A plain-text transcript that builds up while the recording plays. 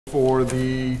For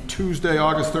the Tuesday,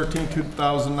 August 13,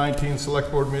 2019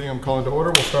 Select Board meeting, I'm calling to order.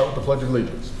 We'll start with the Pledge of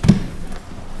Allegiance.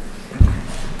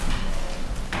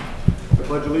 I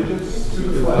pledge allegiance to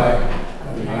the flag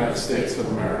of the United States of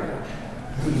America,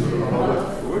 to the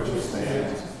republic for which it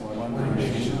stands, one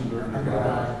nation under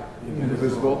God,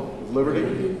 indivisible, with liberty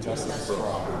and justice for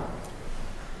all.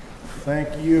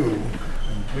 Thank you,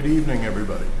 and good evening,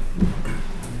 everybody.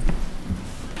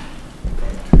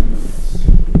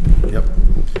 Yep.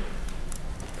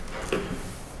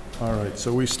 All right,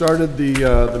 so we started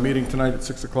the meeting tonight at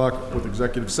 6 o'clock with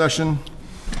executive session.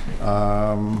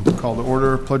 Call to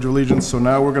order, Pledge of Allegiance. So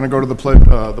now we're going to go to the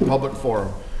public forum.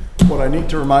 What I need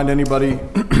to remind anybody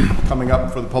coming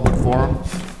up for the public forum,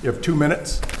 you have 2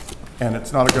 minutes, and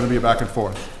it's not going to be a back and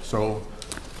forth. So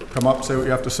come up, say what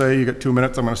you have to say. You get 2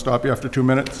 minutes. I'm going to stop you after 2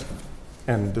 minutes,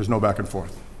 and there's no back and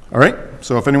forth. All right?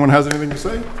 So if anyone has anything to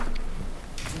say.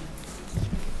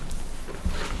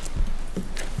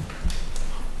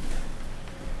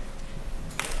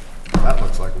 That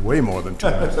looks like way more than 2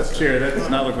 minutes. Chair, that does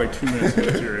not look like 2 minutes of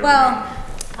material. Well,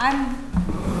 I've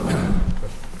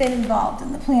been involved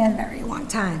in the plan a very long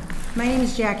time. My name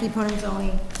is Jackie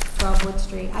Ponenzoni, 12 Wood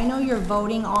Street. I know you're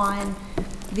voting on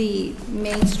the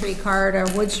Main Street corridor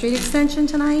Wood Street extension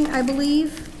tonight, I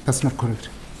believe. That's not correct.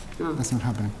 That's not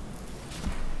happening.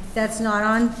 That's not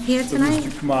on here tonight?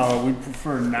 Mr. Kamala, we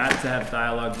prefer not to have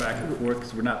dialogue back and forth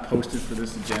because we're not posted for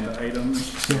this agenda item.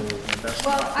 So that's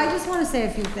Well, I just want to say a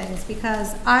few things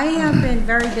because I have been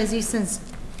very busy since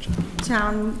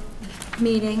town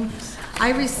meeting.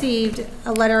 I received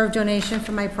a letter of donation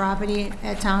for my property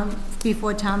at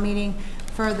before town meeting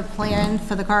for the plan,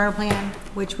 for the corridor plan,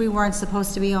 which we weren't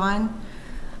supposed to be on.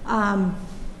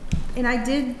 And I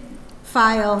did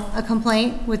file a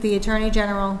complaint with the Attorney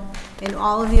General and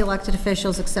all of the elected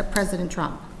officials except President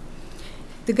Trump.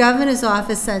 The governor's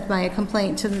office sent my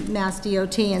complaint to the Mass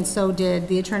DOT, and so did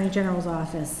the Attorney General's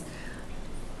office.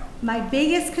 My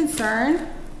biggest concern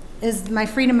is my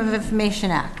Freedom of Information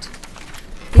Act.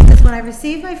 Because when I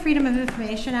received my Freedom of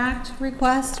Information Act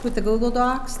request with the Google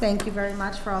Docs, thank you very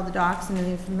much for all the docs and the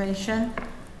information,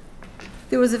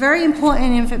 there was a very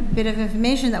important bit of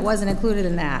information that wasn't included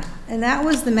in that, and that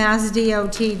was the Mass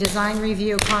DOT Design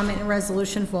Review Comment and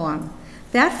Resolution Form.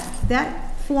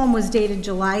 That form was dated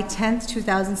July 10th,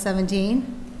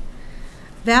 2017.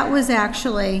 That was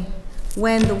actually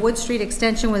when the Wood Street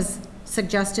extension was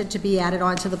suggested to be added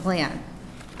onto the plan,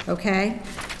 okay?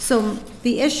 So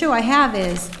the issue I have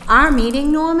is, our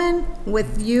meeting, Norman,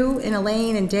 with you and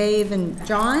Elaine and Dave and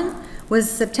John, was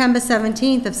September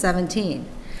 17th of 17.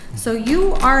 So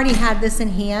you already had this in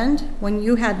hand when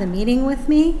you had the meeting with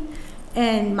me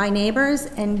and my neighbors,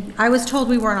 and I was told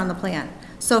we weren't on the plan.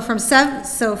 So from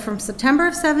September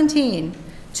of 17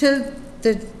 to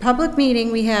the public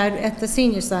meeting we had at the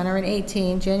senior center in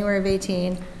 18, January of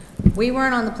 18, we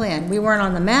weren't on the plan. We weren't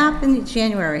on the map in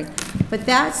January. But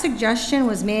that suggestion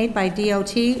was made by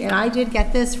DOT, and I did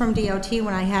get this from DOT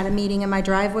when I had a meeting in my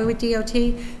driveway with DOT.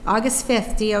 August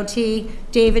 5th,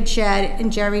 DOT, David Shedd,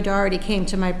 and Jerry Doherty came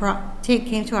to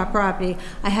our property.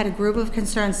 I had a group of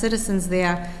concerned citizens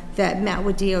there that met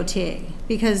with DOT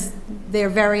because they're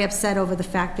very upset over the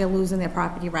fact they're losing their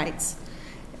property rights.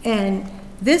 And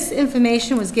this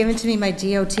information was given to me by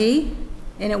DOT,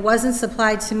 and it wasn't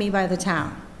supplied to me by the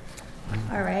town.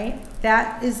 All right,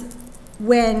 that is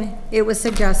when it was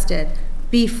suggested,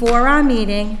 before our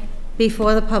meeting,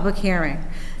 before the public hearing.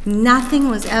 Nothing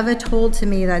was ever told to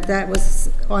me that that was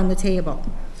on the table.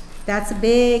 That's a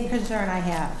big concern I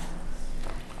have.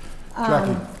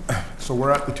 Jackie, so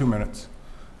we're at the 2 minutes.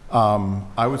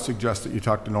 I would suggest that you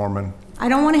talk to Norman. I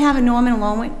don't want to have a Norman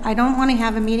alone with, I don't want to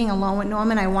have a meeting alone with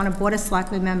Norman. I want a Board of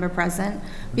Selectmen member present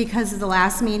because of the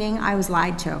last meeting I was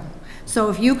lied to. So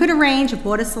if you could arrange a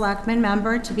Board of Selectmen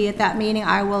member to be at that meeting,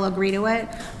 I will agree to it.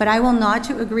 But I will not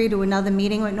agree to another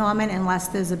meeting with Norman unless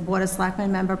there's a Board of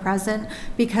Selectmen member present,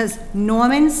 because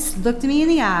Norman looked me in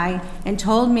the eye and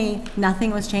told me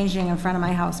nothing was changing in front of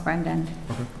my house, Brendan.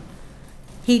 Okay.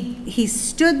 He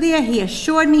stood there, he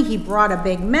assured me, he brought a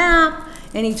big map,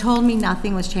 and he told me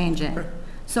nothing was changing. Okay.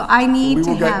 So I need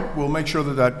to have... We'll make sure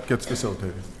that that gets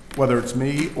facilitated. Whether it's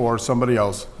me or somebody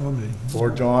else, or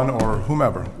John or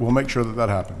whomever, we'll make sure that that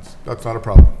happens. That's not a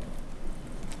problem.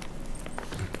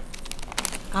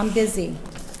 I'm busy.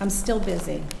 I'm still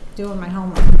busy doing my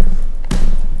homework.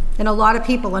 And a lot of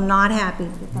people are not happy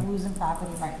with the losing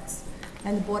property rights.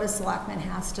 And the Board of Selectmen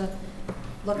has to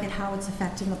look at how it's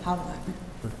affecting the public.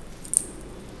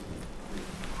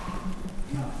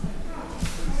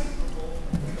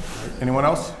 Anyone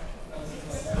else?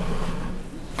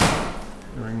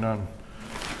 Hearing none.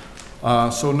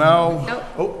 So now, Nope.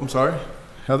 oh, I'm sorry.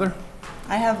 Heather?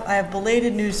 I have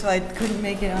belated news, so I couldn't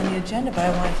make it on the agenda, but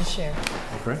I wanted to share.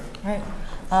 Okay. All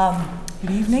right.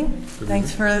 Good evening.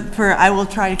 Thanks for, I will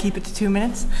try to keep it to 2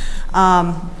 minutes.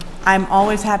 I'm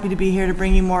always happy to be here to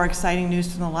bring you more exciting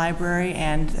news from the library,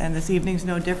 and this evening's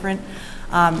no different.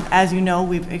 As you know,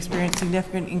 we've experienced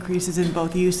significant increases in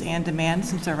both use and demand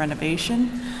since our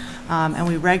renovation. And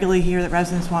we regularly hear that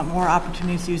residents want more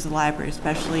opportunities to use the library,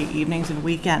 especially evenings and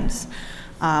weekends.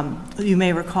 You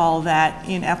may recall that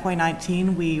in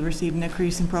FY19, we received an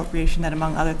increase in appropriation that,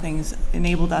 among other things,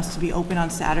 enabled us to be open on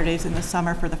Saturdays in the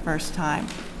summer for the first time.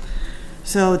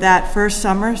 So that first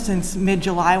summer, since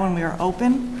mid-July when we were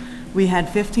open, we had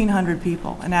 1,500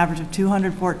 people, an average of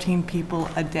 214 people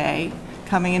a day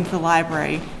coming into the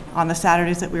library on the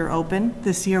Saturdays that we were open.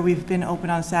 This year, we've been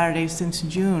open on Saturdays since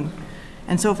June.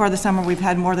 And so far this summer, we've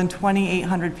had more than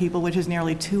 2,800 people, which is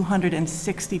nearly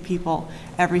 260 people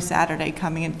every Saturday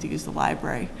coming in to use the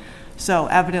library. So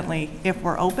evidently, if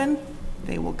we're open,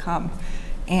 they will come.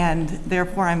 And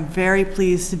therefore, I'm very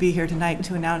pleased to be here tonight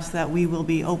to announce that we will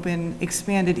be open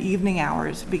expanded evening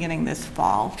hours beginning this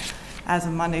fall. As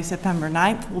of Monday, September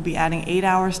 9th, we'll be adding 8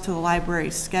 hours to the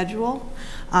library's schedule.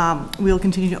 We'll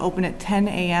continue to open at 10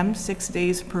 a.m. 6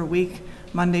 days per week,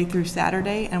 Monday through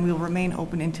Saturday, and we will remain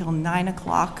open until 9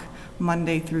 o'clock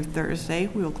Monday through Thursday.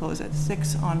 We will close at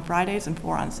 6 on Fridays and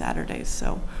 4 on Saturdays.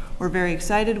 So we're very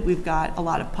excited. We've got a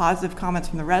lot of positive comments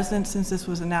from the residents since this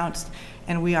was announced,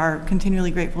 and we are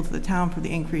continually grateful to the town for the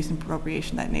increase in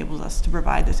appropriation that enables us to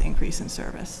provide this increase in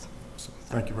service.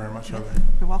 Thank you very much, Heather.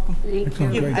 You're welcome. Thank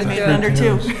you. I made it under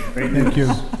 2. Thank you.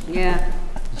 Yeah.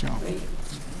 Good job.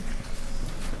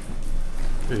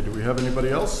 Okay, do we have anybody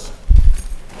else?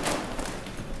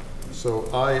 So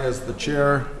I, as the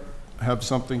chair, have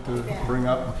something to bring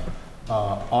up.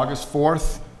 August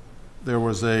 4th, there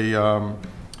was a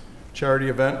charity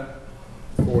event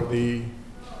for the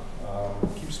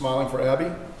Keep Smiling for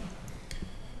Abby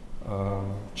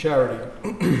charity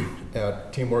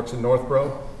at Teamworks in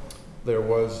Northborough. There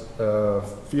was a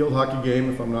field hockey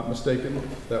game, if I'm not mistaken,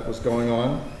 that was going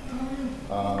on.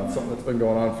 Something that's been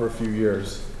going on for a few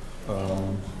years.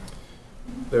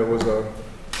 There was a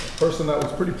person that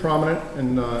was pretty prominent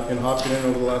in Hopkinen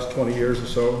over the last 20 years or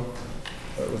so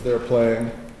that was there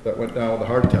playing, that went down with a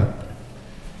heart attack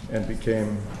and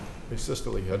became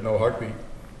asystole. He had no heartbeat.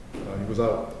 He was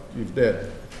out. He was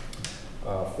dead.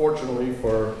 Fortunately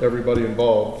for everybody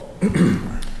involved,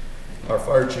 our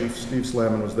fire chief, Steve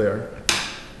Slamman, was there,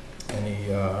 and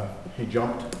he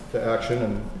jumped to action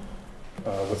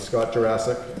and with Scott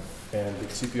Jurassic and did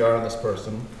CPR on this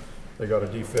person. They got a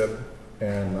defib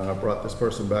and brought this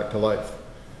person back to life.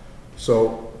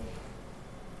 So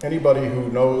anybody who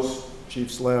knows Chief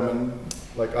Slamman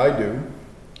like I do,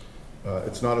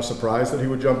 it's not a surprise that he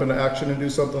would jump into action and do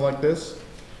something like this.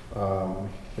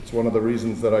 It's one of the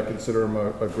reasons that I consider him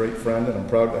a great friend, and I'm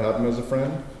proud to have him as a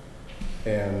friend,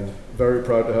 and very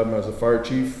proud to have him as a fire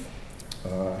chief.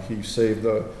 He saved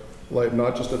the life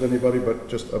not just of anybody, but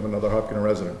just of another Hopkinen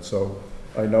resident. So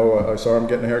I know, I saw him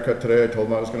getting a haircut today. I told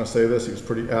him I was going to say this. He was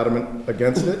pretty adamant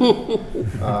against it.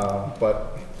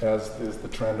 But as is the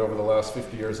trend over the last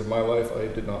 50 years of my life, I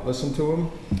did not listen to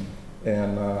him.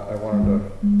 And I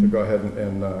wanted to go ahead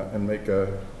and make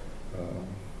a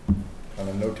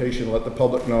notation, let the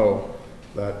public know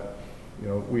that, you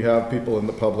know, we have people in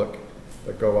the public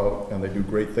that go out and they do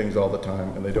great things all the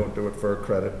time, and they don't do it for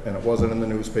credit. And it wasn't in the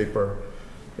newspaper.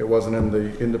 It wasn't in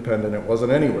the Independent. It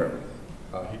wasn't anywhere.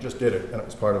 He just did it, and it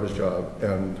was part of his job.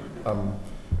 And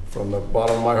from the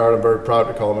bottom of my heart, I'm very proud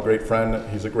to call him a great friend.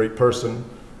 He's a great person,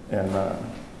 and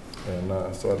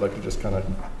so I'd like to just kind of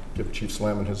give Chief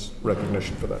Slamman his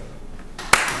recognition for that.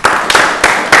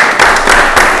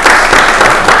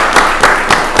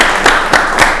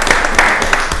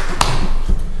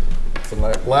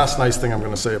 It's the last nice thing I'm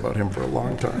going to say about him for a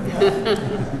long time.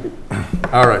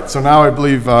 All right, so now I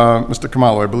believe, Mr.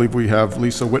 Kamalo, I believe we have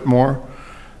Lisa Whitmore.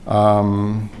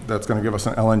 That's going to give us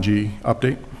an LNG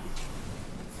update.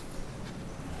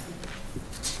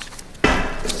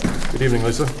 Good evening,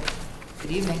 Lisa.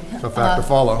 Good evening. Tough act to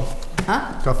follow.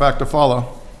 Huh? Tough act to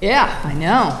follow. Yeah, I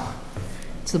know.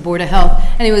 It's the Board of Health.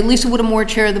 Anyway, Lisa Whitmore,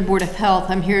 Chair of the Board of Health.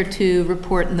 I'm here to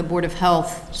report in the Board of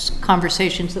Health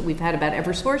conversations that we've had about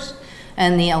Eversource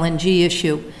and the LNG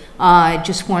issue. I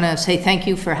just want to say thank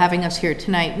you for having us here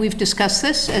tonight. We've discussed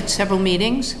this at several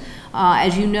meetings.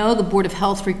 As you know, the Board of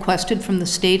Health requested from the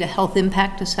state a health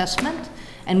impact assessment,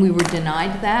 and we were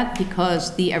denied that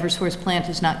because the Eversource plant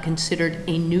is not considered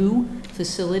a new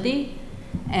facility,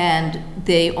 and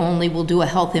they only will do a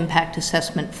health impact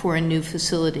assessment for a new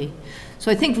facility. So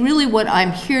I think really what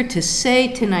I'm here to say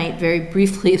tonight very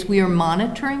briefly is we are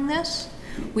monitoring this.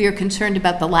 We are concerned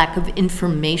about the lack of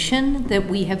information that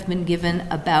we have been given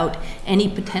about any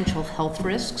potential health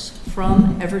risks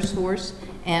from Eversource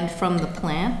and from the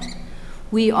plant.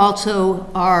 We also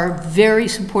are very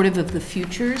supportive of the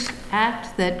Futures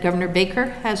Act that Governor Baker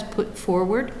has put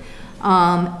forward.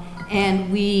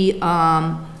 And we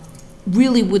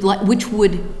really would like, which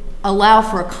would allow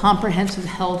for a comprehensive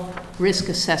health risk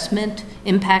assessment,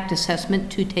 impact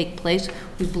assessment to take place.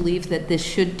 We believe that this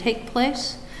should take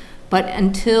place. But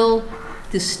until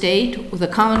the state or the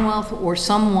Commonwealth or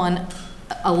someone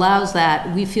allows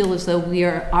that, we feel as though we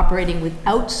are operating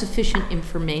without sufficient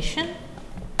information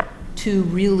to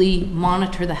really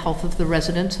monitor the health of the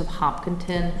residents of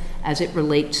Hopkinton as it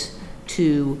relates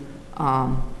to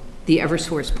the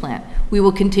Eversource plant. We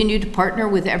will continue to partner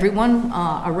with everyone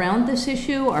around this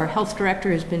issue. Our health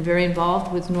director has been very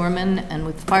involved with Norman and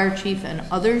with the fire chief and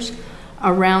others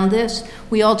around this.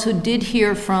 We also did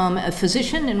hear from a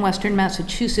physician in Western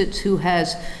Massachusetts who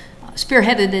has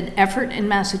spearheaded an effort in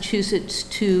Massachusetts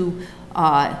to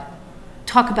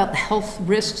talk about the health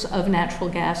risks of natural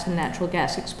gas and natural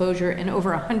gas exposure, and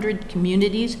over 100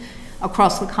 communities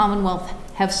across the Commonwealth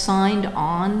have signed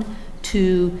on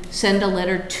to send a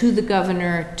letter to the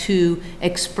governor to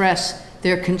express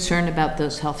their concern about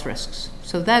those health risks.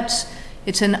 So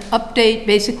it's an update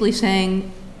basically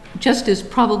saying, just as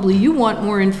probably you want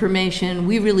more information,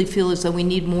 we really feel as though we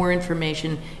need more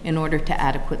information in order to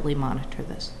adequately monitor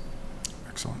this.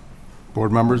 Excellent.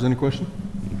 Board members, any question?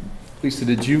 Lisa,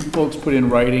 did you folks put in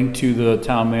writing to the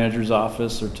town manager's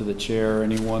office or to the chair or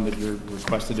anyone that you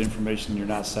requested information and you're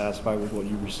not satisfied with what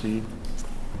you received?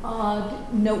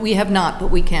 No, we have not, but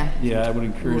we can. Yeah, I would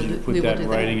encourage you to put that in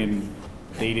writing and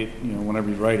date it, whenever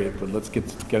you write it, but let's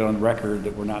get on record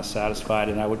that we're not satisfied,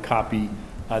 and I would copy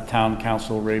Town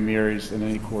Council Ray Marys and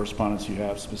any correspondence you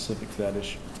have specific to that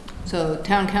issue. So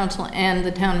Town Council and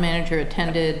the town manager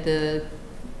attended the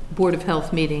Board of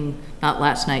Health meeting, not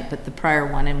last night, but the prior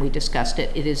one, and we discussed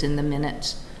it. It is in the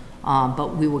minutes,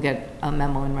 but we will get a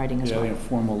memo in writing as well. Yeah, I think a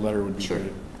formal letter would be Sure,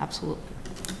 great. absolutely.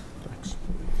 Thanks.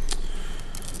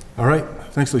 All right.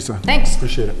 Thanks, Lisa. Thanks.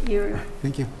 Appreciate it.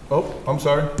 Thank you. Oh, I'm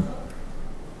sorry.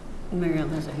 Muriel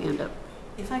has a hand up.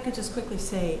 If I could just quickly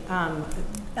say,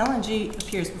 LNG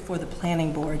appears before the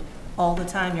planning board all the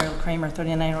time. Earl Kramer,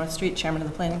 39 North Street, chairman of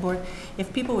the planning board.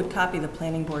 If people would copy the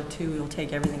planning board too, we'll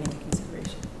take everything into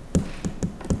consideration.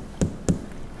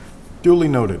 Duly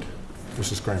noted,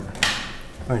 Mrs. Kramer.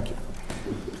 Thank you.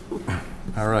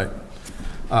 All right.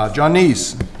 John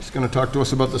Neese is going to talk to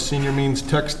us about the Senior Means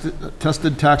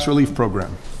Tested Tax Relief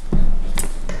Program.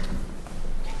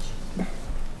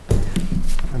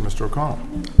 And Mr. O'Connell.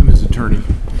 I'm his attorney.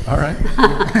 All right.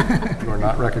 You are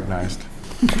not recognized.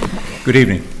 Good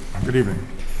evening. Good evening.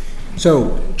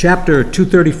 So, Chapter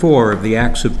 234 of the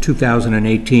Acts of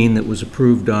 2018 that was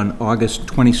approved on August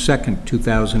 22nd,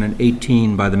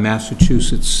 2018 by the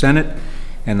Massachusetts Senate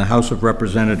and the House of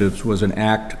Representatives was an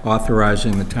act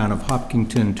authorizing the town of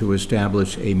Hopkinton to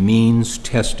establish a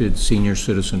means-tested senior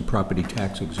citizen property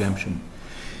tax exemption.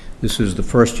 This is the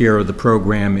first year of the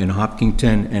program in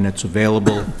Hopkinton, and it's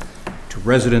available to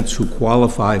residents who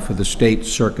qualify for the state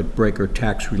circuit breaker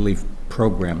tax relief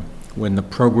program. When the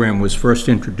program was first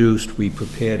introduced, we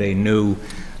prepared a new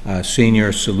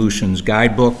Senior Solutions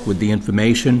Guidebook with the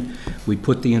information. We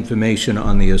put the information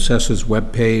on the Assessor's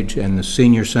webpage and the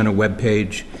Senior Center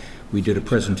webpage. We did a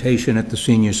presentation at the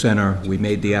Senior Center. We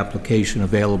made the application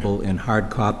available in hard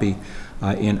copy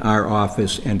in our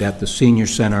office, and at the Senior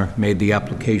Center made the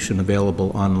application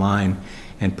available online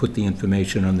and put the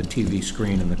information on the TV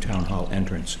screen in the town hall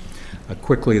entrance.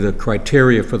 Quickly, the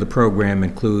criteria for the program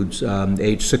includes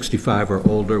age 65 or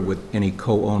older with any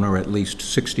co-owner at least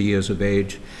 60 years of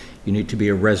age. You need to be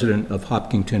a resident of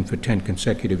Hopkinton for 10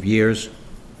 consecutive years.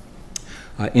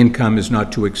 Income is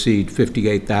not to exceed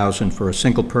 $58,000 for a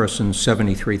single person,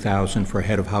 $73,000 for a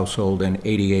head of household, and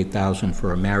 $88,000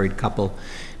 for a married couple.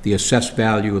 The assessed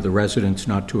value of the residence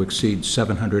not to exceed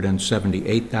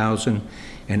 $778,000,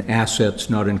 and assets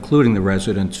not including the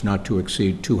residence not to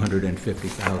exceed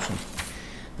 $250,000.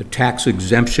 The tax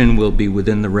exemption will be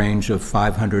within the range of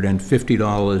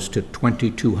 $550 to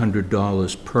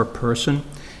 $2,200 per person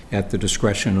at the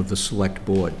discretion of the Select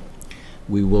Board.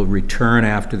 We will return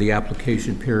after the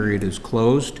application period is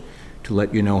closed to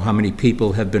let you know how many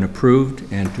people have been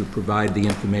approved and to provide the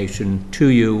information to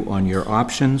you on your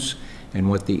options and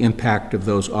what the impact of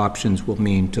those options will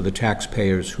mean to the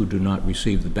taxpayers who do not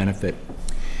receive the benefit.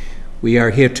 We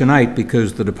are here tonight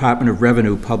because the Department of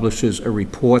Revenue publishes a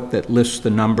report that lists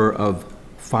the number of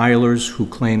filers who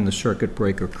claim the circuit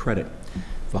breaker credit.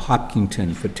 For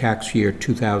Hopkinton, for tax year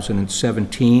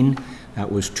 2017,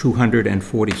 That was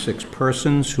 246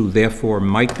 persons who therefore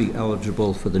might be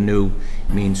eligible for the new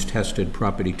means-tested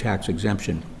property tax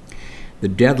exemption. The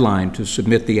deadline to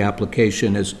submit the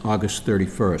application is August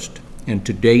 31st, and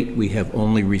to date we have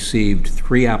only received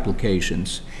 3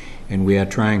 applications, and we are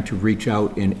trying to reach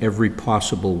out in every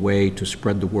possible way to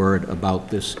spread the word about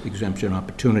this exemption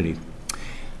opportunity.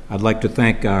 I'd like to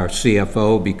thank our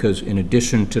CFO because in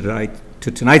addition to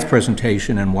tonight's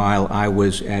presentation, and while I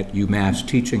was at UMass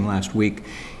teaching last week,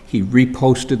 he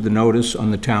reposted the notice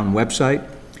on the town website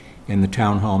and the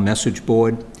town hall message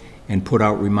board and put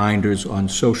out reminders on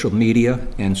social media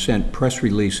and sent press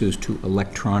releases to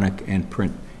electronic and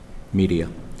print media.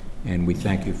 And we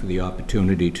thank you for the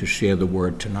opportunity to share the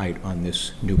word tonight on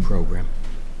this new program.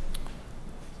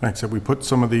 Thanks. Have we put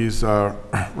some of these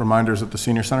reminders at the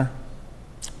senior center?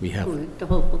 We have. The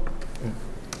whole,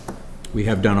 We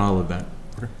have done all of that.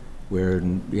 Okay. We're,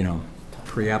 you know,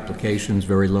 pre-applications,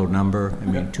 very low number. I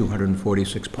mean,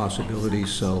 246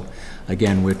 possibilities. So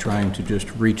again, we're trying to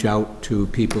just reach out to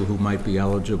people who might be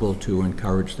eligible to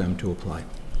encourage them to apply.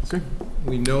 Okay.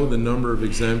 We know the number of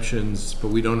exemptions, but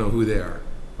we don't know who they are.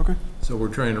 Okay. So we're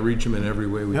trying to reach them in every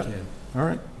way we Yep. can. All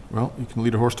right. Well, you can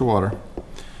lead a horse to water.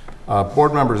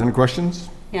 Board members, any questions?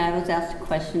 yeah, I was asked a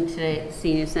question today at the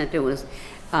senior center was,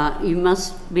 you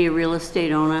must be a real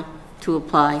estate owner to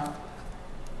apply.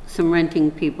 Some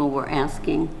renting people were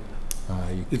asking.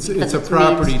 It's But a it's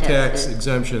property means tax tested.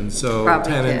 exemption, so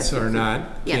Property tenants tax are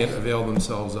not, Yes. can't avail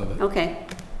themselves of it. Okay.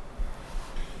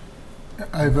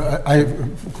 I have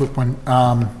a quick one.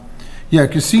 Yeah,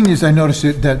 because seniors, I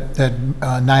noticed that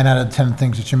 9 out of 10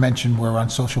 things that you mentioned were on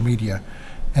social media,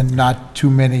 and not too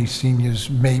many seniors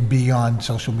may be on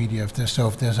social media. If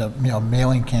there's a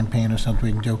mailing campaign or something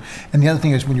we can do. And the other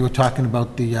thing is when you were talking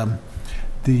about the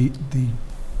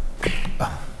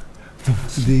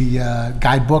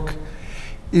guidebook,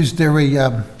 is there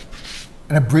an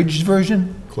abridged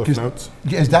version? Cliff notes?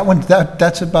 Is that one,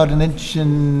 that's about 1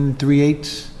 3/8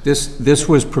 inches? This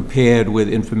was prepared with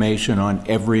information on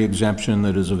every exemption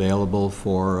that is available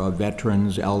for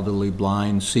veterans, elderly,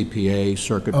 blind, CPA,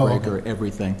 circuit Oh, breaker,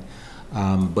 everything.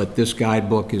 But this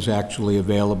guidebook is actually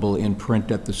available in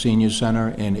print at the Senior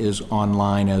Center and is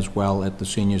online as well at the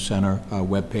Senior Center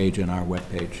webpage and our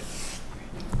webpage.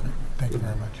 Thank you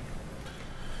very much.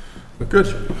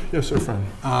 Good. Yes, sir, Fran.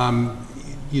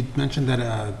 You mentioned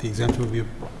that the exemption would be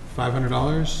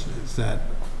 $500. Is that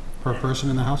per person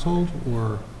in the household,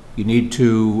 or? You need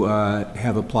to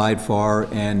have applied for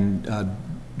and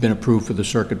been approved for the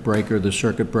circuit breaker. The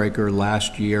circuit breaker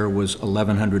last year was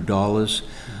 $1,100.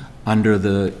 Under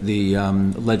the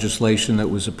legislation that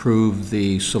was approved,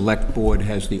 the select board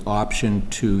has the option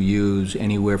to use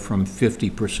anywhere from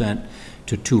 50%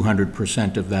 to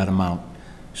 200% of that amount.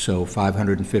 So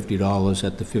 $550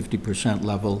 at the 50%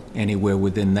 level, anywhere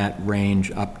within that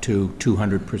range up to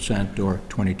 200% or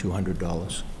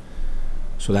 $2,200.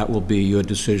 So that will be your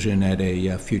decision at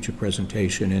a future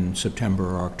presentation in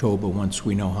September or October once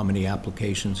we know how many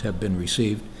applications have been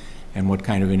received and what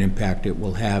kind of an impact it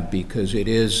will have, because it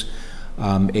is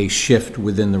a shift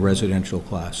within the residential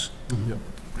class. Yep.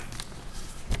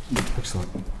 Excellent.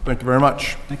 Thank you very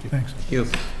much. Thank you. Thanks. Thank you.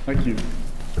 Thank you.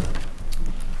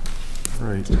 All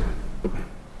right.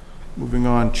 Moving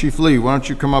on. Chief Lee, why don't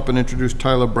you come up and introduce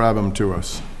Tyler Brabham to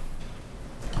us?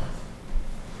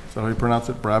 Is that how you pronounce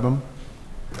it? Brabham?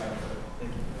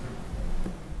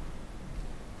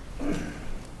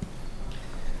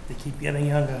 They keep getting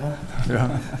younger, huh?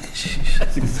 Yeah.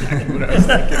 That's exactly what I was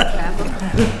thinking.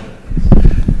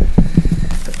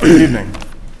 Good evening.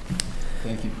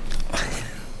 Thank you.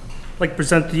 I'd like to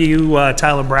present to you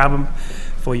Tyler Brabham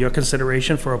for your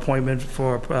consideration for appointment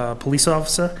for police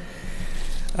officer.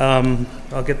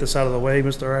 I'll get this out of the way,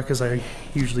 Mr. Earl, because I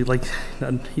usually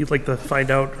you'd like to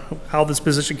find out how this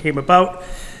position came about.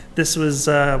 This was,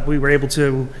 we were able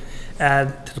to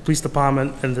add to the police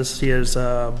department in this year's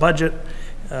budget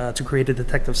to create a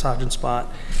detective sergeant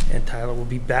spot, and Tyler will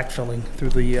be backfilling through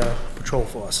the patrol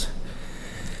force.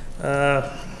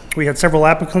 We had several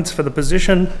applicants for the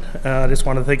position. I just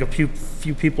want to thank a few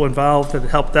people involved that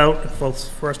helped out, both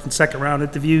first and second round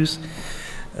interviews.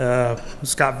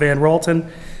 Scott Van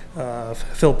Ralton,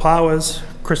 Phil Powers,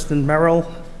 Kristen Merrill,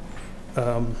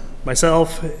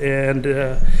 myself, and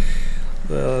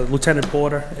Lieutenant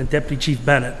Porter and Deputy Chief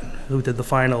Bennett, who did the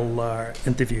final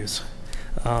interviews.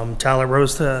 Tyler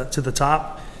rose to the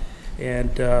top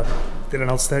and did an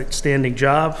outstanding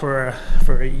job for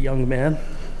a young man.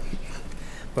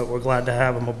 But we're glad to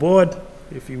have him aboard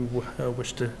if you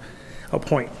wish to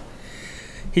appoint.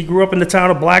 He grew up in the town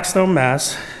of Blackstone,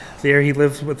 Mass. There he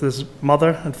lived with his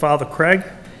mother and father, Craig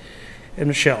and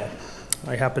Michelle.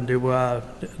 I happen to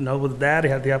know with Dad. I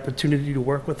had the opportunity to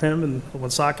work with him in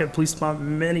Woonsocket Police Department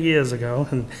many years ago,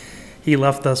 and he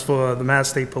left us for the Mass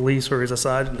State Police, where he's a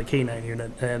sergeant in the K-9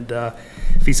 unit. And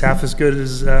if he's half as good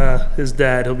as his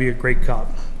dad, he'll be a great cop.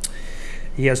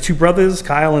 He has 2 brothers,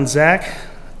 Kyle and Zach.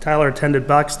 Tyler attended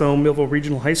Blackstone Millville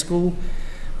Regional High School.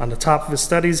 On the top of his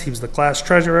studies, he was the class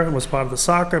treasurer and was part of the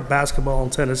soccer, basketball,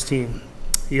 and tennis team.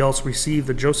 He also received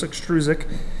the Joseph Struzik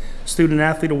Student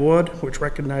Athlete Award, which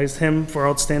recognized him for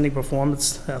outstanding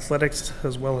performance, athletics,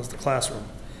 as well as the classroom.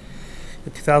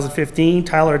 In 2015,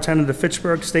 Tyler attended the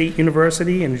Fitchburg State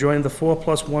University and joined the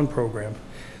 4+1 program.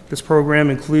 This program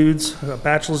includes a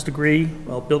bachelor's degree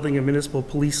while building a municipal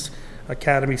police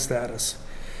academy status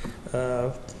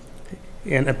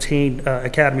and obtained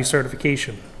academy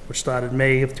certification, which started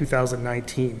May of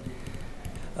 2019.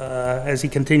 As he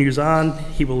continues on,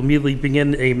 he will immediately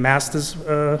begin a master's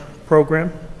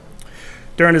program.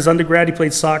 During his undergrad, he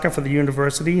played soccer for the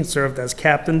university and served as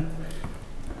captain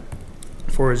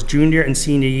for his junior and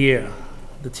senior year.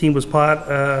 The team was part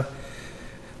of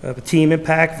a team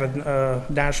impact of a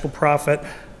national profit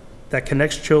that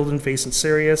connects children facing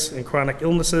serious and chronic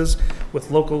illnesses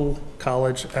with local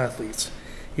college athletes.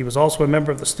 He was also a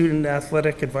member of the Student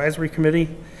Athletic Advisory Committee.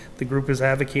 The group is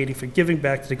advocating for giving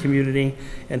back to the community,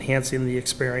 enhancing the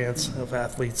experience of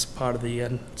athletes, part of the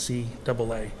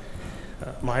NCAA.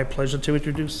 My pleasure to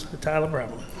introduce Tyler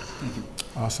Brabham. Thank you.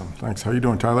 Awesome, thanks. How you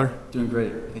doing, Tyler? Doing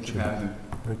great. Thank you for having me.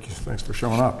 Thanks for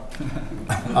showing up.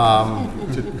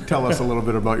 Tell us a little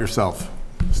bit about yourself,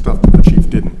 stuff that the chief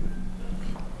didn't.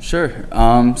 Sure.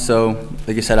 So,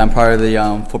 like you said, I'm part of the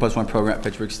 4+1 program at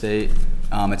Pittsburgh State.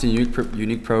 It's a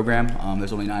unique program.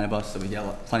 There's only 9 of us, so we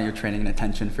get plenty of training and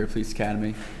attention for Police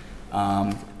Academy.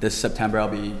 This September, I'll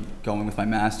be going with my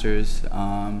master's,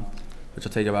 which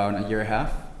will take about a year and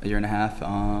a half.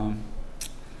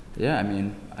 Yeah, I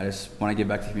mean, I just want to give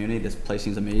back to the community. This place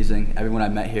seems amazing. Everyone I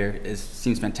met here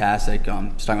seems fantastic.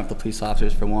 Starting with the police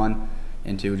officers for one,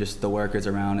 and to just the workers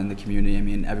around in the community. I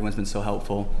mean, everyone's been so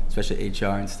helpful, especially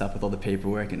HR and stuff with all the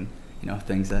paperwork and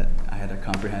things that I had to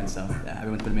comprehend. So yeah,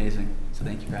 everyone's been amazing. So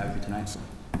thank you for having me tonight.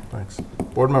 Thanks.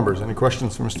 Board members, any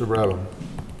questions for Mr. Brabham?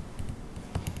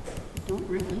 Don't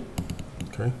really.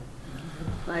 Okay.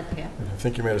 Glad to have. I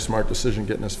think you made a smart decision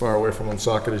getting as far away from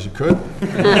Woonsocket as you could.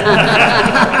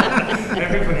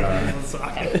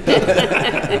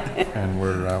 And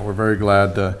we're very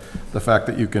glad the fact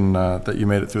that you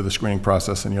made it through the screening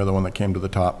process and you're the one that came to the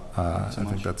top. I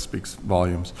think that speaks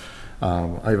volumes.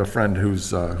 I have a friend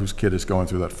whose kid is going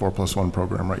through that 4+1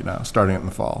 program right now, starting it in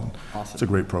the fall. Awesome. It's a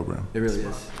great program. It really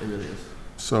is. It really is.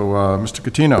 So, Mr.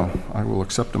 Catino, I will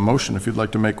accept a motion if you'd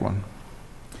like to make one.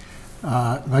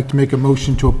 I'd like to make a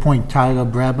motion to appoint Tyler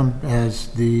Brabham as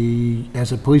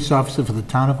a police officer for the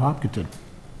town of Hopkinton.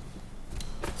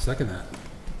 Second that.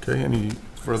 Okay, any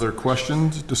further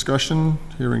questions, discussion?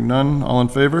 Hearing none, all in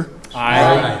favor?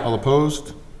 Aye. All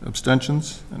opposed?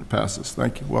 Abstentions? And it passes.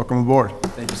 Thank you. Welcome aboard.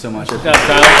 Thank you so much. Good job,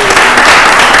 Tyler.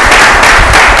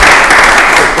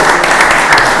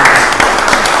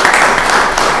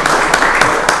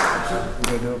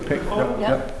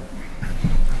 Yep.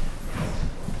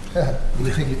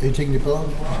 Are you taking your pillow?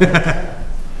 How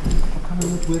come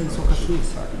you're not wearing soccer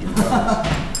shoes?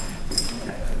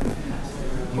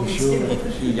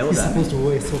 You yelled at me. Supposed to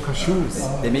wear soccer shoes.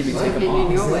 They made me take them In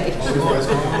off. your way.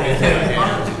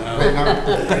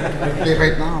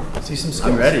 Right now. See some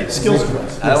skills. I'm ready. Skills.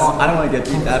 I don't want to get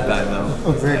beat that bad though.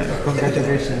 Oh, great.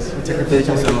 Congratulations. Thank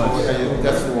you so much.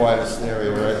 That's the widest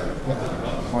area, right?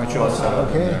 My choice.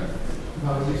 Okay.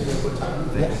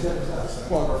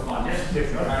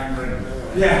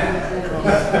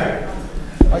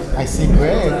 I see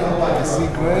Greg. I see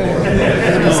Greg.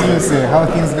 Good to see you, sir. How are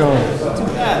things going?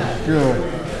 Too bad. Good.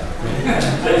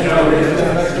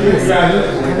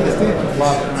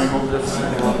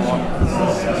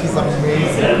 He's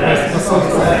amazing. I'm so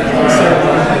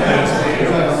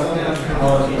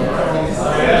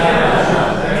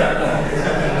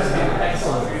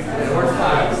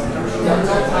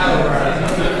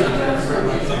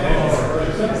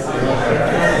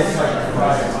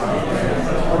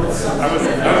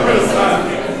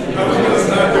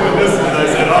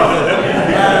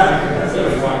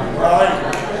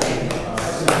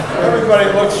Everybody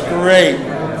looks great.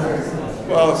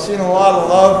 Well, seen a lot of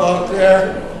love out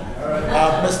there.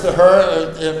 Mr.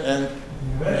 Hurt and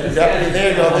Deputy, there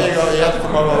you go. You have to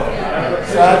come over.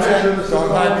 Sergeant, don't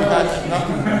hide behind it. No,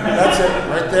 that's it,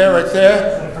 right there.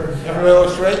 Everybody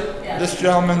looks great. This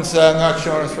gentleman's not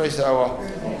showing his face that well.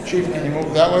 Chief, can you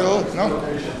move that way a little? No?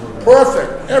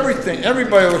 Perfect, everything,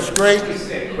 everybody looks great. Oops,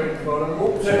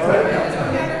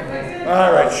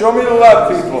 all right, show me the love,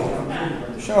 people.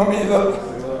 show me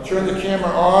turn the camera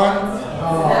on.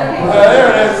 There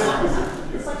it is.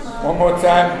 One more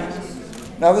time.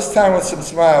 Now this time with some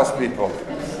smiles, people. All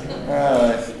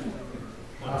right.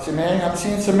 I'm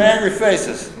seeing some angry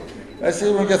faces. I see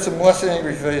we get some less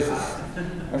angry faces.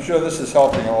 I'm sure this is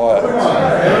helping a lot.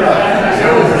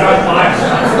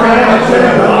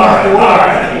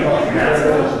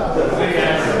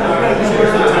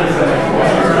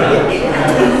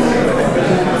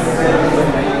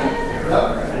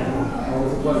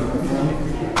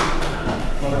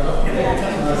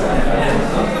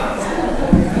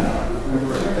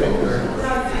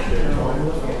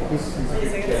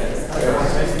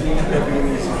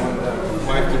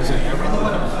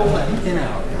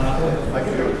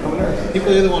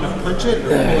 People either want to punch it or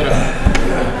pull it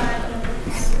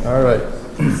out. All right.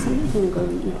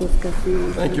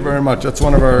 Thank you very much. That's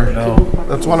one of our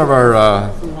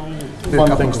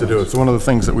fun things to do. It's one of the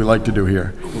things that we like to do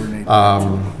here.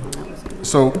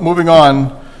 So moving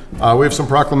on, we have some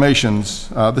proclamations.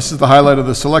 This is the highlight of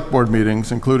the select board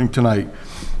meetings, including tonight.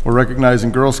 We're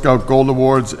recognizing Girl Scout Gold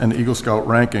Awards and Eagle Scout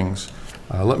rankings.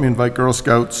 Let me invite Girl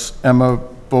Scouts Emma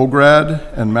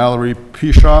Bograd and Mallory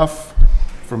Pishoff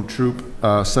from Troop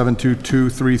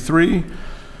 72233,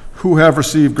 who have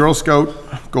received Girl Scout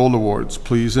Gold Awards.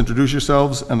 Please introduce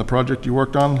yourselves and the project you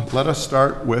worked on. Let us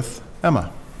start with Emma.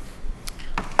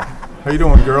 How you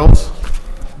doing, girls?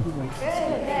 Good.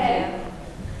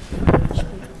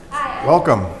 Hi.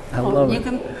 Welcome. Hello. You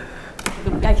can,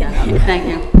 I can, thank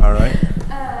you. All right.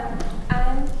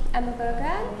 I'm Emma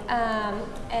Bograd,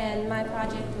 and my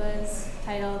project was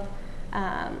titled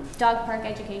Dog Park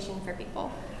Education for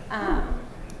People.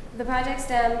 The project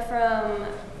stemmed from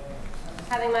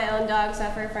having my own dog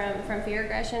suffer from fear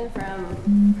aggression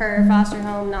from her foster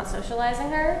home not socializing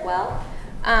her well,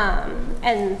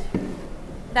 and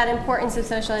that importance of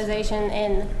socialization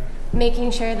in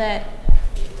making sure that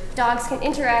dogs can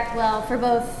interact well for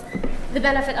both the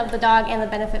benefit of the dog and the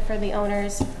benefit for the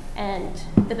owners and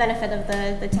the benefit of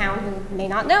the town who may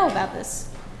not know about this.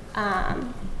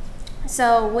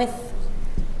 So with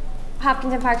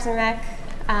Hopkinton Parks and Rec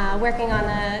working on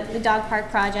the dog park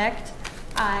project,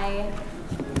 I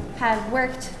have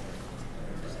worked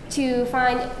to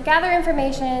gather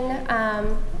information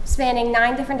spanning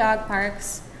 9 different dog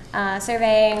parks,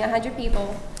 surveying 100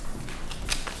 people,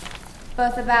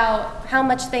 both about how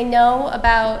much they know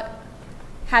about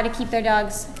how to keep their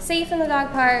dogs safe in the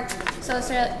dog park,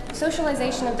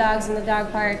 socialization of dogs in the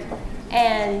dog park,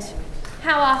 and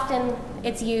how often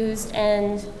it's used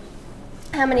and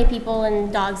how many people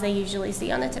and dogs they usually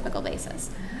see on a typical basis.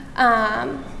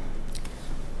 On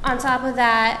top of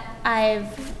that,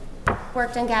 I've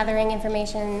worked on gathering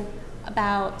information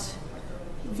about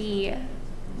the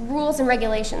rules and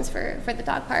regulations for the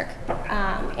dog park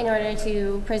in order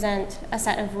to present a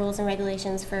set of rules and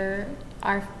regulations for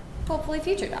our hopefully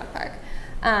future dog park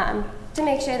to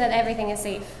make sure that everything is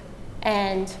safe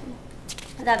and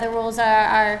that the rules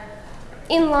are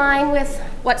in line with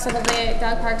what some of the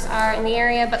dog parks are in the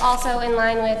area, but also in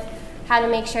line with how to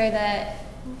make sure that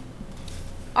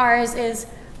ours is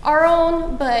our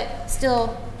own, but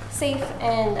still safe.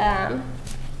 And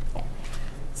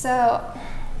so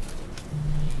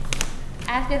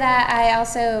after that, I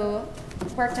also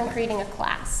worked on creating a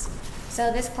class.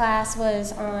 So this class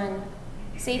was on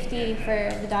safety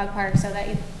for the dog park so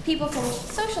that people can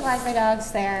socialize their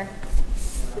dogs there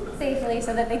safely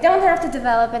so that they don't have to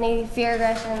develop any fear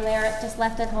aggression. They aren't just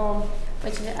left at home,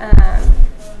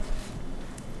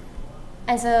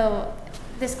 and so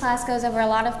this class goes over a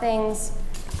lot of things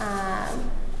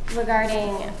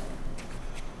regarding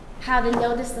how to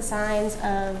notice the signs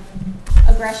of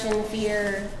aggression,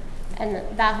 fear, and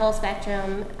that whole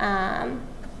spectrum,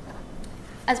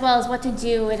 as well as what to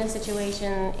do in a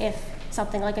situation if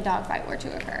something like a dog fight were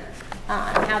to occur,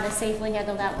 and how to safely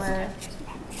handle that where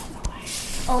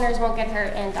owners won't get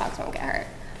hurt and dogs won't get hurt.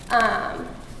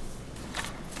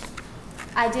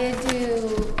 I did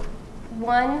do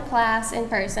one class in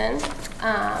person,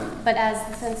 but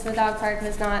since the dog park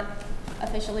has not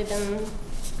officially been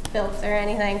built or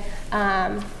anything,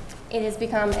 it has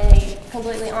become a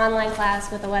completely online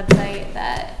class with a website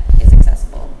that is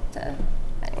accessible to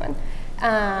anyone.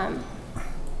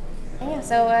 Yeah,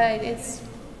 so it's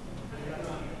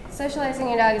socializing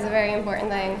your dog is a very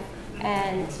important thing,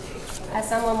 and as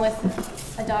someone with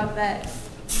a dog that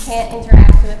can't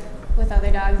interact with other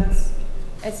dogs,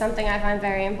 it's something I find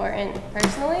very important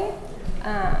personally,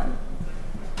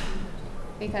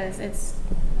 because it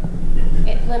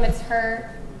limits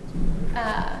her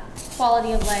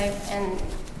quality of life, and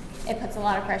it puts a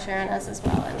lot of pressure on us as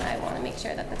well, and I want to make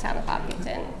sure that the town of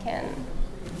Hopkinton can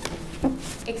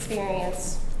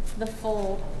experience the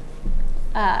full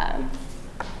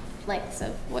lengths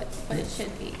of what it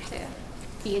should be to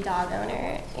be a dog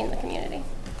owner in the community.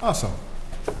 Awesome.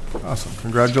 Awesome.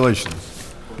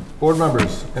 Congratulations. Board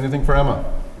members, anything for Emma?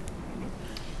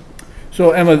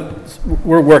 So Emma,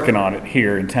 we're working on it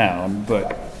here in town,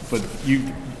 but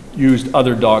you used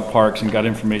other dog parks and got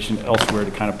information elsewhere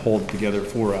to kind of pull it together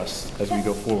for us as we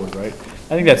go forward, right?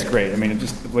 I think that's great. I mean,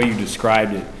 just the way you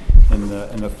described it and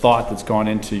the thought that's gone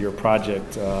into your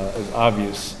project is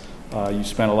obvious. You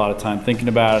spent a lot of time thinking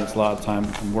about it. It's a lot of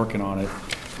time working on it,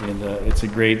 and it's a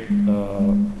great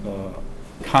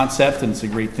concept, and it's a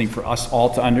great thing for us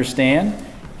all to understand.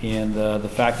 And the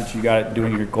fact that you got it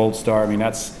doing your Gold Star, I mean,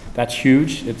 that's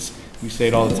huge. We say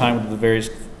it all the time with the various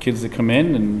kids that come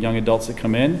in and young adults that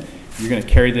come in. You're going to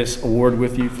carry this award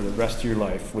with you for the rest of your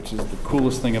life, which is the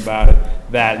coolest thing about it.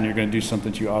 And you're going to do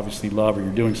something that you obviously love, or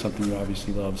you're doing something you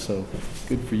obviously love. So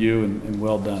good for you, and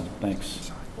well done.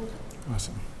 Thanks.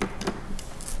 Awesome. Did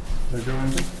I go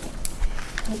into?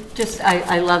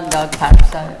 I love dog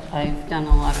parks. I've done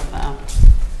a lot of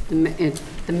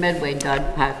the Medway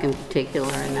dog park in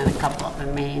particular, and then a couple up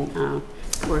in Maine.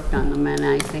 Worked on them, and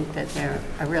I think that they're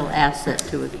a real asset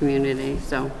to a community.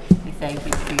 So I thank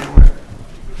you for your work.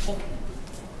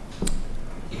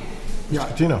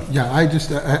 Yeah, Gino. Yeah, I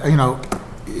just,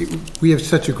 we have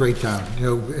such a great town.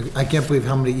 I can't believe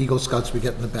how many Eagle Scouts we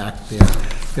get in the back there.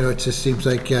 It just seems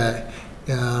like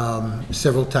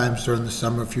several times during the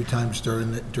summer, a few times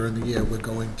during the year, we're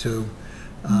going to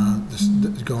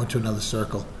another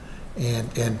circle,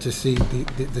 and to see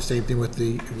the same thing with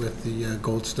the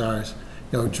Gold Stars.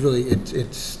 It's really,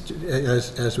 it's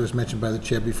as was mentioned by the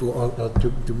chair before, to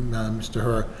Mr.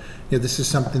 Herr, this is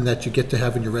something that you get to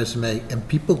have in your resume, and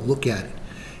people look at it.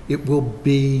 It will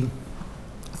be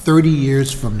 30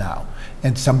 years from now,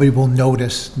 and somebody will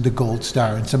notice the Gold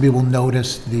Star, and somebody will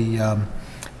notice the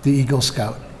Eagle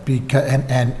Scout,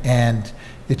 and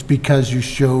it's because you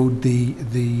showed the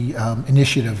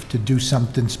initiative to do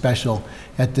something special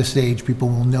at this age. People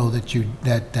will know that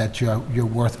you're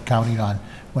worth counting on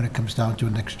when it comes down to a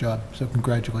next job. So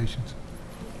congratulations.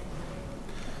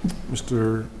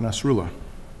 Mr. Nasrullah.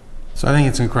 So I think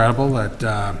it's incredible that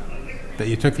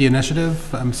you took the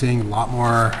initiative. I'm seeing a lot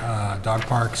more dog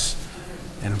parks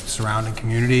in surrounding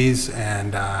communities,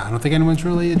 and I don't think anyone's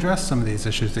really addressed some of these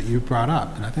issues that you brought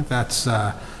up. And I think that's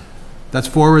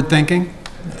forward thinking,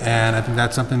 and I think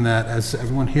that's something that, as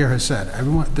everyone here has said,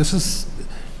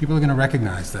 people are going to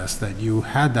recognize this, that you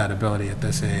had that ability at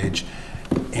this age,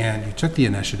 and you took the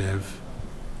initiative,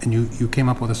 and you came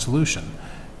up with a solution.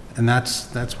 And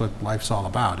that's what life's all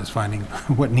about, is finding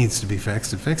what needs to be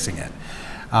fixed and fixing it.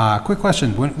 Quick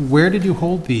question, where did you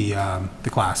hold the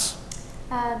class?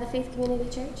 The Faith Community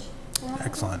Church.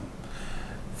 Excellent.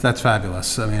 That's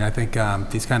fabulous. I mean, I think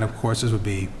these kind of courses would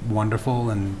be wonderful,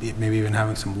 and maybe even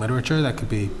having some literature that could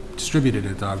be distributed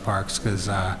at dog parks, because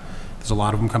there's a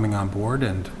lot of them coming on board,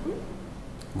 and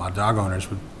a lot of dog owners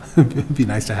would it'd be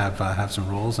nice to have some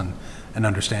rules and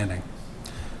understanding.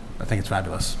 I think it's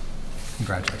fabulous.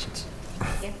 Congratulations.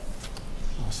 Thank you.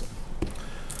 Awesome.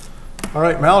 All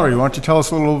right, Mallory, why don't you tell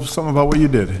us a little something about what you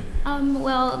did?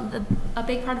 Well, a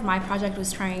big part of my project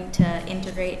was trying to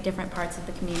integrate different parts of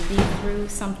the community through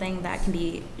something that can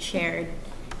be shared.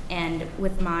 And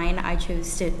with mine, I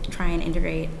chose to try and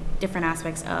integrate different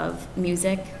aspects of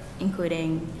music,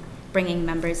 including bringing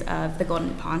members of the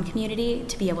Golden Pond community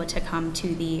to be able to come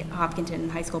to the Hopkinton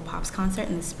High School Pops concert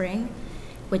in the spring,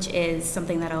 which is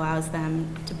something that allows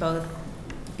them to both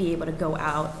be able to go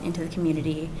out into the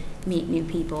community, meet new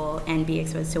people, and be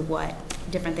exposed to what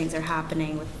different things are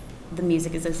happening with the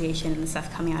music association and the stuff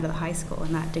coming out of the high school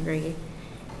in that degree.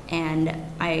 And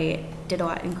I did a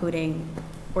lot, including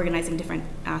organizing different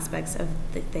aspects of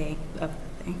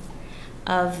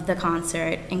the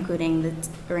concert, including the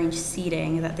arranged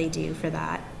seating that they do for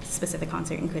that specific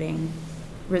concert, including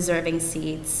reserving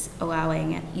seats,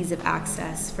 allowing ease of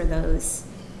access for those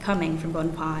coming from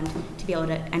Golden Pond to be able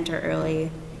to enter early,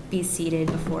 be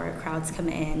seated before crowds come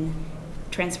in,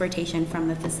 transportation from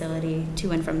the facility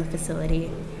to and from the facility,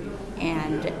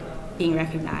 and being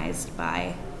recognized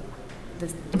by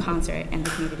the concert and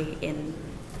the community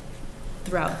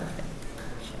throughout the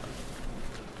show.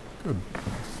 Good.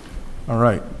 All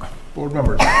right, board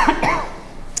members.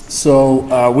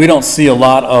 So we don't see a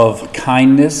lot of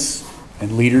kindness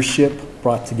and leadership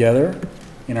brought together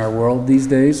in our world these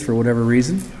days for whatever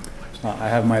reason. I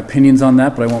have my opinions on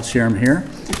that, but I won't share them here.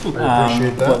 I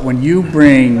appreciate that. But when you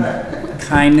bring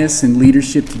kindness and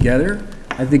leadership together,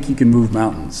 I think you can move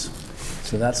mountains.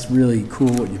 So that's really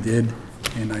cool what you did,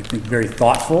 and I think very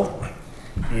thoughtful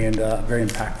and very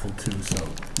impactful too. So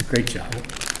Great job.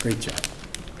 Great job.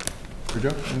 Good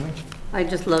job. Anything? I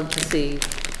just love to see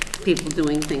people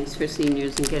doing things for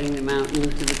seniors and getting them out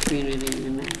into the community,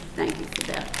 and thank you for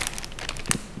that.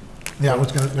 Yeah, I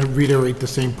was going to reiterate the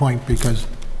same point because,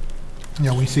 you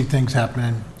know, we see things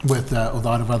happening with a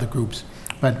lot of other groups.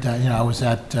 But, you know, I was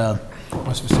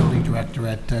facility director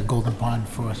at Golden Pond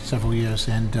for several years,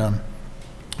 and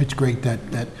it's great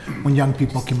that when young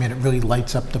people come in, it really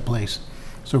lights up the place.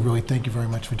 So really, thank you very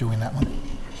much for doing that one.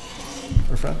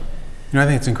 Our friend? You know, I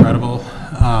think it's incredible.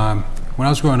 When I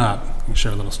was growing up, I can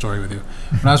share a little story with you.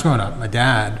 When I was growing up, my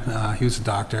dad, he was a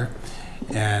doctor,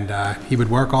 and he would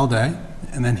work all day,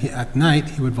 and then at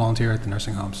night, he would volunteer at the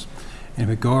nursing homes. And he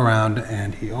would go around,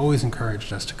 and he always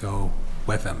encouraged us to go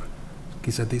with him.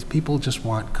 He said, these people just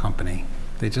want company.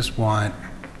 They just want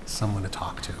someone to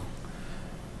talk to.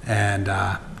 And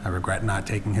I regret not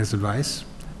taking his advice,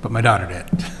 but my daughter did.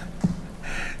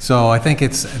 So I think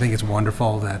it's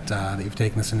wonderful that you've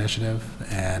taken this initiative,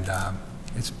 and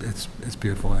it's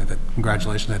beautiful.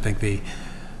 Congratulations! I think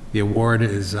the award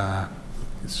is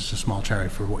it's just a small cherry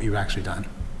for what you've actually done.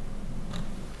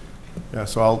 Yeah,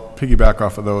 so I'll piggyback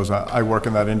off of those. I work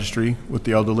in that industry with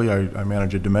the elderly. I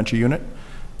manage a dementia unit,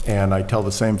 and I tell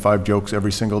the same 5 jokes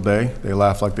every single day. They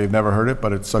laugh like they've never heard it,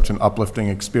 but it's such an uplifting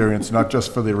experience, not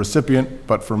just for the recipient,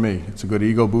 but for me. It's a good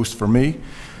ego boost for me.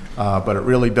 But it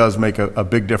really does make a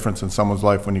big difference in someone's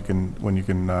life when you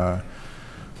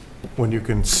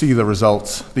can see the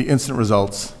results, the instant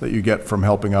results that you get from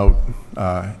helping out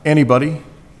anybody,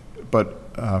 but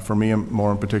for me,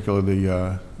 more in particular,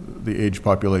 the age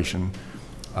population.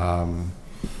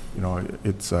 You know,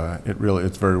 it's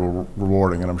very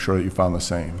rewarding, and I'm sure that you found the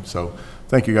same. So,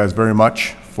 thank you guys very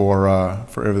much for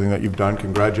everything that you've done.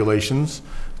 Congratulations!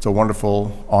 It's a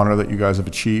wonderful honor that you guys have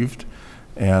achieved,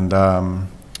 and.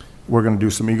 We're going to do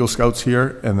some Eagle Scouts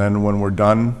here, and then when we're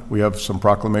done, we have some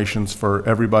proclamations for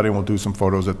everybody, and we'll do some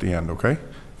photos at the end, okay?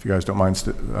 If you guys don't mind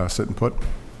sit and put.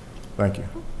 Thank you.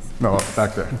 No,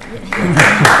 back there.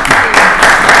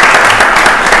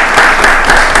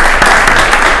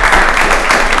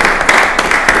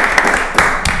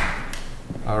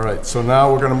 All right, so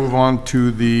now we're going to move on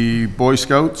to the Boy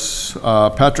Scouts.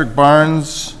 Patrick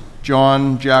Barnes,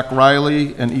 Jack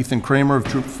Riley, and Ethan Kramer of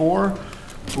Troop 4.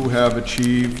 Who have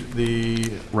achieved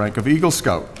the rank of Eagle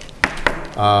Scout.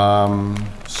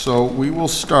 So we will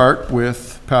start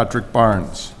with Patrick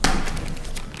Barnes.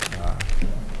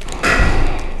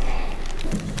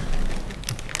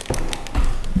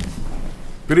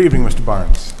 Good evening, Mr.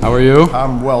 Barnes. How are you?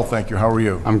 I'm well, thank you. How are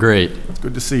you? I'm great. It's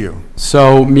good to see you.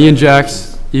 So me and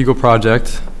Jack's Eagle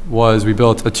project was we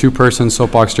built a 2-person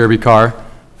soapbox derby car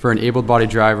for an able-bodied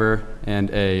driver and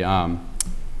a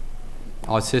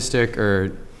autistic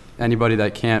or anybody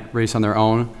that can't race on their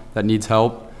own that needs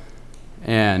help.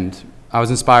 And I was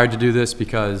inspired to do this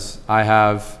because I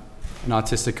have an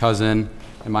autistic cousin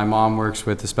and my mom works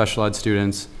with the special ed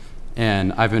students,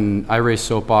 and I raced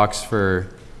soapbox for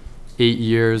 8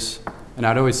 years, and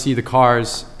I'd always see the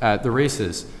cars at the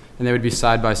races, and they would be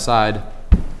side by side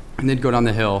and they'd go down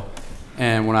the hill.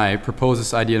 And when I proposed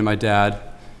this idea to my dad,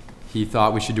 he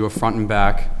thought we should do a front and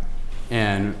back,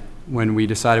 and when we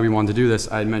decided we wanted to do this,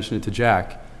 I had mentioned it to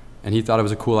Jack, and he thought it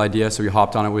was a cool idea, so he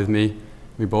hopped on it with me.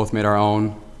 We both made our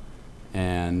own,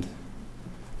 and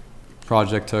the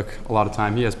project took a lot of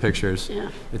time. He has pictures.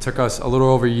 Yeah. It took us a little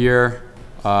over a year,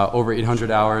 over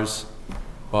 800 hours,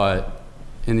 but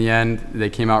in the end, they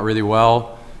came out really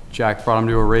well. Jack brought them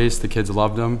to a race, the kids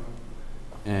loved them,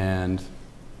 and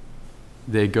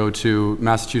they go to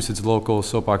Massachusetts local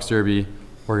soapbox derby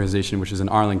organization, which is in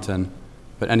Arlington.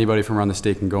 But anybody from around the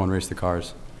state can go and race the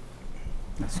cars.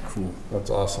 That's cool.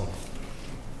 That's awesome.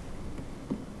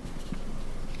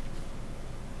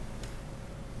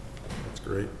 That's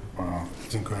great. Wow,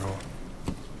 it's incredible.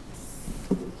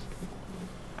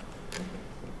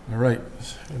 All right.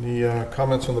 Any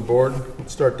comments from the board?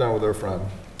 Let's start down with our friend.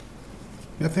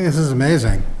 I think this is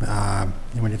amazing.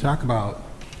 When you talk about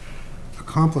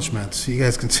accomplishments, you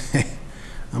guys can say,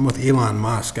 I'm with Elon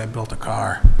Musk, I built a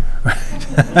car.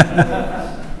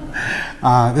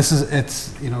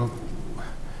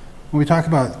 When we talk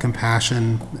about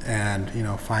compassion and,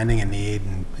 finding a need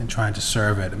and trying to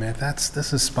serve it, I mean,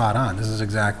 this is spot on. This is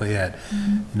exactly it.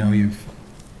 Mm-hmm.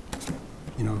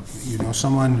 You know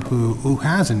someone who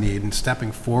has a need and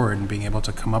stepping forward and being able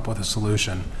to come up with a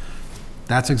solution.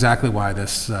 That's exactly why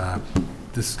this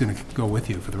is going to go with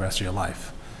you for the rest of your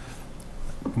life.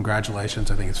 Congratulations.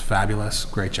 I think it's fabulous.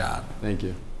 Great job. Thank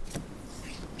you.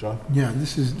 John? Yeah,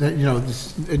 this is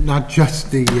not just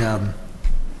the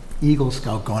Eagle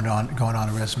Scout going on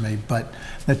a resume, but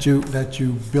that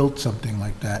you built something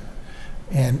like that.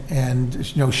 and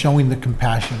you know, showing the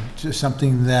compassion to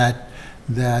something that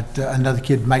another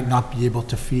kid might not be able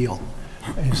to feel,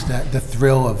 is that the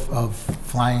thrill of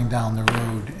flying down the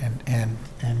road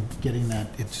and getting that.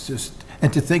 It's just,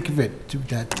 and to think of it,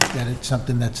 that it's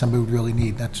something that somebody would really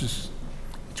need. That's just,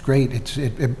 it's great.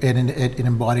 It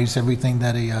embodies everything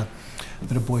that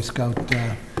a Boy Scout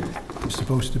is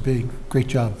supposed to be. Great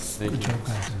job. Good job,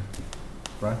 guys.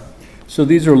 Right? So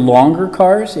these are longer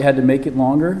cars? You had to make it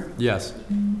longer? Yes.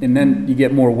 And then you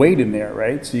get more weight in there,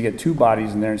 right? So you get two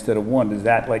bodies in there instead of one. Does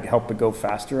that like help it go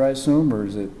faster, I assume, or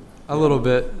is it? A little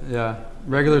bit, yeah.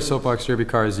 Regular soapbox derby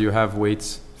cars, you have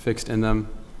weights fixed in them.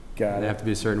 Got it. They have to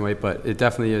be a certain weight, but it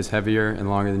definitely is heavier and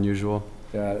longer than usual.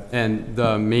 Got it. And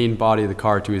the main body of the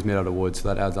car, too, is made out of wood,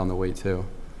 so that adds on the weight, too.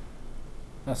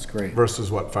 That's great. Versus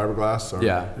what, fiberglass? Or,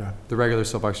 Yeah. The regular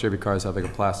soapbox derby cars have like a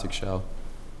plastic shell.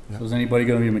 So is anybody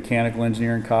going to be a mechanical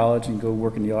engineer in college and go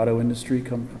work in the auto industry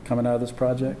coming out of this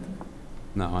project?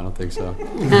 No, I don't think so.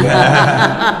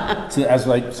 So as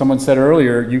like someone said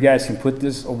earlier, you guys can put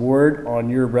this award on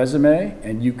your resume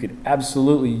and you could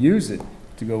absolutely use it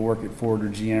to go work at Ford or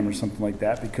GM or something like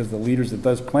that, because the leaders of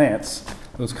those plants,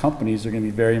 those companies are going to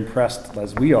be very impressed,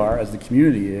 as we are, as the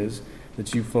community is,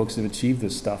 that you folks have achieved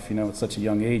this stuff, you know, at such a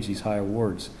young age, these high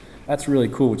awards. That's really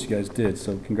cool what you guys did,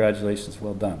 so congratulations,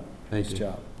 well done. Thank you. Nice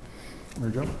job.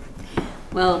 Mary Jo?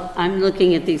 Well, I'm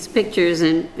looking at these pictures,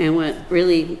 and what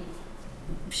really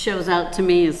shows out to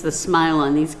me is the smile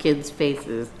on these kids'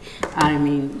 faces. I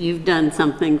mean, you've done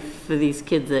something for these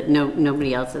kids that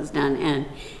nobody else has done, and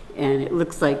it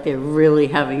looks like they're really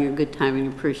having a good time and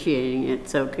appreciating it,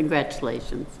 so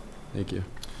congratulations. Thank you.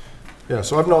 Yeah,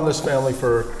 so I've known this family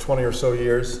for 20 or so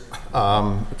years.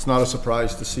 It's not a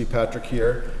surprise to see Patrick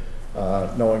here,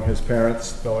 knowing his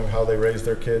parents, knowing how they raised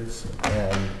their kids,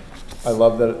 and I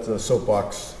love that it's a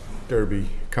soapbox derby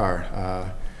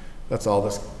car. That's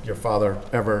all your father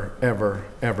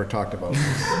ever talked about.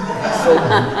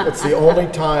 So it's the only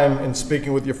time in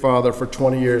speaking with your father for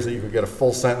 20 years that you could get a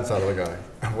full sentence out of the guy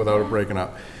without it breaking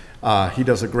up. He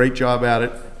does a great job at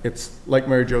it. It's like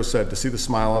Mary Jo said, to see the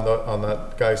smile on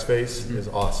that guy's face is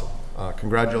awesome.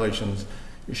 Congratulations.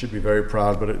 You should be very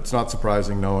proud, but it's not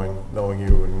surprising knowing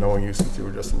you and knowing you since you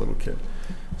were just a little kid.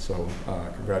 So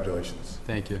congratulations.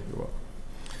 Thank you. You're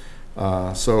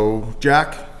welcome. So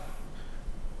Jack,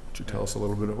 would you tell us a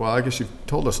little bit? Well, I guess you've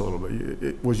told us a little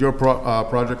bit. Was your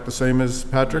project the same as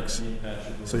Patrick's?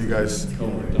 So you guys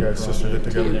sistered it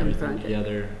together? Everything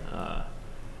together.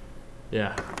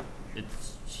 Yeah,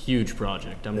 it's a huge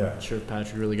project. I'm not sure if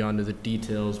Patrick really got into the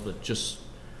details, but just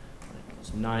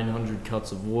like 900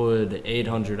 cuts of wood,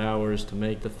 800 hours to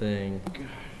make the thing.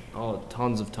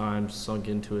 Tons of time sunk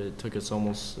into it. It took us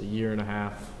almost a year and a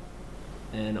half.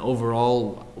 And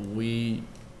overall,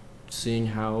 seeing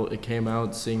how it came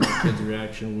out, seeing the kids'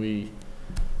 reaction, we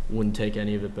wouldn't take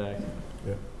any of it back.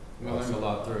 Yeah. We learned a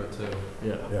lot through it, too.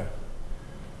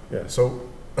 Yeah. So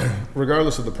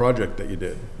regardless of the project that you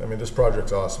did, I mean, this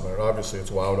project's awesome, and obviously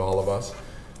it's wowed all of us.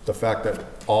 The fact that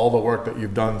all the work that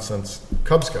you've done since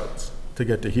Cub Scouts to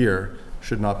get to here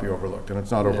should not be overlooked, and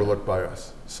it's not overlooked by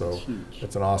us. So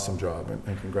it's an awesome job,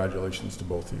 and congratulations to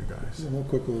both of you guys. One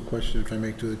quick little question, if I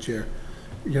may, to the chair.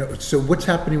 You know, so what's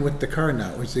happening with the car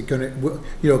now? Is it going to,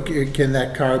 you know, can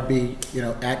that car be, you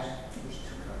know, at?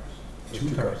 Two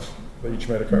cars. They each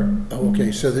made a car. Oh,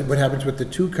 okay. So what happens with the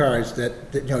two cars that,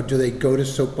 you know, do they go to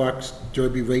soapbox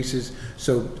derby races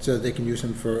so they can use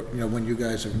them for, you know, when you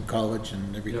guys are in college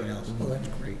and everything else? Oh, that's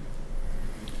great.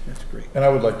 That's great. And I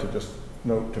would like to just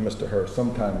note to Mr. Hurst,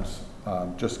 sometimes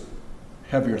just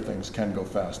heavier things can go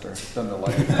faster than the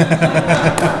lighter things.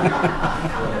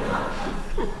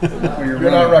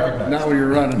 You're not recognized. Not when you're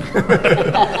running.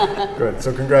 Good.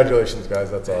 So congratulations,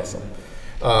 guys. That's awesome.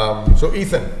 So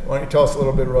Ethan, why don't you tell us a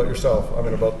little bit about yourself? I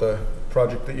mean, about the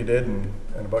project that you did and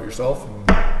about yourself and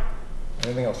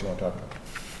anything else you want to talk about.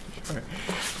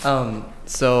 Sure.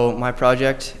 So my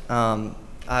project,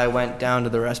 I went down to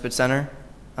the respite center,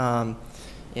 and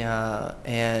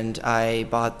I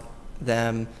bought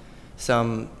them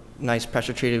some nice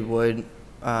pressure-treated wood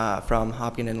from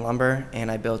Hopkins Lumber,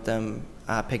 and I built them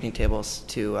picnic tables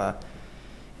to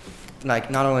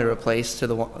like not only replace to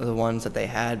the ones that they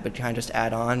had, but kind of just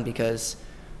add on, because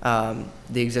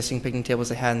the existing picnic tables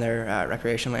they had in their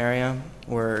recreational area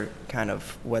were kind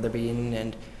of weather-beaten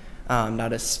and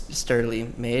not as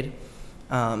sturdily made.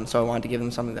 So I wanted to give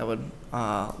them something that would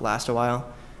last a while.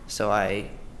 So I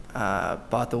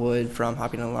bought the wood from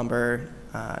Hopkins Lumber,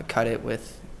 cut it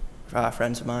with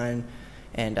friends of mine,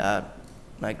 and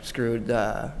like screwed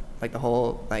like the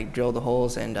hole, like drilled the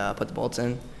holes and put the bolts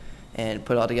in, and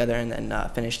put it all together, and then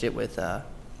finished it with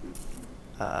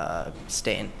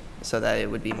stain so that it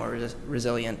would be more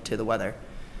resilient to the weather.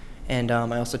 And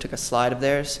I also took a slide of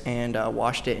theirs and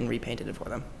washed it and repainted it for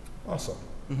them. Awesome.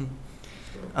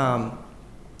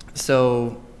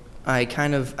 So I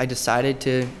decided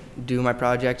to do my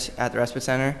project at the Respite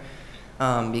Center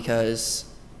because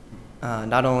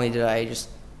not only did I just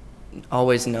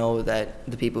always know that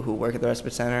the people who work at the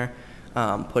Respite Center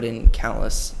put in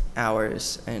countless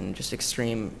hours and just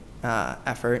extreme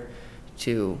effort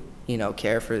to,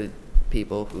 care for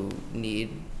people who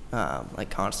need like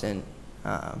constant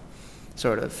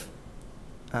sort of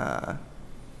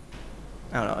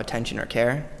attention or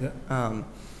care. Yeah.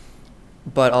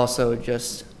 But also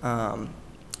just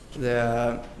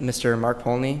Mr. Mark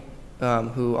Polney,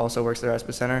 who also works at the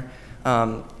Respite Center.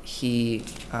 He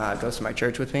goes to my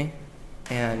church with me,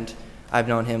 and I've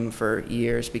known him for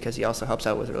years because he also helps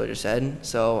out with religious ed.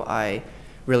 So I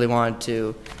really wanted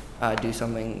to do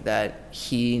something that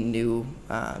he knew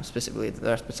specifically the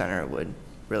Respite Center would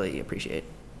really appreciate.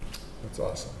 That's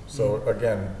awesome. So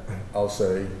again, I'll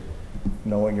say,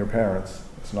 knowing your parents,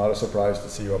 it's not a surprise to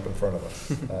see you up in front of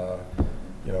us.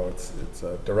 It's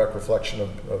a direct reflection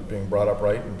of being brought up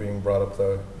right and being brought up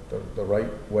the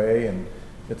right way, and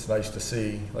it's nice to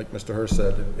see, like Mr. Hurst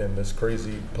said, in this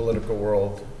crazy political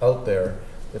world out there,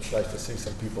 it's nice to see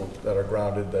some people that are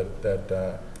grounded,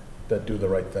 that do the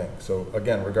right thing. So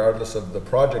again, regardless of the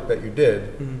project that you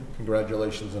did,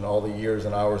 congratulations on all the years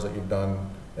and hours that you've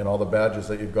done and all the badges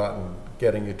that you've gotten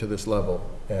getting you to this level,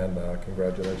 and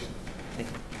congratulations. Thank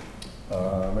you.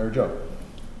 Mary Jo.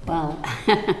 Well,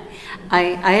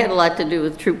 I had a lot to do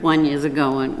with Troop 1 years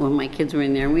ago when my kids were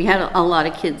in there. We had a lot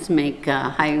of kids make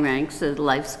high ranks as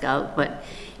Life Scout, but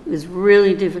it was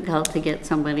really difficult to get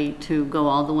somebody to go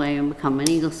all the way and become an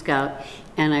Eagle Scout.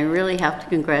 And I really have to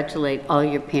congratulate all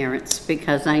your parents,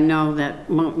 because I know that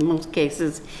in most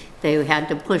cases they had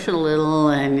to push a little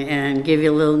and give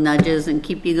you little nudges and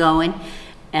keep you going.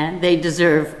 And they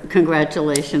deserve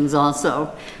congratulations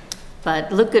also.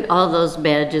 But look at all those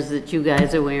badges that you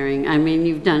guys are wearing. I mean,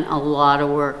 you've done a lot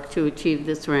of work to achieve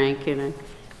this rank, and I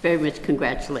very much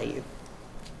congratulate you.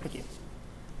 Thank you.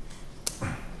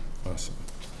 Awesome.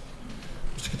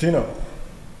 Mr. Catino.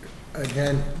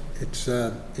 Again, it's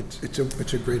a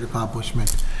great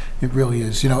accomplishment. It really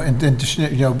is. And just,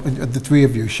 the three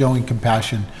of you showing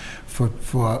compassion for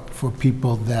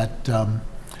people that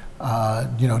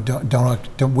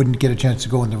wouldn't get a chance to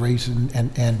go in the race,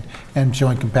 and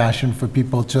showing compassion for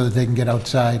people so that they can get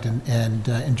outside and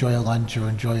enjoy a lunch or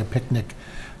enjoy a picnic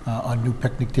on new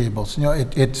picnic tables.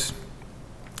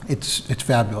 It's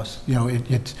fabulous.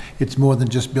 It's more than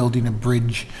just building a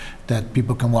bridge that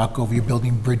people can walk over. You're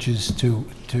building bridges to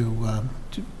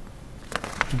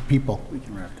people. We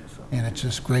can wrap this up. And it's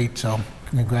just great. So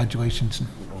congratulations and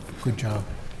good job.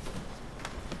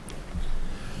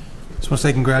 Just want to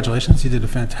say congratulations. You did a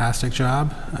fantastic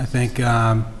job. I think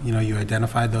you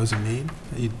identified those in need.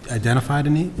 You identified a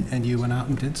need, and you went out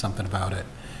and did something about it.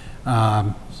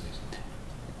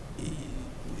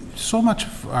 So much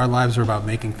of our lives are about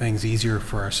making things easier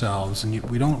for ourselves, and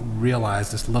we don't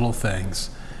realize this little things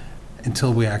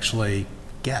until we actually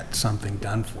get something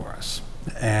done for us.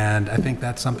 And I think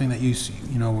that's something that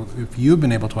if you've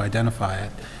been able to identify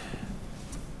it,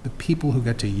 the people who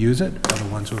get to use it are the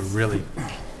ones who are really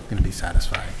going to be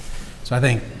satisfied. So I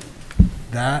think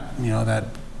that, that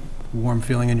warm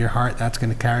feeling in your heart, that's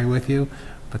going to carry with you.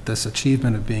 But this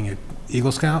achievement of being an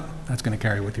Eagle Scout, that's going to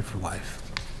carry with you for life.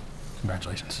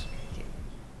 Congratulations.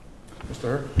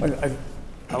 Mr. Hurst?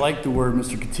 I like the word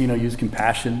Mr. Catino used,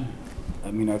 compassion.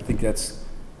 I mean, I think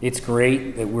it's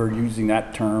great that we're using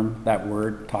that term, that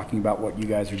word, talking about what you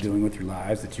guys are doing with your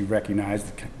lives, that you recognize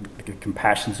that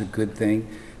compassion's a good thing,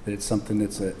 that it's something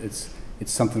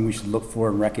it's something we should look for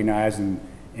and recognize and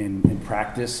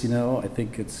practice. I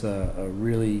think it's a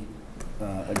really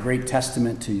a great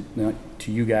testament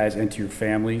to you guys and to your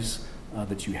families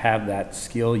that you have that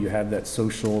skill, you have that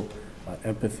social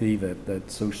empathy,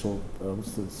 that social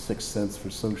what's the sixth sense for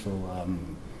social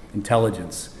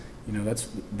intelligence.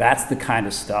 That's the kind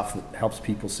of stuff that helps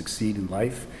people succeed in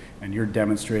life, and you're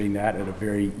demonstrating that at a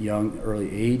very young,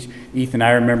 early age. Ethan,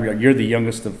 I remember you're the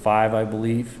youngest of 5, I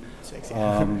believe. 6.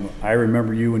 I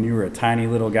remember you when you were a tiny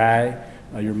little guy.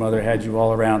 Your mother had you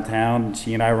all around town, and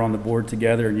she and I were on the board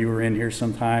together, and you were in here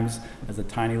sometimes as a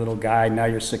tiny little guy. Now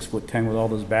you're 6'10" with all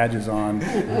those badges on.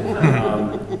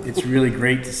 It's really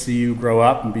great to see you grow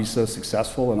up and be so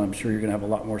successful, and I'm sure you're going to have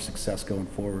a lot more success going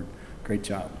forward. Great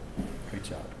job. Great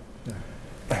job.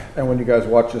 And when you guys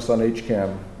watch this on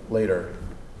HCAM later,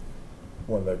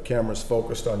 when the camera's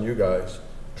focused on you guys,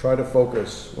 try to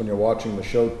focus when you're watching the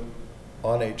show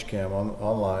on HCAM,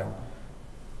 online,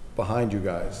 behind you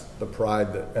guys, the pride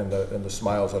and the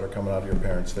smiles that are coming out of your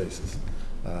parents' faces.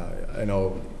 I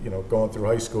know, going through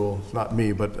high school, not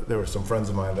me, but there were some friends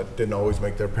of mine that didn't always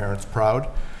make their parents proud.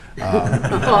 Your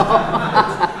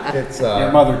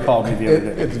mother called me the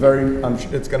other day. It's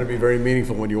going to be very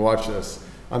meaningful when you watch this.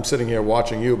 I'm sitting here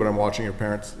watching you, but I'm watching your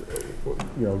parents,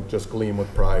 just gleam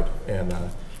with pride, and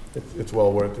it's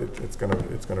well worth it. It's going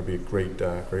to be a great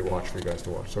watch for you guys to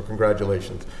watch. So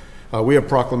congratulations. We have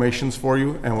proclamations for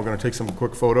you, and we're going to take some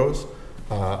quick photos.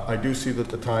 I do see that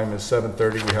the time is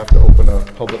 7:30. We have to open a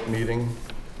public meeting.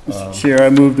 Mr. Chair, I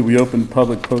move that we open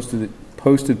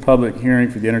posted public hearing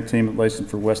for the entertainment license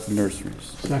for Weston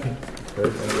Nurseries. Second. Okay,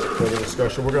 any further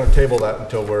discussion? We're going to table that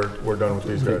until we're done with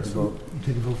these guys.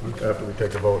 Take a vote first. After we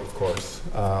take a vote, of course.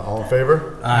 All in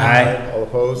favor? Aye. All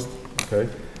opposed? Okay.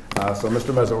 So,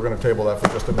 Mr. Meza, we're going to table that for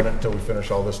just a minute until we finish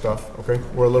all this stuff, okay?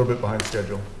 We're a little bit behind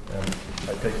schedule, and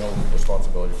I take no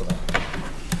responsibility for that.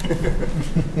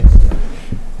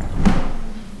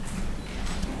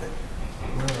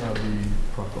 Where are the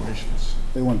proclamations?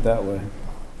 They went that way.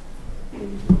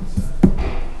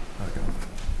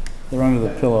 They're under the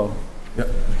pillow. Yep.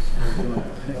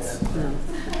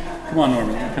 Come on,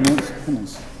 Norman. Come in.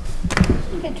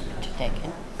 Get your picture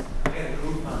taken.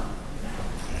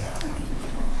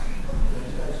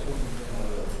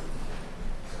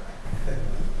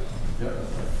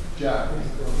 Jack.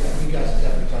 You guys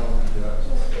have to tell them to do that.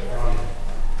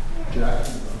 Jack.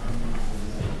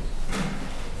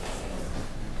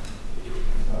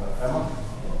 Emma.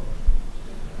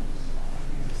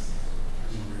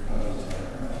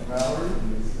 Mallory.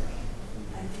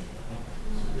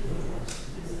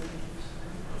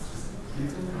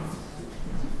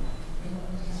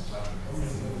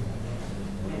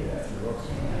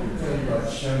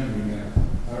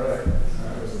 All right.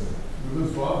 We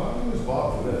lose Bob. I'm going to lose Bob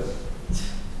for this.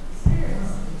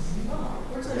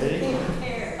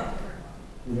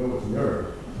 You know it's nerd.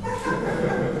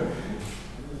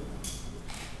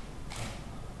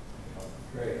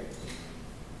 Great.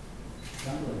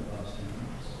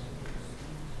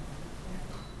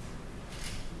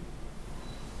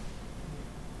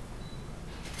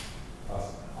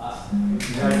 Awesome.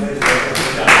 Congratulations.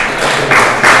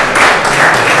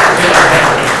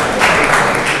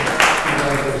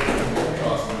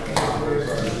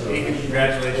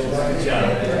 Congratulations. Good job.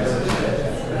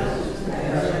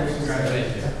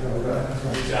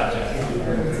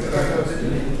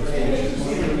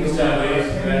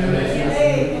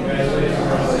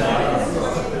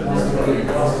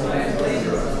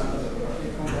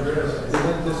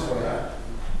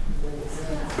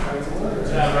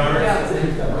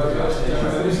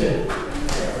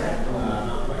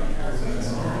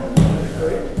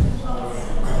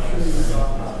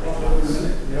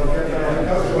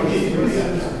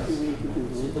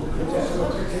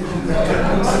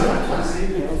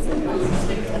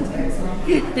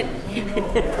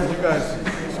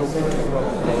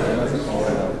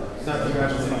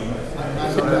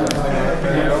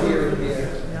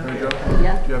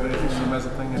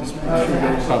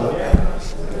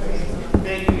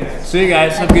 See you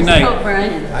guys. Have a good night. Oh,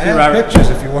 Brian. I have pictures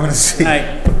if you want to see.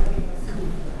 Night.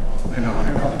 I know.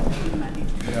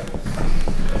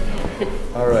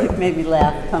 All right. Made me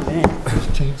laugh coming in.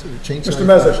 Mr.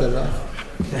 Meza.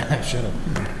 Yeah, I should have.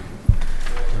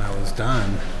 When I was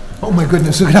done. Oh my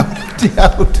goodness, look at how empty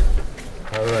out.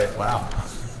 All right. Wow.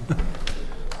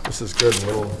 This is good. A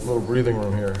little breathing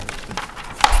room here.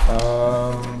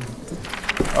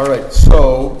 All right.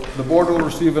 So the board will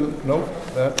receive nope.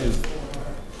 That is.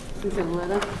 Is there a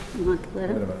letter? You want the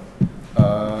letter? Wait a minute.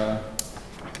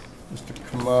 Mr.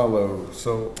 Kamalo.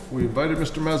 So we invited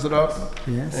Mr. Mezet up.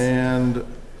 Yes. And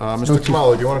Mr.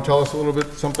 Kamalo, do you want to tell us a little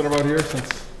bit something about here, since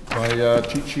my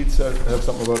cheat sheets have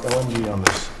something about LNG on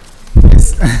this?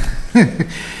 Yes.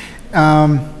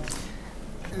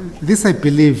 This, I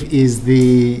believe, is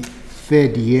the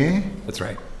third year. That's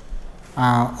right.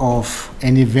 Of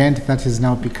an event that is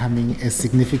now becoming a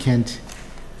significant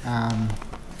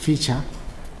feature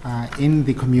in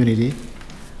the community.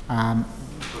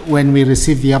 When we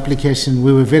received the application,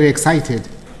 we were very excited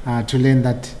to learn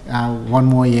that one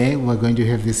more year we're going to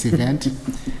have this event.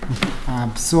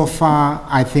 So far,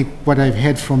 I think what I've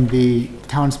heard from the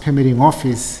town's permitting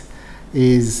office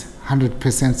is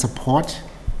 100% support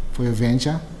for your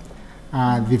venture.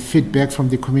 The feedback from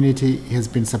the community has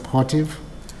been supportive.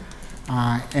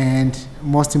 And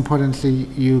most importantly,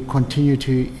 you continue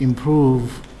to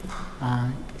improve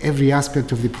every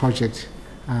aspect of the project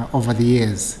over the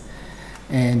years.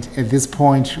 And at this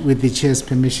point, with the chair's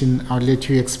permission, I'll let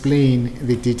you explain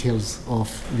the details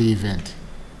of the event.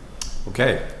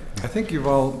 Okay. I think you've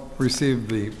all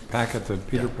received the packet that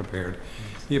Peter prepared.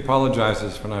 He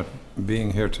apologizes for not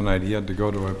being here tonight. He had to go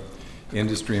to an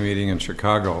industry meeting in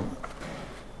Chicago.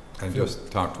 I just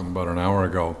talked to him about an hour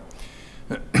ago.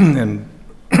 And,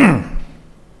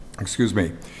 excuse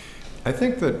me, I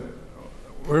think that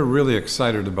we're really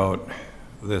excited about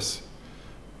this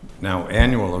now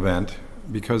annual event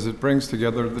because it brings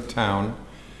together the town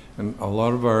and a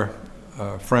lot of our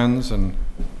friends and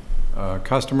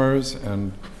customers,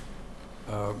 and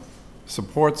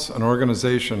supports an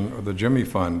organization, or the Jimmy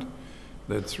Fund,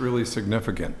 that's really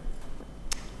significant.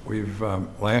 We've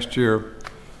last year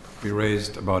we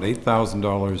raised about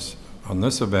 $8,000 on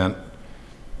this event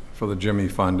for the Jimmy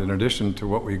Fund, in addition to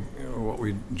what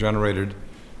we generated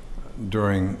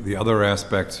during the other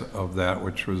aspects of that,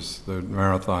 which was the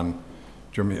marathon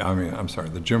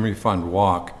the Jimmy Fund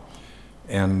walk,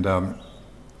 and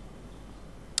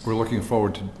we're looking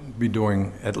forward to be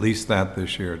doing at least that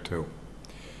this year too.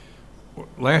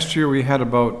 Last year we had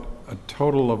about a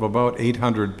total of about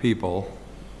 800 people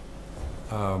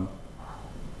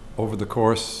over the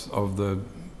course of the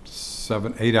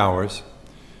 8 hours.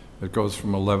 It goes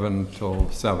from 11 till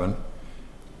 7.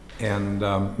 And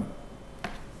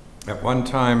at one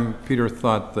time, Peter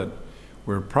thought that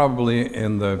we're probably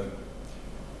in the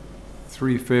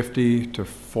 350 to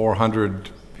 400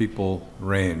 people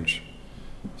range.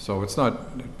 So it's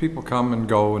not, people come and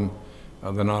go, and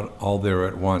they're not all there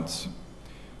at once.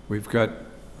 We've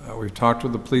talked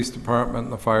with the police department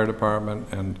and the fire department,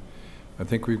 and I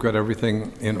think we've got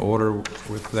everything in order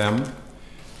with them.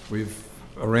 We've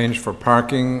arranged for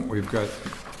parking. We've got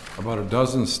about a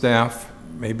dozen staff,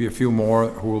 maybe a few more,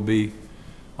 who will be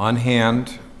on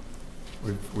hand.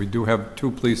 We do have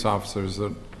 2 police officers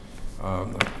that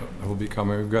will be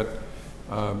coming. We've got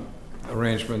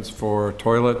arrangements for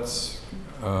toilets,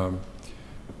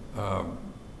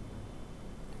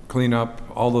 clean up,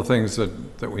 all the things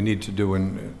that we need to do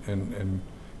in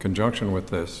conjunction with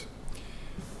this.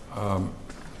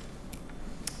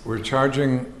 We're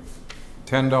charging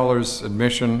 $10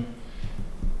 admission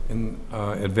in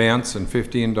advance and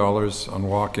 $15 on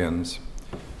walk-ins.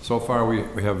 So far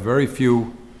we have very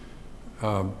few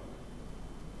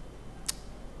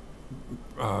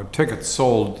tickets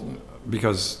sold,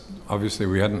 because obviously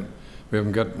we haven't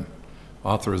gotten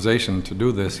authorization to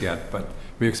do this yet, but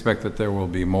we expect that there will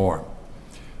be more,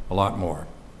 a lot more.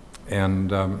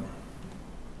 And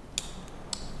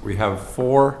we have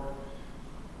 4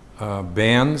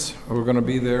 bands who are going to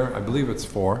be there. I believe it's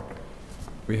 4.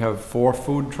 We have 4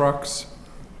 food trucks.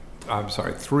 I'm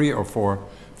sorry, 3 or 4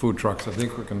 food trucks. I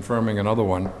think we're confirming another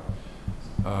one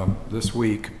this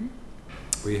week.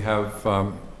 We have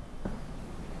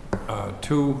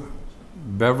 2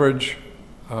 beverage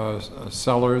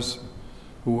sellers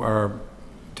who are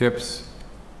tips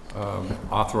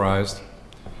authorized,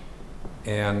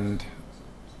 and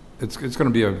it's going to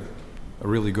be a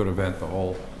really good event the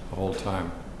whole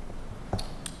time.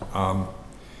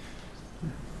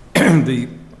 The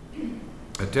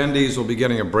attendees will be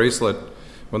getting a bracelet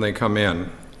when they come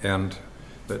in, and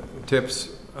the tips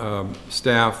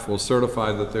staff will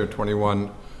certify that they're 21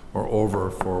 or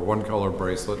over for one color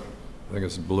bracelet. I think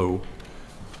it's blue.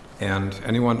 And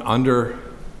anyone under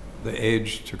the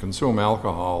age to consume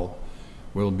alcohol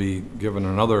will be given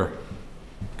another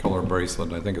color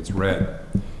bracelet. I think it's red.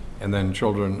 And then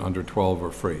children under 12 are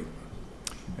free.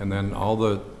 And then all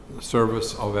the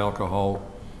service of alcohol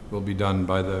will be done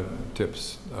by the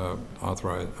tips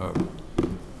authorized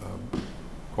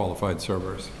qualified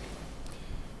servers.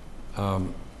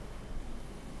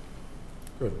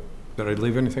 Good. Did I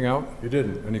leave anything out? You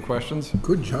didn't. Any questions?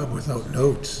 Good job without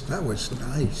notes. That was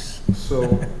nice.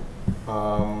 So,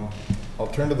 I'll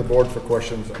turn to the board for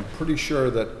questions. I'm pretty sure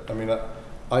that, I mean,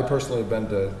 I personally have been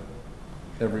to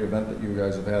every event that you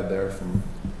guys have had there,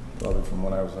 probably from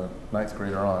when I was a 9th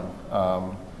grader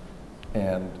on.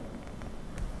 And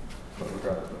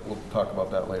we'll talk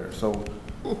about that later. So,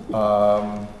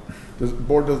 does the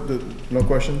board, no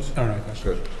questions? Oh, no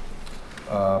questions. Good.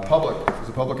 Public, does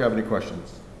the public have any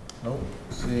questions? No?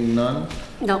 Seeing none?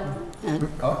 No.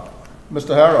 Oh,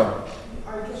 Mr. Harrow.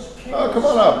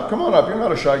 Come on up, you're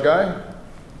not a shy guy.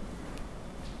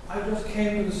 I just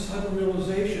came to the sudden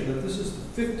realization that this is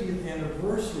the 50th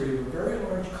anniversary of a very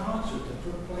large concert that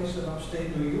took place in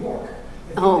upstate New York.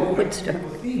 Oh, good stuff.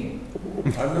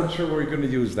 I'm not sure we're going to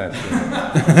use that.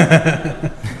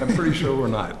 I'm pretty sure we're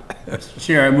not.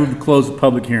 Chair, I move to close the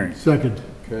public hearing. Second.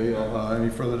 Okay, any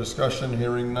further discussion?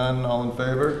 Hearing none, all in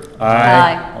favor?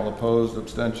 Aye. All opposed,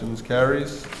 abstentions,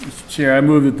 carries. Mr. Chair, I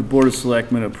move that the Board of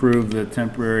Selectmen approve the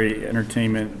temporary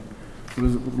entertainment, what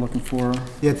is it we're looking for?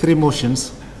 Yeah, 3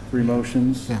 motions. 3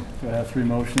 motions. Yeah. Do I have 3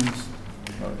 motions?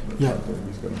 Yeah.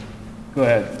 Go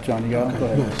ahead, John, you got it? Go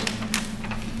ahead.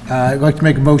 I'd like to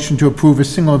make a motion to approve a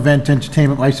single event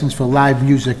entertainment license for live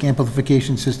music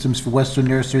amplification systems for Western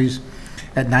Nurseries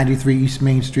at 93 East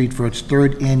Main Street for its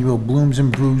 3rd annual Blooms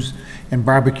and Brews and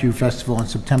Barbecue Festival on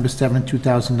September 7,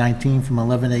 2019, from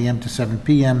 11 a.m. to 7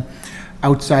 p.m.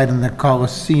 outside in the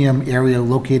Coliseum area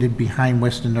located behind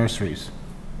Western Nurseries.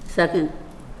 Second.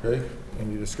 Okay,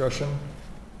 any discussion?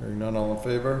 Hearing none, all in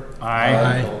favor?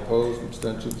 Aye. All opposed,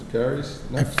 abstentions, it carries.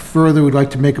 I Next. further would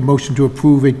like to make a motion to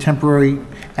approve a temporary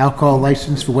alcohol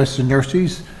license for Western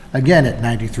Nurseries, again at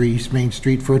 93 East Main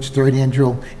Street for its 3rd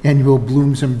annual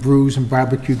Blooms and Brews and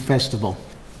Barbecue Festival.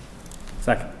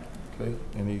 Second. Okay,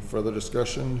 any further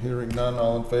discussion? Hearing none,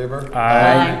 all in favor?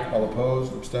 Aye. All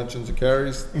opposed, abstentions, it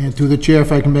carries. And through the chair,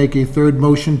 if I can make a 3rd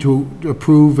motion to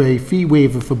approve a fee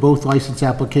waiver for both license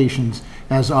applications,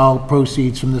 as all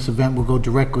proceeds from this event will go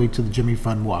directly to the Jimmy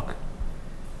Fund Walk.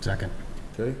 Second.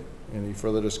 Okay, any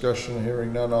further discussion?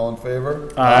 Hearing none, all in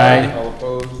favor? Aye. All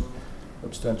opposed,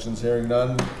 abstentions, hearing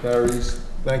none, carries.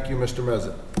 Thank you, Mr.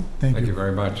 Mezat. Thank Thank you. you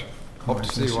very much. Hope to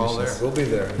see you all there. We'll be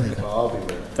there. Well, I'll be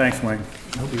there. Thanks, Mike.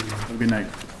 Have a good night.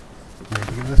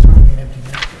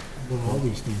 All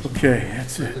these things. Okay,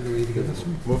 that's it.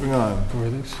 Moving on. Or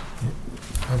this?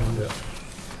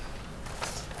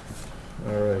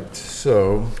 All right,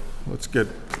 so let's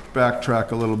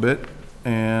backtrack a little bit,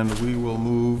 and we will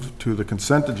move to the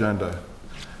consent agenda.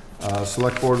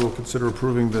 Select Board will consider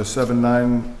approving the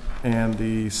 7/9 and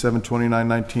the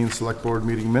 7/29/19 Select Board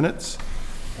meeting minutes.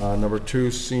 Number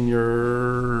 2,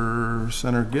 Senior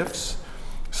Center gifts.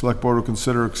 Select Board will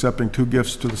consider accepting 2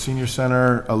 gifts to the Senior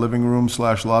Center, a living room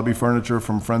 / lobby furniture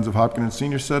from Friends of Hopkins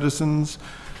Senior Citizens,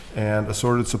 and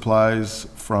assorted supplies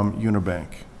from Unibank.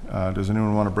 Does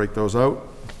anyone want to break those out?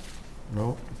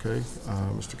 No? Okay.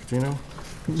 Mr. Catino?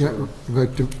 Yeah, I'd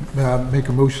like to make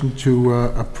a motion to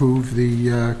approve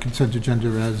the consent agenda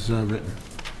as written.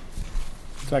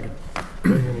 Second.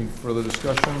 Okay, any further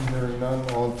discussion? Hearing none,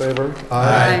 all in favor?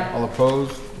 Aye. All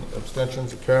opposed?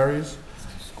 Abstentions? It carries.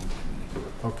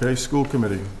 Okay, School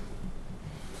Committee.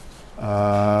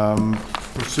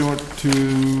 Pursuant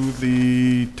to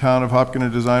the Town of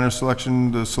Hopkins designer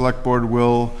selection, the Select Board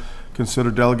will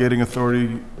consider delegating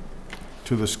authority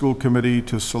to the School Committee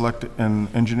to select an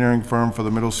engineering firm for the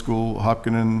middle school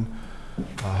Hopkins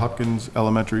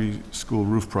Elementary School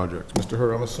roof project. Mr.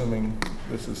 Hur, I'm assuming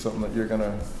this is something that you're going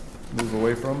to move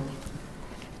away from?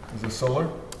 Is this solar?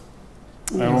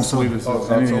 I don't believe this has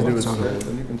anything to do with solar.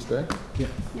 Then you can stay. Yeah,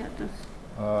 it does.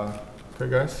 Okay,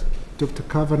 guys? Dr.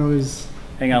 Kavanaugh is...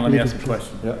 Hang on, let me ask a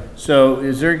question. Yeah. So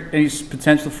is there any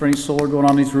potential for any solar going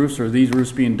on these roofs, or are these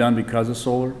roofs being done because of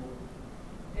solar?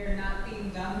 They're not being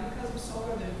done because of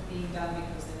solar, they're being done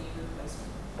because they need replacement.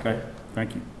 Okay,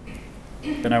 thank you.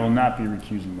 Then I will not be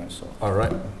recusing myself. All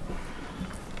right.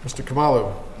 Mr.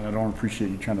 Kamalu. I don't appreciate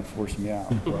you trying to force me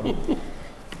out.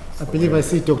 I believe I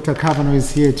see Dr. Kavanaugh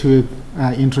is here to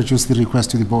introduce the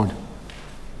request to the board.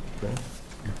 Okay.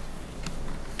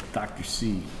 Dr.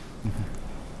 C.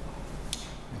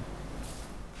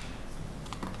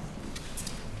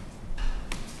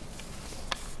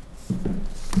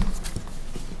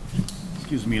 This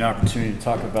gives me an opportunity to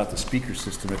talk about the speaker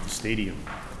system at the stadium.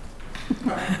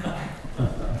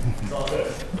 It's all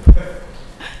good.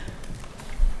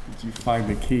 Did you find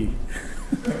the key?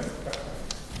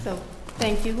 So,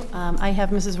 thank you. I have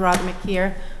Mrs. Rodmick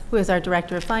here, who is our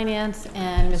Director of Finance,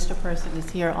 and Mr. Person is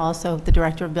here also, the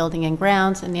Director of Building and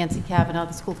Grounds, and Nancy Kavanaugh,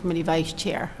 the School Committee Vice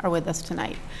Chair, are with us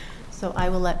tonight. So I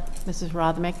will let Mrs.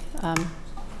 Rodmick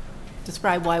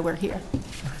describe why we're here.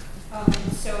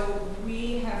 So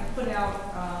we have put out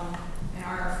an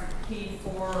RFP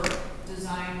for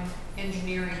design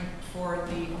engineering for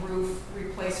the roof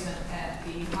replacement at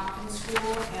the Hopkins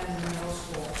School and the middle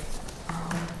school.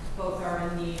 Both are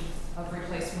in need of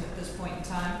replacement at this point in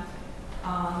time.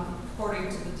 According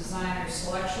to the designer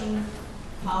selection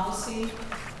policy,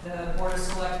 the Board of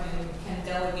Selectmen can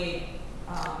delegate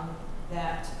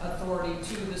that authority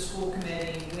to the school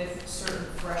committee with certain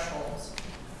thresholds.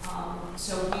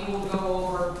 So we will go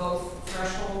over both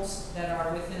thresholds that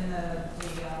are within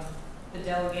the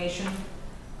delegation.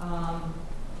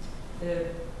 The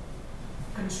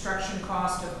construction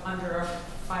cost of under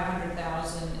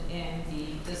 $500,000 and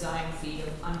the design fee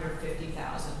of under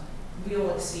 $50,000.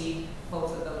 We'll exceed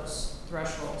both of those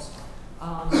thresholds.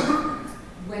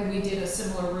 When we did a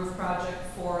similar roof project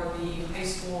for the high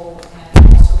school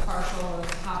and also partial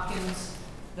of Hopkins,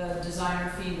 the designer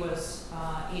fee was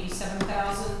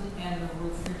 $87,000 and the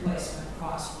roof replacement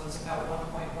cost was about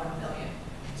 $1.1 million.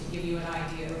 To give you an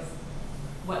idea of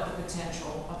what the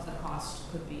potential of the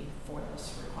cost could be for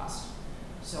this request.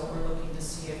 So we're looking to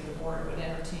see if the board would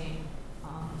entertain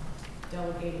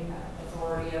delegating that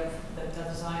authority of the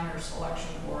designer selection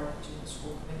board to the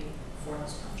school committee for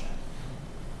this project.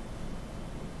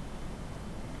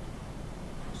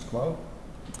 Mr. Kamala?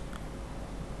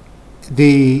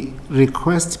 The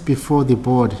request before the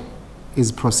board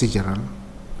is procedural.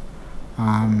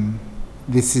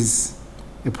 This is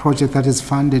a project that is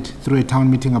funded through a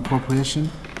town meeting appropriation.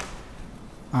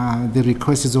 The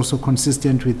request is also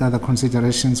consistent with other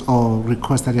considerations or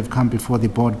requests that have come before the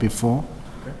board before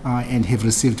and have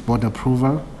received board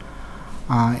approval.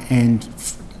 And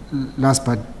last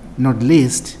but not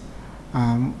least,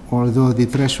 although the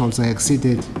thresholds are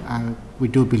exceeded, we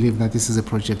do believe that this is a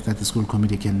project that the school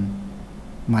committee can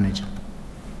manage. All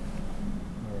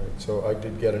right, so I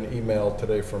did get an email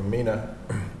today from Mina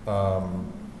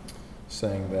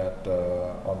saying that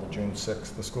on the June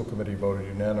 6th, the school committee voted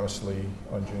unanimously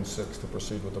on June 6th to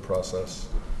proceed with the process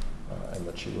and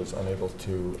that she was unable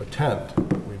to attend.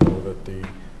 We know that the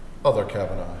other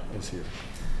Kavanaugh is here.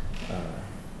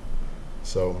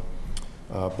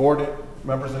 Board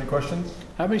members, any questions?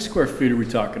 How many square feet are we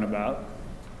talking about,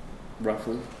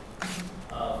 roughly?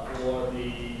 For the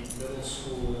middle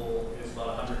school is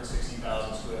about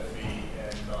 160,000 square feet,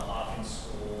 and the Hawkins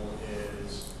school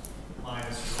is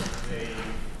minus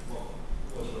what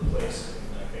was replaced in,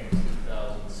 I think,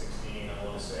 2016. I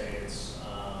want to say it's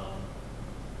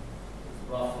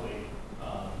roughly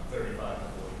 35 to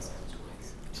 40,000 square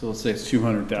feet. So let's say it's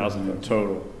 200,000 in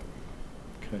total.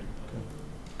 Okay.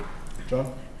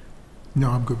 John? No,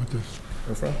 I'm good with this.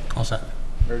 Your friend? All set.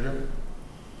 Very good.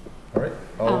 All right.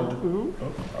 I'll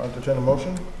entertain a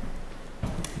motion.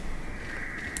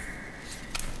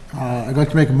 I'd like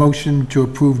to make a motion to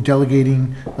approve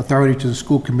delegating authority to the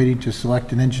school committee to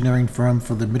select an engineering firm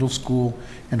for the middle school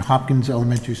and Hopkins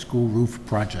Elementary School roof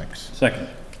projects. Second.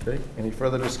 Okay. Any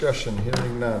further discussion?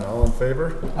 Hearing none. All in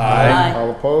favor? Aye.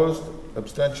 All opposed?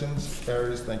 Abstentions?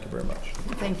 Carries. Thank you very much.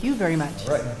 Thank you very much.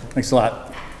 All right. Thanks a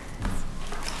lot.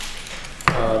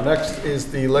 Next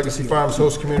is the Legacy Farms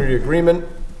Host Community Agreement,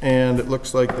 and it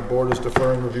looks like the board is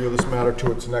deferring review of this matter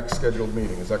to its next scheduled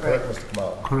meeting. Is that correct, Mr.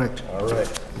 Kamala? Correct. All right.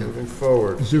 Moving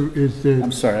forward. Is there,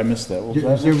 I'm sorry, I missed that. What was is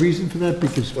that? there a reason for that?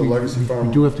 Because The we Legacy Farm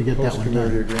do have to get that Host one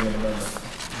Community done. Agreement amendment.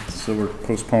 So we're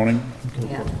postponing?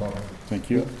 Yeah.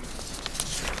 Thank you.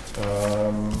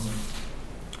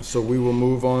 So we will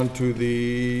move on to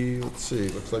the, let's see,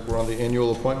 looks like we're on the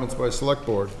annual appointments by Select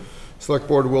Board. Select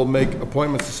Board will make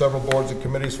appointments to several boards and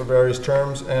committees for various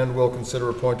terms and will consider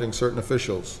appointing certain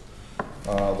officials.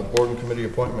 The board and committee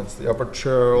appointments, the Upper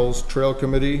Charles Trail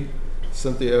Committee,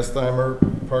 Cynthia Estheimer,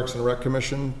 Parks and Rec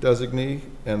Commission designee,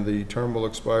 and the term will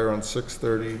expire on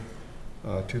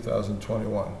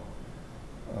 6/30/2021.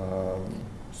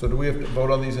 So do we have to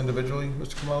vote on these individually,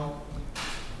 Mr. Kamala?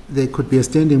 There could be a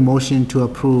standing motion to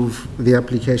approve the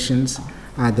applications.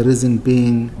 The reason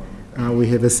being, we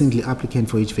have a single applicant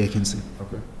for each vacancy.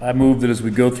 Okay. I move that as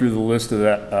we go through the list of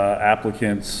that,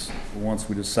 applicants, once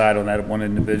we decide on that one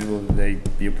individual, that they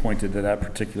be appointed to that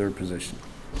particular position.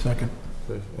 Second.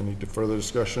 Okay. Any further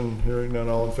discussion? Hearing none,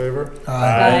 all in favor?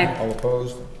 Aye. All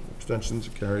opposed? Abstentions?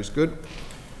 Carries. Good.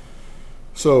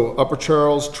 So, Upper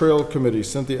Charles Trail Committee,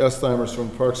 Cynthia Estheimer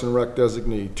from Parks and Rec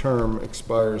designee, term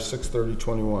expires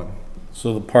 6/30/21.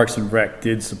 So the Parks and Rec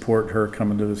did support her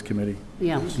coming to this committee?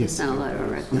 Yeah, it's not a letter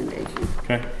of recommendation.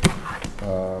 Okay.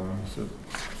 So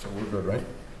we're good, right?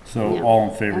 So Yeah. all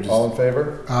in favor? All in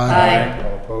favor? Aye.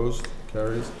 All opposed?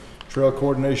 Carries. Trail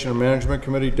Coordination and Management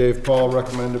Committee, Dave Paul,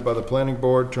 recommended by the Planning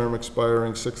Board, term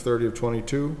expiring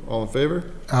 6/30/22. All in favor?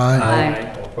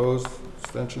 Aye. All opposed?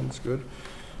 Abstentions? Good.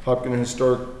 Hopkins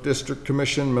Historic District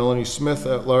Commission, Melanie Smith,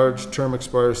 at large, term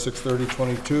expires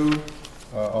 6/30/22.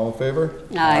 All in favor?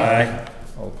 Aye.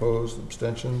 All opposed?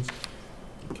 Abstentions?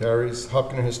 Carries.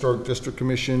 Hopkins Historic District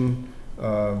Commission,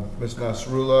 Ms.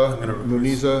 Nasrullah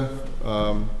Muniza.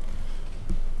 I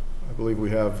believe we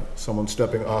have someone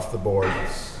stepping off the board.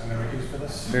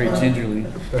 Very gingerly.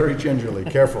 Very gingerly.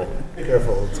 Careful.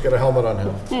 Careful. Let's get a helmet on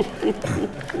him.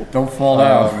 Don't fall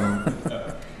down.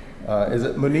 Is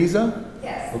it Muniza?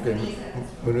 Yes. Okay.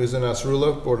 Muniza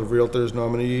Nasrullah, Board of Realtors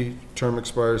nominee, term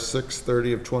expires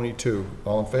 6/30/22.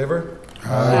 All in favor?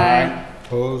 Aye.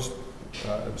 Opposed?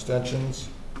 Abstentions?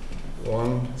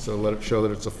 1. So let it show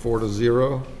that it's a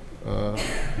 4-0. And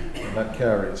that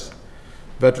carries.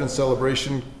 Veterans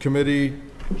Celebration Committee,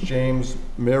 James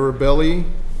Mirabelli.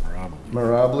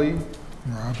 Mirabli.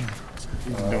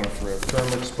 Doing it forever.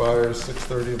 Term expires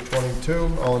 6/30/22.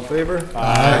 All in favor?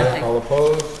 Aye. All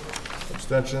opposed?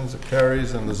 Abstentions? It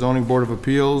carries. And the Zoning Board of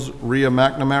Appeals, Rhea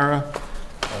McNamara,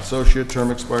 associate,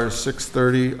 term expires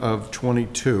 6/30 of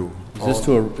 '22.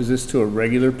 Is this to a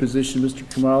regular position, Mr.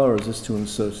 Kamala, or is this to an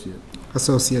associate?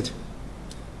 Associate.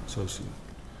 Associate.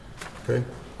 Okay,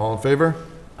 all in favor?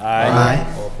 Aye.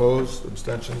 All opposed,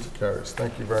 abstentions, carries.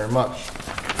 Thank you very much.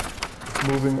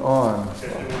 Moving on.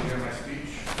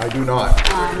 I do not.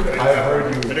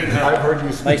 I've heard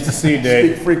you speak. Nice to see you,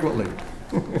 Dave. Speak frequently.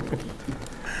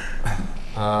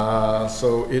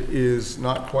 So it is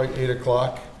not quite 8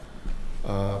 o'clock,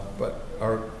 but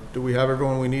do we have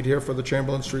everyone we need here for the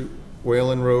Chamberlain Street,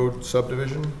 Whalen Road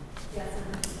subdivision?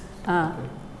 Can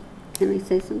I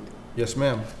say something? Yes,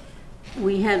 ma'am.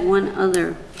 We had one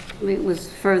other, it was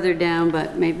further down,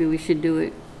 but maybe we should do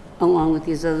it along with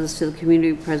these others to the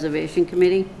Community Preservation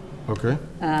Committee. Okay.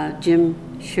 Jim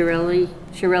Chiarello.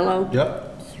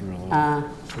 Yep.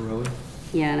 Chiarelli.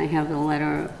 Yeah, and I have the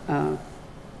letter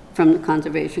from the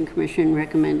Conservation Commission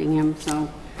recommending him, so.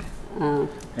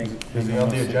 Is he on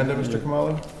the agenda, Mr.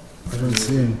 Kamali? I don't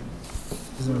see him.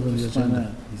 He's not on the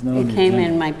agenda. It came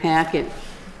in my packet.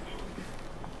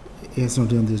 It's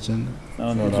not on the agenda.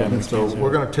 So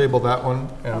we're going to table that one,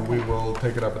 and we will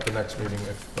take it up at the next meeting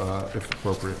if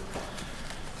appropriate.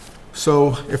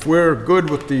 So if we're good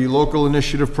with the local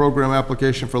initiative program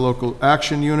application for local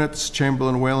action units,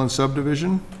 Chamberlain Whalen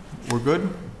subdivision, we're good?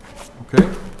 Okay.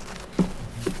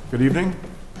 Good evening.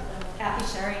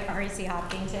 Kathy Sherry, REC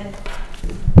Hopkinton.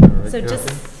 Right, So Kathy.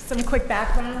 just some quick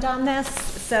background on this.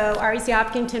 So REC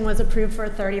Hopkinton was approved for a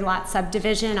 30-lot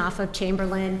subdivision off of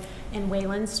Chamberlain and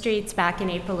Wayland Streets back in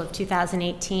April of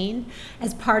 2018.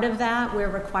 As part of that, we're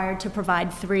required to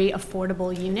provide 3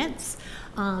 affordable units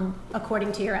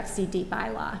according to your FCD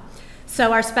bylaw.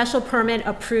 So our special permit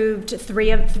approved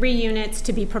 3 units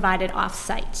to be provided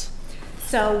off-site.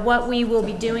 So what we will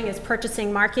be doing is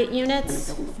purchasing market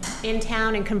units in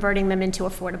town and converting them into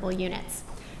affordable units.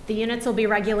 The units will be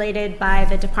regulated by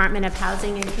the Department of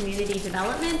Housing and Community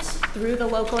Development through the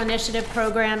local initiative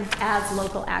program as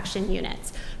local action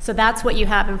units. So that's what you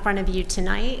have in front of you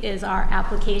tonight is our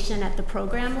application at the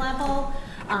program level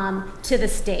to the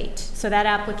state. So that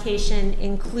application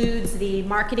includes the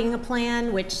marketing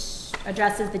plan, which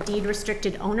addresses the deed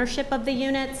restricted ownership of the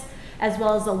units, as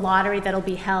well as a lottery that'll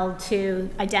be held to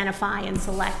identify and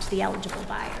select the eligible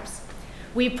buyers.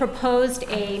 We proposed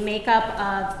a makeup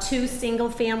of 2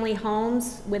 single-family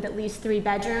homes with at least 3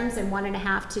 bedrooms and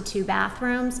 1.5 to 2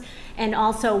 bathrooms, and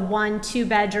also 1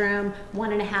 2-bedroom,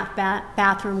 1.5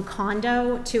 bathroom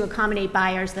condo to accommodate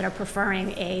buyers that are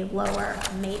preferring a lower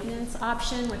maintenance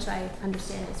option, which I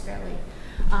understand is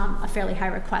a fairly high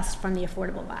request from the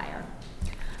affordable buyer.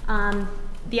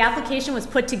 The application was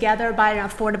put together by an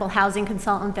affordable housing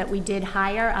consultant that we did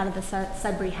hire out of the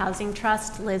Sudbury Housing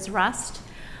Trust, Liz Rust.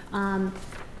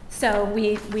 So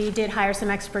we did hire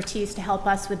some expertise to help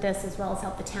us with this as well as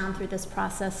help the town through this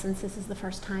process, since this is the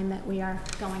first time that we are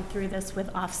going through this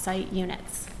with off-site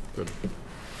units. Good.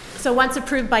 So once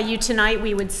approved by you tonight,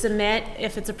 we would submit,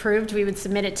 if it's approved, we would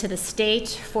submit it to the state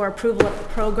for approval of the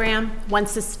program.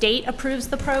 Once the state approves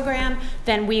the program,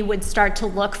 then we would start to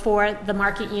look for the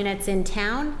market units in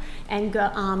town and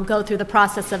go through the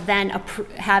process of then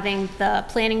having the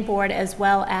planning board as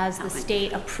well as the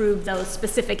state approve those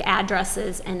specific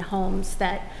addresses and homes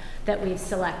that we've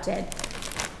selected.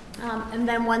 And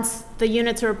then once the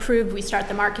units are approved, we start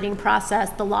the marketing process,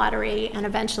 the lottery, and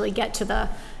eventually get to the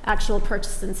actual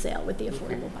purchase and sale with the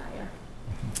affordable buyer.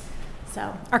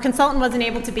 So our consultant wasn't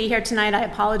able to be here tonight. I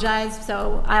apologize.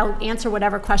 So I'll answer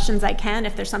whatever questions I can.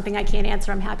 If there's something I can't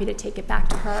answer, I'm happy to take it back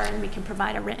to her and we can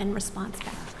provide a written response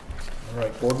back. All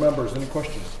right, board members, any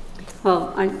questions?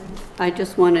 Well, I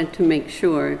just wanted to make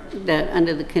sure that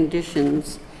under the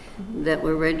conditions that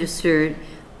were registered,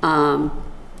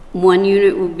 1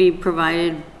 unit will be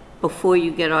provided before you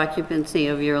get occupancy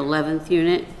of your 11th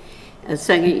unit. A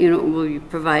 2nd unit will be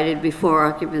provided before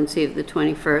occupancy of the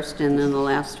 21st, and then the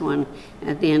last one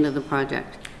at the end of the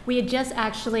project. We had just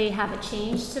actually have a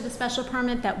change to the special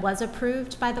permit that was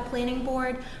approved by the planning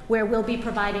board, where we'll be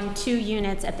providing 2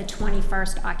 units at the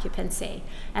 21st occupancy.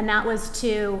 And that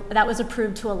was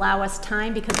approved to allow us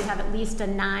time, because we have at least a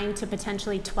 9 to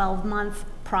potentially 12-month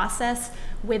process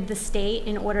with the state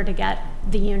in order to get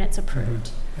the units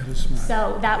approved. That is smart.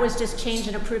 So that was just changed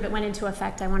and approved. It went into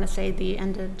effect, I want to say, the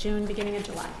end of June, beginning of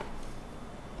July.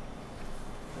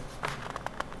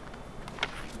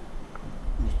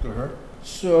 Mr. Hurt?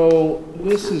 So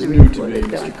this is new to me,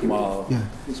 Mr. Kamala. Yeah.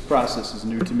 This process is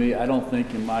new to me. I don't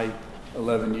think in my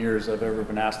 11 years I've ever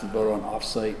been asked to vote on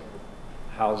off-site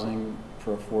housing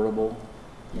for affordable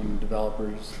when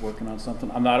developers working on something.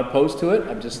 I'm not opposed to it.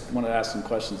 I just want to ask some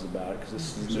questions about it because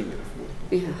this is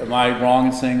new. Am I wrong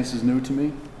in saying this is new to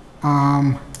me?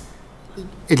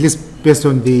 at least based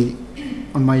on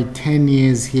my 10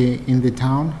 years here in the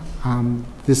town,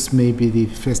 this may be the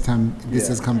first time this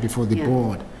has come before the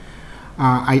board.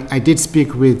 I did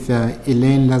speak with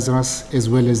Elaine Lazarus as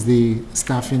well as the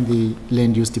staff in the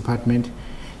land use department.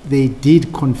 They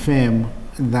did confirm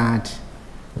that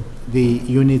the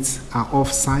units are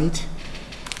off-site,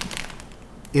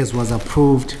 as was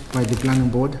approved by the planning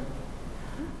board.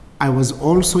 I was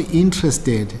also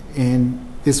interested, and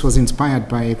this was inspired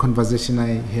by a conversation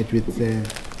I had with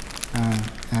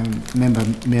member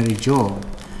Mary Jo.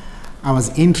 I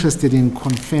was interested in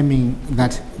confirming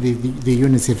that the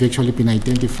units have actually been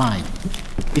identified.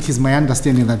 It is my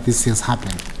understanding that this has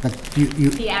happened. That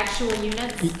The actual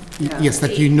units? Yes,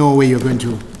 that you know where you're going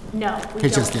to No,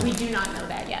 purchase them. we do not know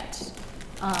that yet.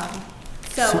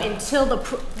 So until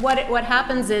what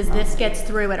happens is this gets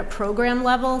through at a program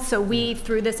level. So we,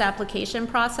 through this application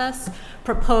process,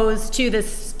 propose to the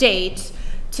state,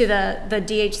 to the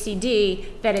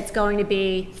DHCD, that it's going to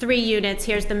be 3 units.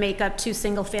 Here's the makeup, 2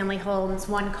 single-family homes,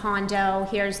 1 condo.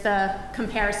 Here's the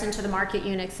comparison to the market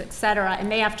units, et cetera. And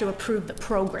they have to approve the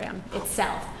program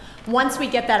itself. Once we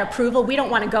get that approval, we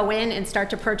don't want to go in and start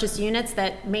to purchase units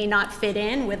that may not fit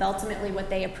in with ultimately what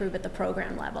they approve at the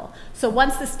program level. So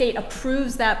once the state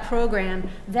approves that program,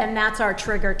 then that's our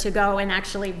trigger to go and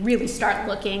actually really start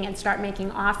looking and start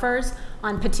making offers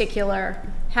on particular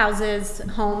houses,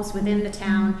 homes within the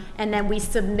town, and then we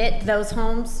submit those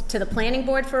homes to the planning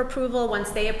board for approval.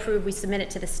 Once they approve, we submit it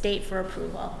to the state for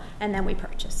approval, and then we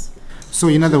purchase. So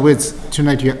in other words,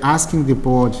 tonight you're asking the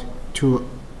board to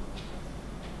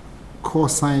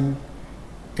co-sign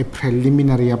a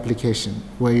preliminary application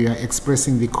where you are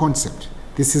expressing the concept.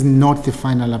 This is not the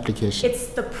final application. It's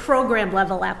the program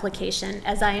level application,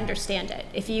 as I understand it.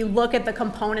 If you look at the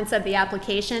components of the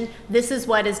application, this is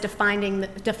what is defining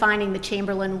the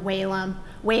Chamberlain-Wayland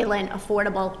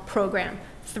affordable program.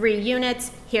 3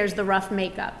 units, here's the rough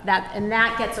makeup. And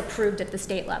that gets approved at the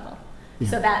state level. Yeah.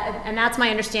 So that's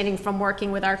my understanding from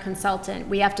working with our consultant.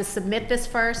 We have to submit this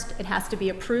first, it has to be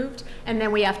approved, and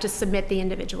then we have to submit the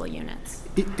individual units.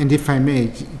 And if I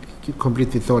may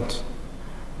complete the thought,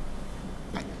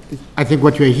 I think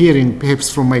what you're hearing, perhaps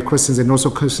from my questions and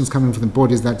also questions coming from the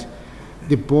board, is that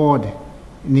the board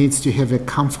needs to have a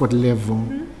comfort level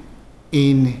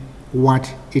in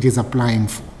what it is applying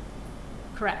for.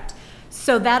 Correct.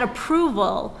 So that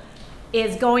approval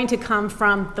is going to come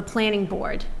from the planning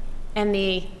board and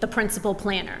the principal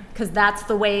planner, because that's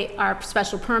the way our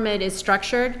special permit is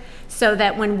structured, so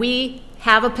that when we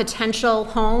have a potential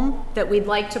home that we'd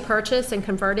like to purchase and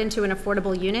convert into an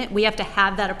affordable unit, we have to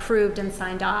have that approved and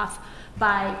signed off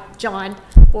by John,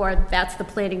 or that's the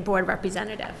planning board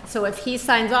representative. So if he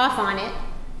signs off on it,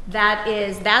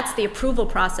 that's the approval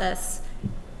process.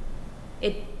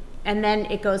 And then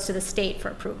it goes to the state for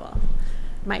approval.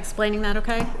 Am I explaining that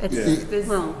okay?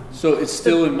 So it's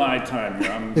still in my time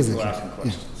here. I'm still asking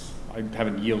questions. I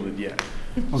haven't yielded yet.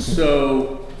 Okay.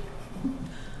 So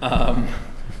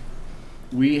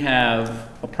we have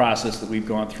a process that we've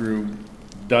gone through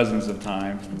dozens of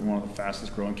times. We're one of the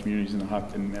fastest growing communities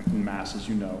in Mass, as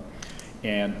you know.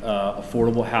 And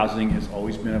affordable housing has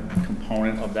always been a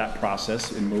component of that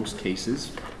process in most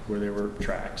cases where there were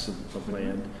tracts of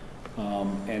land.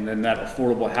 And then that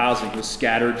affordable housing was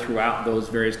scattered throughout those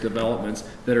various developments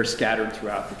that are scattered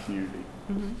throughout the community.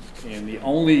 And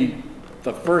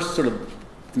the first sort of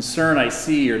concern I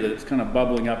see, or that's kind of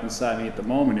bubbling up inside me at the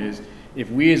moment, is if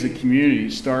we as a community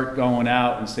start going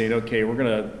out and saying, okay, we're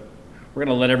gonna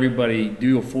let everybody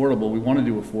do affordable, we want to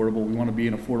do affordable, we want to be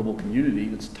an affordable community.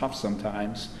 It's tough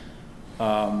sometimes,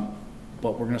 but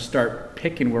we're going to start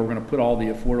picking where we're going to put all the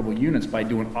affordable units by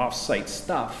doing off-site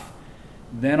stuff.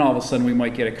 Then all of a sudden we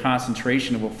might get a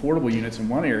concentration of affordable units in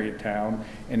one area of town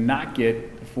and not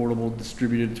get affordable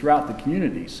distributed throughout the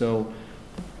community. So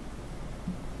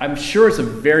I'm sure it's a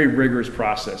very rigorous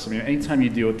process. I mean, anytime you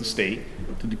deal with the state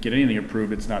to get anything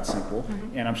approved, it's not simple.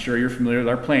 And I'm sure you're familiar with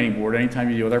our planning board. Anytime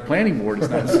you deal with our planning board, it's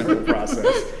not a simple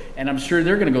process. And I'm sure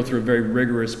they're going to go through a very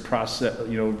rigorous process,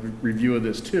 review of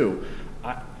this too.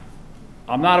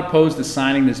 I'm not opposed to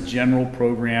signing this general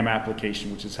program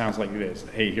application, which it sounds like it is.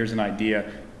 Hey, here's an idea,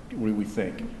 what do we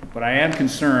think? But I am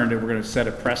concerned that we're going to set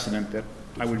a precedent that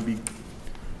I would be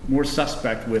more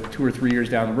suspect with 2 or 3 years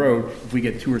down the road if we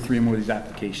get 2 or 3 more of these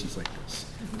applications like this.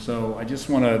 So I just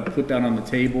want to put that on the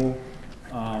table.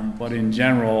 But in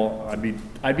general,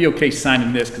 I'd be okay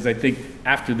signing this, because I think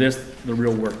after this, the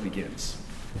real work begins.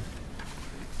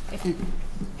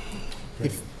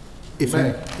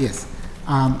 Yes.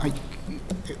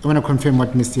 I want to confirm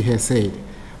what Mr. Hare said.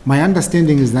 My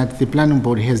understanding is that the planning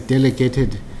board has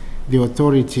delegated the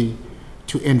authority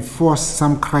to enforce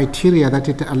some criteria that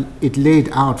it laid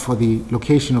out for the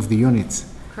location of the units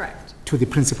Correct. to the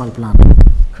principal plan.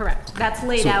 Correct. That's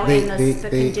laid So out they- in they- the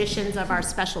they- conditions of our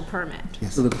special permit.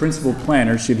 So the principal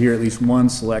planner should hear at least one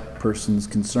select person's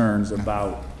concerns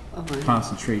about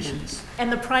concentrations. And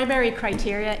the primary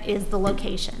criteria is the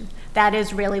location. That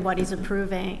is really what he's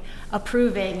approving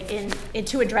in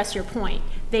to address your point.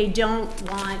 They don't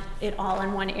want it all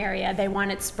in one area. They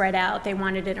want it spread out. They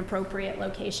want it in appropriate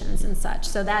locations and such.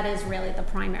 So that is really the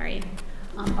primary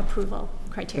approval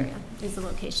criteria, is the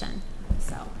location.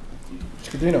 So.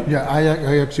 Yeah,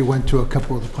 I actually went to a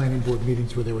couple of the planning board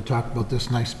meetings where they were talking about this,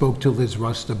 and I spoke to Liz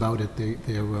Rust about it,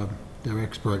 their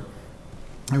expert.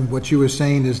 And what she was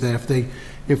saying is that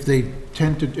if they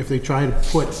try to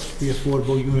put the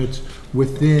affordable units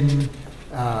within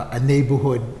a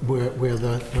neighborhood where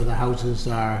the houses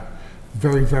are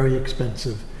very, very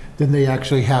expensive, then they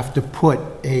actually have to put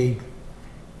it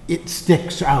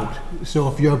sticks out. So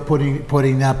if you're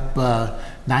putting up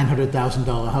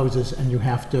 $900,000 houses and you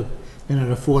have to, in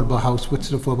an affordable house, what's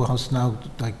the affordable house now,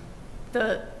 like?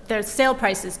 Their sale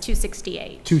price is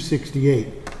 $268.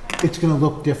 $268. It's gonna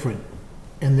look different.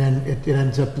 And then it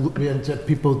ends up,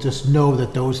 people just know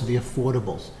that those are the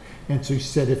affordables. And so you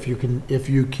said if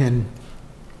you can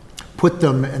put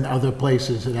them in other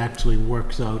places, it actually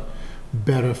works out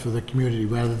better for the community,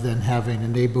 rather than having a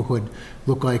neighborhood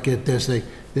look like there's a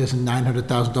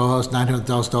 $900,000 house,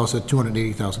 $900,000 a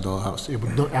 $280,000 house. It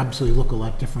would absolutely look a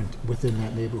lot different within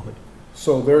that neighborhood.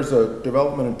 So there's a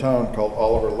development in town called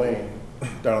Oliver Lane,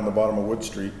 down on the bottom of Wood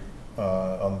Street,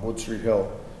 on Wood Street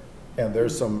Hill. And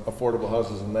there's some affordable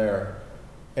houses in there,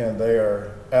 and they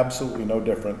are absolutely no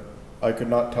different. I could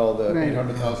not tell the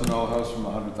 $800,000 house from a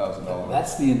 $100,000 house.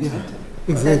 That's the intent.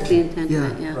 That's the intent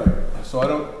of it, yeah. Right. So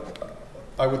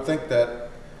I would think that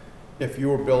if you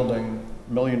were building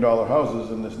 $1 million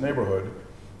houses in this neighborhood,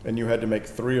 and you had to make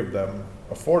 3 of them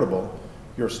affordable,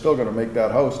 you're still gonna make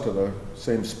that house to the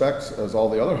same specs as all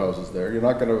the other houses there. You're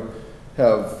not gonna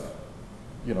have,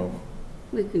 you know,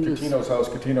 Catino's house,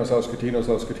 Catino's house, Catino's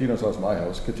house, Catino's house, my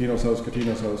house, Catino's house,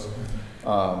 Catino's house,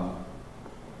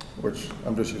 which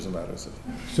I'm just using that as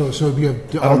a... So you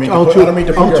have I don't mean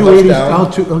to put your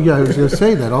house down. Yeah, I was gonna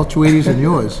say that, all 280s and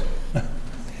yours.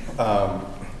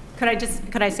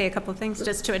 Could I say a couple of things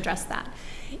just to address that?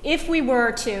 If we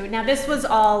were to, now this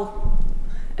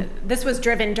was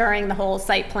driven during the whole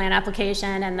site plan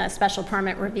application and the special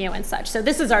permit review and such. So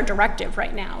this is our directive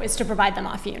right now, is to provide them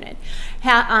off-unit,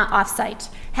 off-site.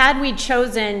 Had we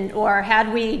chosen, or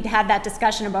had we had that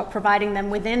discussion about providing them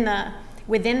within the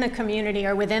community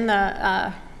or within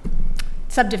the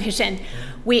subdivision,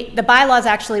 the bylaws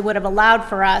actually would have allowed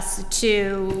for us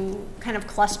to kind of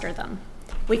cluster them.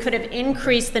 We could have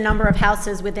increased the number of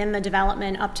houses within the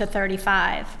development up to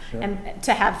 35, and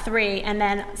to have 3, and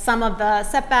then some of the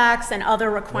setbacks and other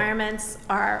requirements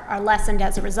are lessened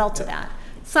as a result of that.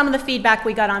 Some of the feedback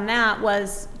we got on that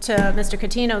was, to Mr.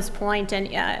 Catino's point,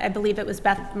 and I believe it was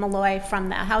Beth Malloy from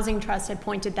the Housing Trust had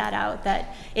pointed that out,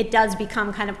 that it does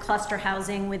become kind of cluster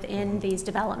housing within these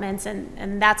developments,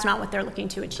 and that's not what they're looking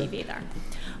to achieve either.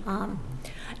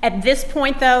 At this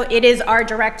point, though, it is our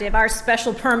directive. Our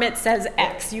special permit says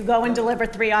X. You go and deliver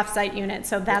 3 off-site units.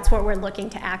 So that's what we're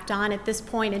looking to act on at this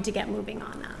point and to get moving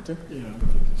on that.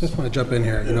 Just want to jump in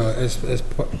here. You know, as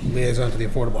liaison to the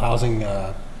Affordable Housing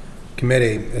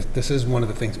Committee, this is one of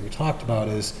the things that we talked about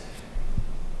is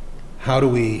what are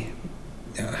we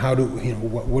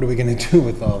going to do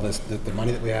with all this, the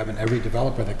money that we have, and every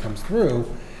developer that comes through,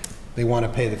 they want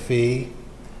to pay the fee,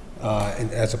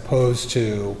 as opposed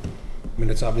to, I mean,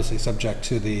 it's obviously subject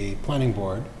to the planning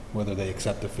board, whether they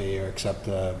accept the fee or accept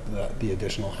the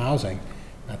additional housing,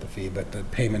 not the fee, but the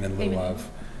payment in lieu of.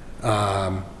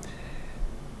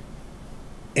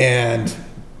 And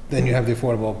then you have the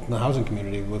affordable housing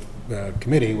community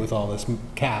committee with all this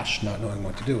cash, not knowing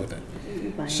what to do with it.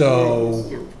 So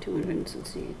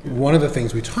one of the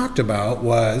things we talked about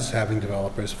was having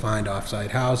developers find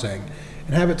off-site housing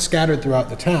and have it scattered throughout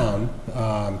the town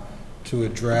to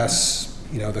address,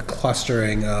 you know, the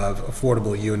clustering of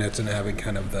affordable units and having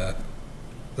kind of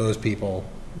those people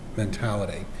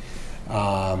mentality.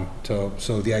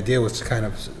 So the idea was to kind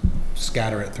of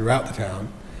scatter it throughout the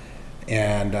town,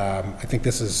 and I think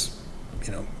this is,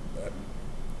 you know,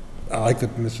 I like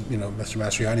that Mr.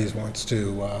 Mastriani wants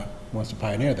to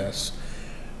pioneer this.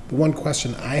 The one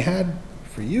question I had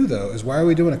for you though is, why are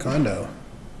we doing a condo?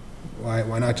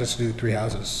 Why not just do 3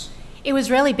 houses? It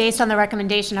was really based on the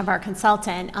recommendation of our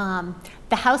consultant.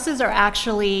 The houses are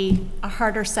actually a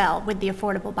harder sell with the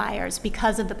affordable buyers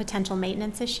because of the potential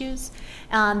maintenance issues.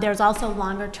 There's also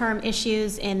longer term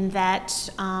issues in that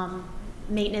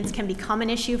maintenance can become an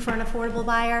issue for an affordable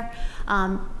buyer.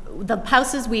 The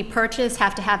houses we purchase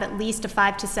have to have at least a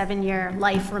 5 to 7 year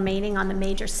life remaining on the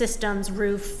major systems,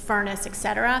 roof, furnace,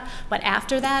 etc. But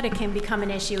after that, it can become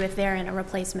an issue if they're in a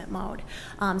replacement mode.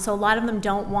 So a lot of them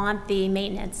don't want the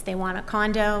maintenance. They want a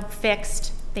condo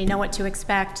fixed. They know what to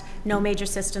expect, no major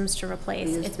systems to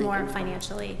replace. It's more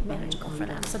financially manageable for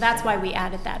them. So that's why we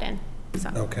added that in. So.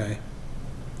 Okay.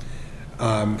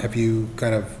 Have you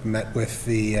kind of met with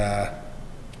the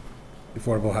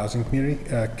Affordable Housing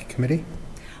Committee?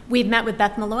 We've met with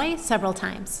Beth Malloy several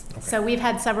times. Okay. So we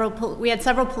had several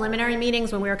preliminary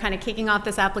meetings when we were kind of kicking off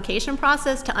this application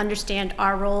process to understand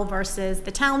our role versus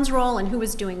the town's role and who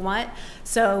was doing what.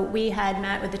 So we had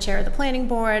met with the chair of the planning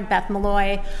board, Beth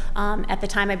Malloy. At the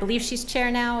time, I believe she's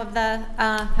chair now of the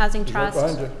Housing Trust.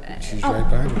 Right behind you. She's right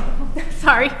behind you.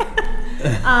 Sorry.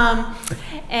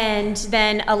 And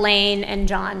then Elaine and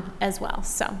John as well.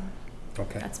 So.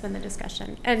 Okay. That's been the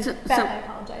discussion. And Beth, I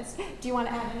apologize. Do you want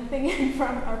to add anything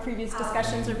from our previous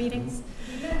discussions or meetings?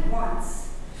 We met once.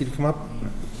 Can you come up?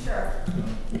 Sure.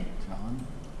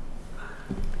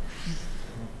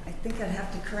 I think I'd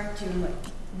have to correct you.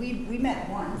 We met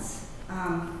once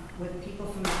with people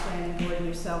from the planning board and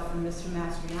yourself and Mr.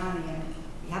 Mastriani, and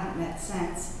we haven't met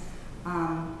since.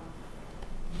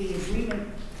 The agreement,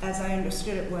 as I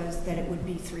understood it, was that it would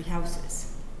be 3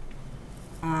 houses.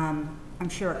 I'm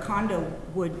sure a condo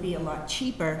would be a lot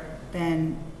cheaper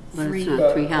than But three. it's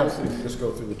not 3 houses. Just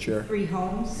go through the chair. 3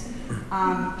 homes.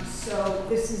 So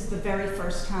this is the very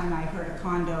first time I heard a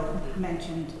condo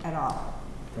mentioned at all.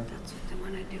 That's what they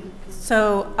want to do.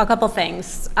 So a couple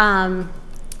things.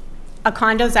 A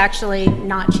condo's actually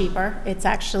not cheaper. It's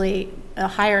actually a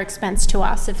higher expense to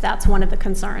us if that's one of the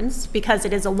concerns, because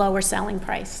it is a lower selling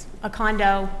price. A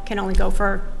condo can only go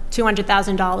for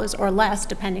 $200,000 or less,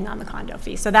 depending on the condo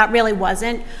fee. So that really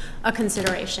wasn't a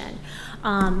consideration.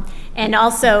 And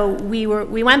also, we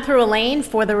went through Elaine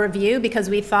for the review because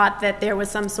we thought that there was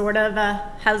some sort of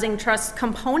a housing trust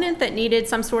component that needed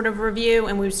some sort of review,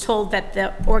 and we was told that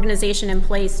the organization in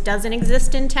place doesn't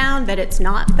exist in town, that it's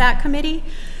not that committee.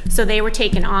 So they were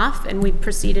taken off, and we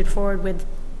proceeded forward with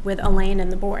Elaine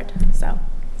and the board. So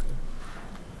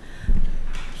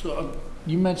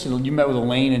You mentioned you met with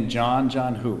Elaine and John.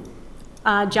 John who?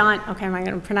 John, okay, am I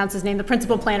going to pronounce his name? The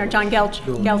principal planner, John Gelch.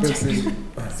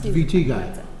 VT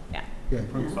guy. Yeah.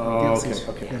 Oh,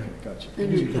 okay, gotcha.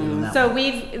 So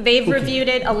they've reviewed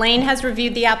it. Elaine has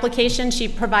reviewed the application. She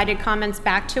provided comments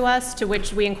back to us, to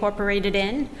which we incorporated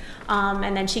in,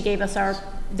 and then she gave us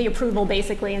the approval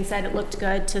basically and said it looked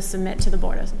good to submit to the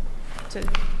board.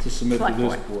 To submit to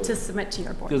this board. To submit to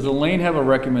your board. Does Elaine have a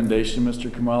recommendation, Mr.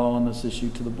 Kamalo, on this issue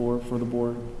to the board, for the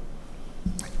board?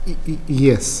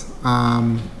 Yes.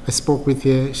 I spoke with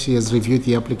her. She has reviewed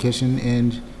the application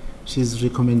and she's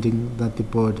recommending that the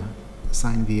board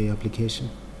sign the application.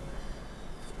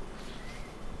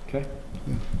 Okay.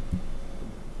 Yeah.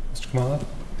 Mr. Kamala?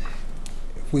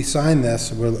 If we sign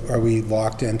this, are we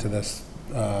locked into this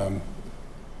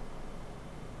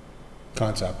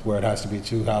concept where it has to be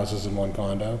 2 houses and 1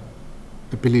 condo?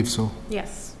 I believe so.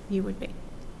 Yes, you would be.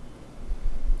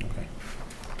 Okay.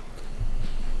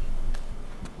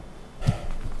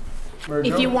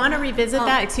 If you want to revisit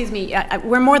that, excuse me,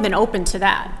 we're more than open to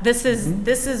that. This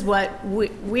is what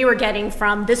we were getting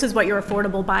from, this is what your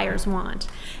affordable buyers want.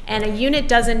 And a unit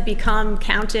doesn't become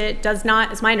counted, does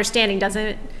not, it's my understanding,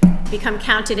 doesn't become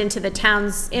counted into the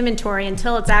town's inventory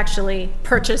until it's actually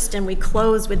purchased and we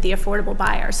close with the affordable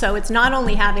buyer. So it's not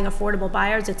only having affordable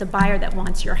buyers, it's a buyer that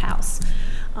wants your house.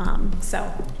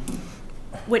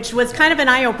 Which was kind of an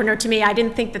eye-opener to me. I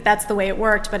didn't think that that's the way it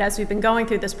worked, but as we've been going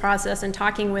through this process and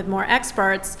talking with more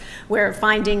experts, we're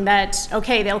finding that,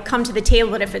 okay, they'll come to the table,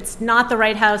 but if it's not the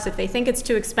right house, if they think it's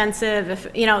too expensive,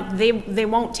 if, they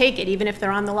won't take it, even if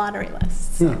they're on the lottery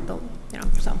list. So,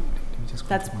 so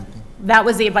that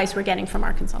was the advice we're getting from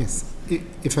our consultants. Yes,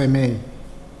 if I may,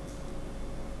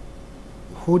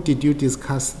 who did you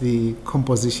discuss the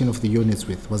composition of the units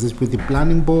with? Was it with the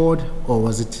planning board or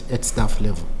was it at staff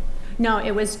level? No,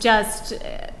 it was just,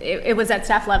 it was at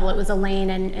staff level. It was Elaine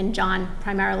and John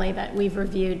primarily that we've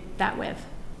reviewed that with.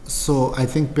 So I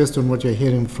think based on what you're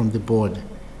hearing from the board,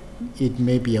 it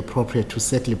may be appropriate to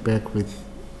circle back with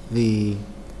the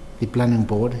planning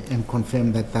board and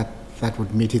confirm that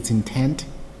would meet its intent,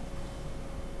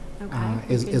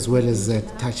 as well as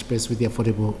touch base with the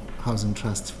Affordable Housing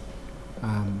Trust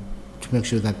to make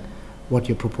sure that what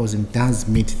you're proposing does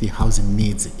meet the housing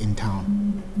needs in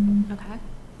town. Okay.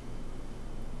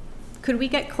 Could we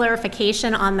get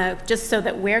clarification on the, just so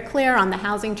that we're clear on the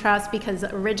housing trust? Because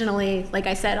originally, like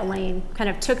I said, Elaine kind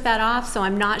of took that off, so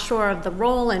I'm not sure of the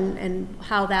role and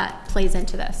how that plays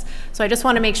into this. So I just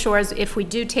want to make sure if we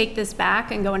do take this back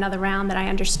and go another round, that I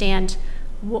understand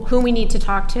who we need to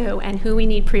talk to and who we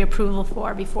need pre-approval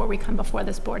for before we come before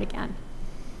this board again.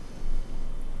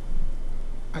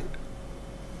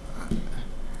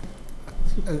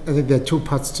 I think there are two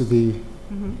parts to the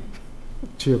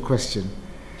to your question.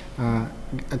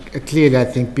 Clearly, I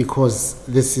think because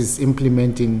this is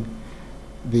implementing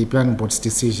the planning board's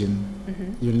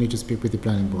decision, you'll need to speak with the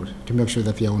planning board to make sure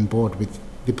that they are on board with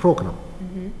the program.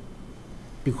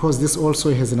 Because this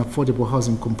also has an affordable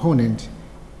housing component,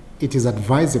 it is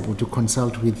advisable to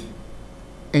consult with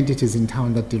entities in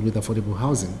town that deal with affordable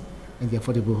housing, and the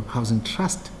Affordable Housing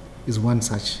Trust is one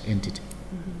such entity.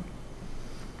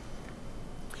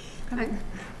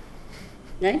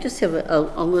 I just have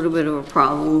a little bit of a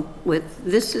problem with,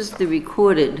 this is the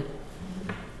recorded,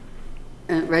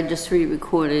 registry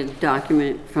recorded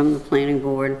document from the planning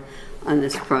board on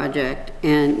this project,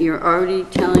 and you're already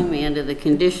telling me under the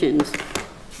conditions,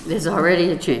 there's already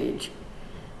a change.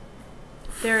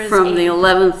 There is from the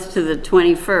 11th to the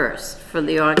 21st for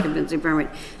the occupancy permit.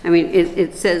 I mean,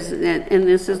 it says that, and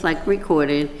this is like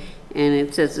recorded, and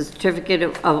it says the certificate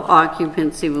of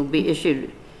occupancy will be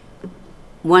issued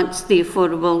once the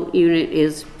affordable unit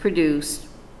is produced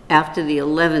after the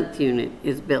 11th unit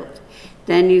is built.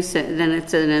 Then you said, then it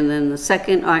said, and then the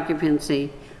second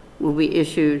occupancy will be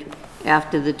issued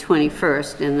after the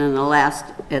 21st, and then the last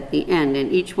at the end.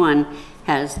 And each one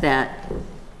has that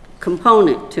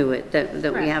component to it,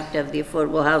 that we have to have the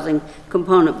affordable housing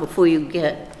component before you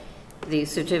get the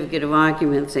certificate of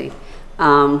occupancy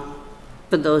for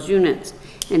those units.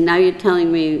 And now you're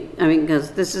telling me, I mean,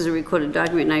 because this is a recorded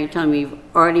document, now you're telling me you've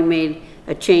already made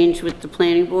a change with the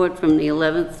planning board from the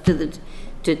 11th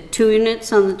to 2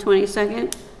 units on the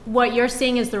 22nd? What you're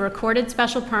seeing is the recorded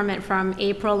special permit from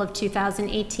April of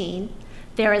 2018.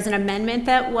 There is an amendment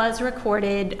that was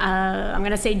recorded, I'm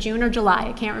going to say June or July,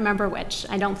 I can't remember which.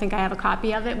 I don't think I have a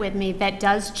copy of it with me, that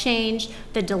does change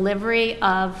the delivery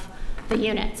of the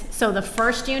units. So the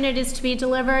first unit is to be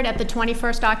delivered at the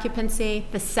 21st occupancy,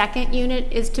 the second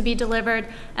unit is to be delivered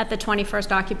at the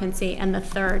 21st occupancy, and the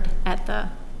third at the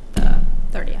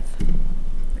 30th,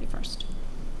 31st.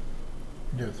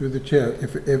 Yeah, through the chair,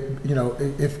 if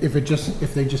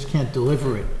they just can't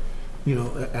deliver it, you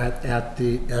know, at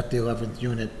the 11th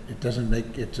unit, it doesn't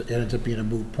make it ends up being a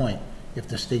moot point if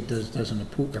the state doesn't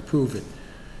approve it.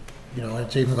 You know,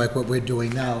 it's even like what we're doing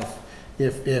now.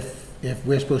 If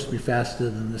we're supposed to be faster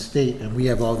than the state and we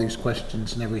have all these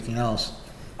questions and everything else,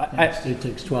 the state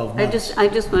takes 12 months. I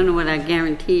just wonder what our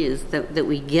guarantee is that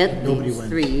we get these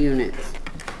 3 units.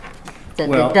 That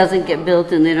it doesn't get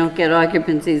built and they don't get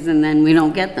occupancies and then we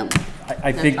don't get them.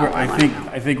 I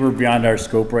think we're beyond our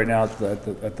scope right now at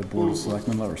the Board of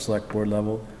Selectmen level or Select Board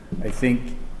level. I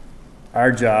think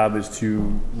our job is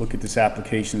to look at this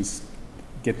applications,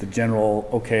 get the general,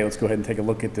 okay, let's go ahead and take a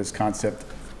look at this concept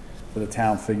for the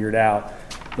town, figure it out.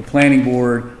 The planning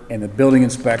board and the building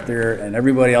inspector and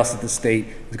everybody else at the state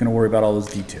is going to worry about all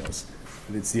those details.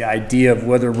 It's the idea of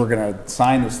whether we're going to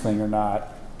sign this thing or not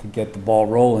to get the ball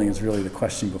rolling is really the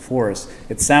question before us.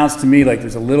 It sounds to me like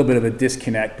there's a little bit of a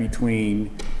disconnect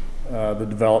between the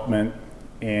development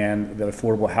and the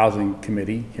Affordable Housing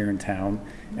Committee here in town,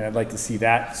 and I'd like to see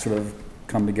that sort of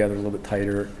come together a little bit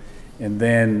tighter. And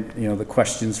then, you know, the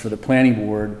questions for the planning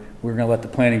board, we're going to let the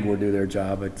planning board do their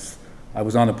job. I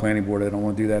was on the planning board, I don't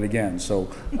want to do that again, so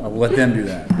we'll let them do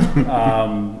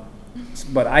that.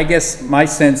 But I guess my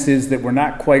sense is that we're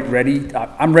not quite ready.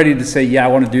 I'm ready to say, yeah, I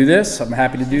want to do this, I'm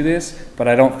happy to do this, but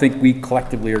I don't think we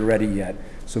collectively are ready yet.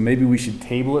 So maybe we should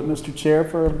table it, Mr. Chair,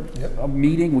 for a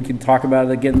meeting. We can talk about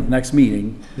it again at the next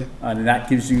meeting. And that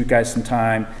gives you guys some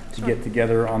time to get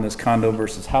together on this condo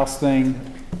versus house thing.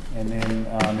 And then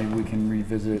maybe we can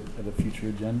revisit at a future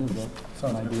agenda. Is that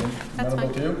an idea? That's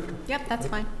fine. To you? Yep, that's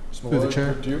fine. Through the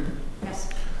chair. To you? Yes.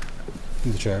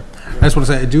 Through the chair. I just want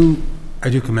to say, I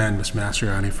do commend Mr.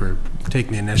 Mastriani for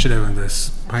taking the initiative and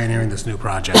pioneering this new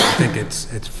project. I think it's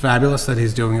fabulous that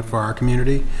he's doing it for our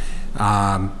community.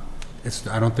 I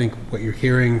don't think what you're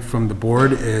hearing from the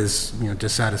board is, you know,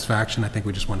 dissatisfaction. I think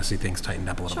we just want to see things tightened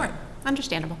up a little bit. Sure,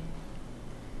 understandable.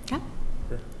 Okay.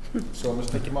 So,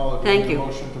 Mr. Kamala, do Thank you need you. a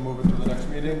motion to move it to the next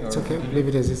meeting? It's okay, leave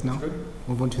it as is now. Good?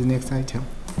 Move on to the next item.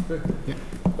 Good. Yeah.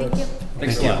 Thank you.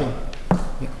 Thanks a lot.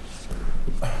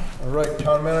 All right,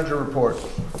 town manager report.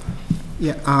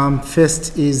 Yeah,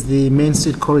 first is the Main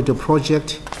Street Corridor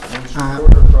Project. Main Street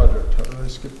Corridor Project, how did I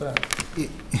skip that?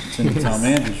 It's in the town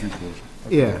manager's report.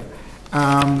 Yeah.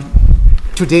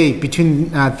 today, between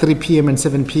 3 p.m. and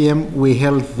 7 p.m., we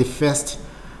held the first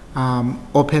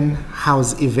open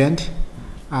house event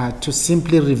to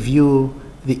simply review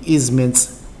the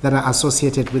easements that are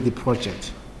associated with the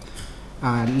project.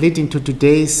 Leading to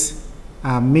today's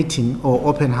meeting or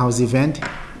open house event,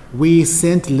 we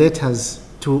sent letters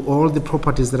to all the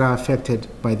properties that are affected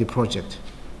by the project.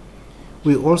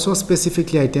 We also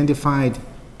specifically identified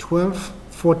 12,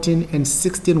 14, and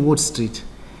 16 Wood Street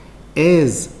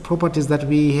as properties that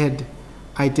we had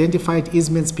identified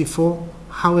easements before.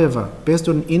 However, based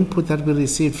on input that we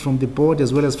received from the board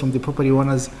as well as from the property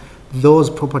owners, those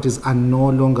properties are no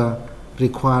longer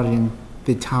requiring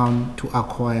the town to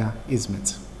acquire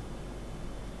easements.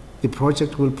 The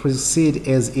project will proceed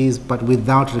as is, but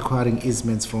without requiring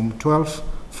easements from 12,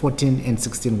 14, and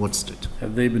 16 Wood Street.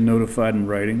 Have they been notified in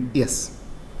writing? Yes.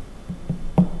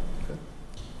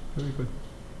 Very good.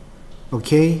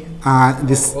 Okay.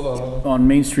 This Hold on. On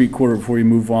Main Street Quarter, before you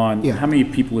move on, Yeah. how many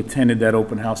people attended that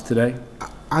open house today?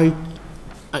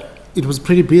 It was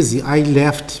pretty busy. I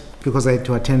left because I had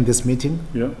to attend this meeting.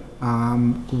 Yeah.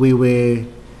 We were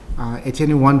at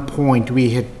any one point we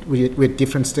had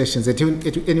different stations. At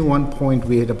any one point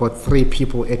we had about 3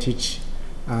 people at each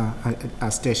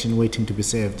station waiting to be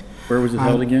served. Where was it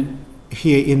held again?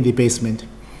 Here in the basement.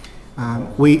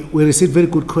 We received very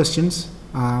good questions.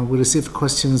 We received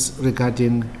questions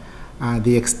regarding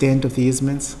the extent of the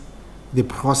easements, the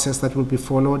process that will be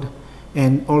followed,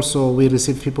 and also we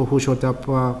received people who showed up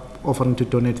offering to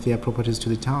donate their properties to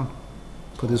the town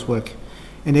for this work.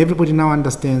 And everybody now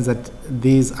understands that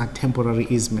these are temporary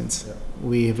easements. Yeah.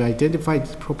 We have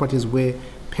identified properties where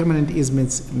permanent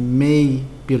easements may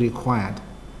be required,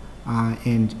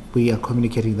 and we are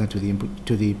communicating that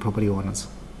to the property owners.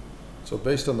 So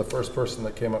based on the first person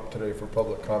that came up today for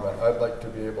public comment, I'd like to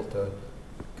be able to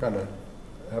kind of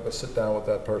have a sit down with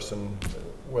that person,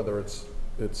 whether it's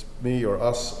me or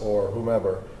us or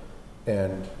whomever,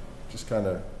 and just kind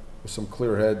of with some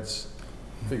clear heads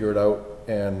figure it out.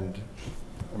 And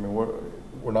I mean,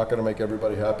 we're not going to make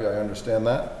everybody happy, I understand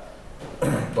that,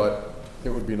 but it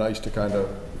would be nice to kind of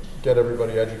get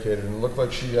everybody educated. And it looked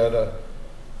like she had a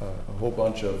whole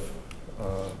bunch of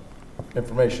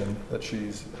information that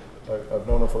I've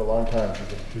known her for a long time.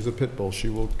 She's a pit bull. She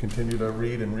will continue to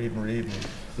read and read and read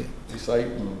and recite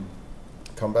and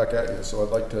come back at you. So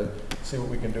I'd like to see what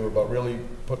we can do about really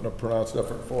putting a pronounced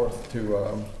effort forth to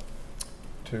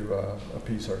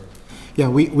appease her. Yeah,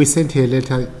 we sent her a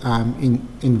letter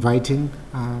inviting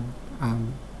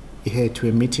her to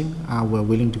a meeting. We're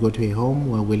willing to go to her home.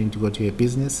 We're willing to go to her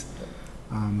business.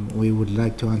 We would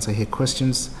like to answer her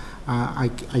questions. I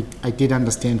did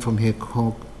understand from her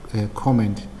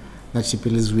comment that she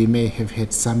believes we may have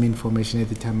had some information at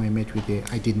the time I met with her.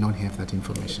 I did not have that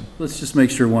information. Let's just make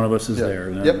sure one of us is there.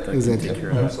 And Yep, exactly.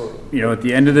 Absolutely. You know, at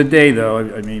the end of the day, though,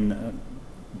 I mean,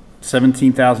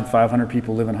 17,500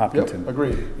 people live in Hopkinton. Yep,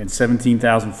 agreed. And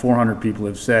 17,400 people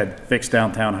have said, fix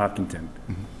downtown Hopkinton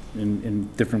in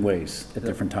different ways at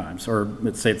different times. Or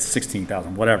let's say it's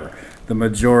 16,000, whatever. The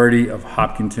majority of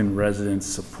Hopkinton residents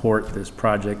support this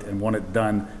project and want it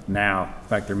done now. In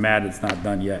fact, they're mad it's not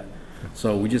done yet.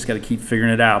 So we just got to keep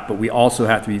figuring it out, but we also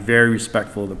have to be very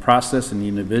respectful of the process and the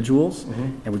individuals,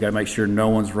 and we got to make sure no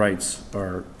one's rights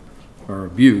are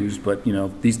abused. But you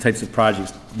know, these types of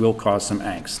projects will cause some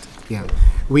angst. Yeah,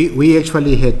 we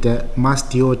actually had Mass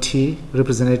DOT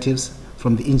representatives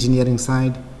from the engineering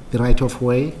side, the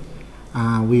right-of-way.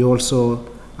 We also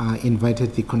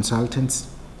invited the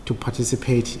consultants to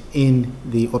participate in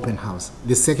the open house.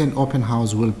 The second open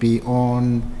house will be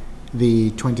on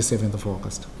the 27th of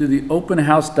August. Do the open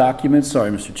house documents, sorry,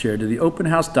 Mr. Chair, do the open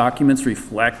house documents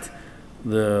reflect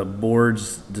the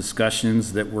board's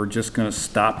discussions that we're just going to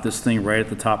stop this thing right at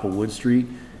the top of Wood Street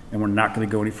and we're not going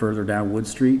to go any further down Wood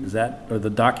Street? Are the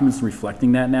documents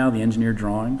reflecting that now, the engineered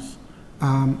drawings?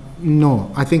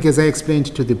 No, I think as I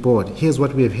explained to the board, here's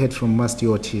what we have heard from Mass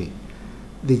DOT.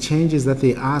 The changes that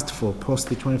they asked for post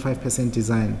the 25%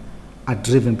 design are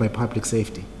driven by public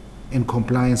safety and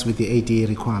compliance with the ADA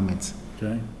requirements.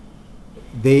 Okay.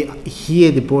 They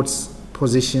hear the board's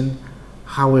position.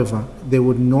 However, they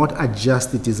would not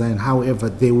adjust the design. However,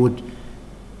 they were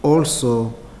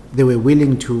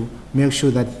willing to make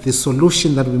sure that the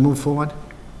solution that we move forward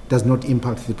does not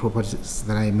impact the properties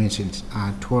that I mentioned,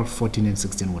 12, 14, and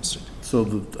 16 Wood Street. So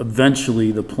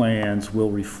eventually the plans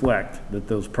will reflect that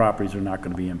those properties are not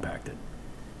going to be impacted.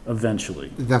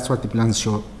 Eventually. That's what the plans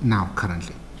show now,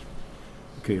 currently.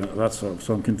 Okay, so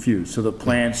I'm confused. So the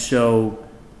plans show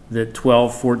that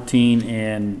 12, 14,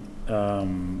 and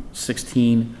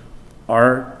 16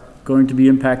 are going to be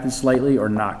impacted slightly or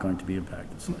not going to be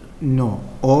impacted slightly? No,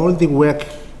 all the work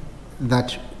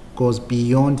that goes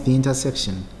beyond the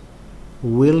intersection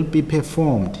will be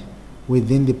performed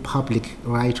within the public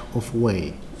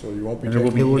right-of-way. So you won't be And there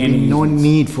will taking... There will any be no easements.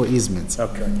 need for easements.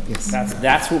 Okay. Yes.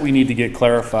 That's what we need to get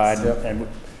clarified, Yep. and,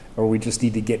 or we just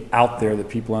need to get out there that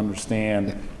people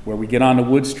understand. Where we get onto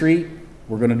Wood Street,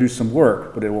 we're gonna do some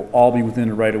work, but it will all be within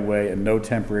the right of way and no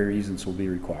temporary easements will be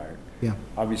required. Yeah.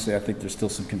 Obviously, I think there's still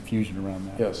some confusion around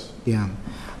that. Yes. Yeah.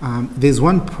 There's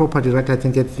one property right, I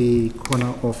think, at the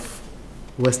corner of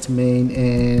West Main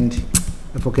and,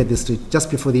 I forget the street, just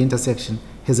before the intersection,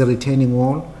 has a retaining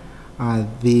wall.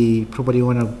 The property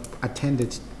owner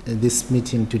attended this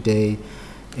meeting today,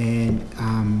 and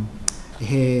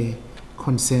her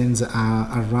concerns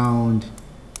are around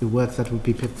the work that will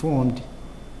be performed,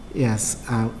 yes,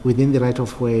 within the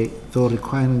right-of-way, though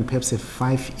requiring perhaps a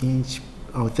 5-inch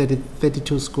or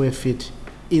 32 square feet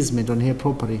easement on her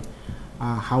property.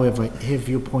 However, her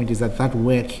viewpoint is that that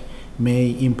work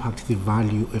may impact the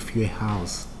value of your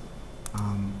house.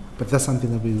 But that's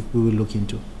something that we will look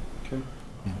into. Okay.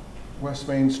 Yeah. West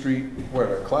Main Street,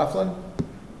 where, Claflin?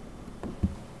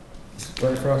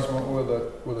 Right across from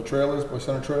where the trail is, Boy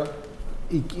Center Trail?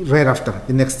 Right after,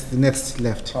 the next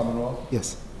left. Commonwealth?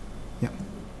 Yes. Yeah.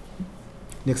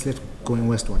 Next left going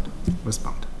westward,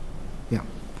 westbound. Yeah.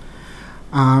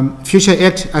 Future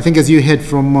Act, I think as you heard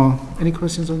from, any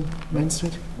questions on Main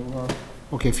Street? Move on.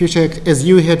 Okay, Future Act, as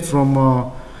you heard from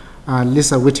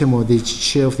Lisa Whittemore, the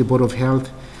Chair of the Board of Health,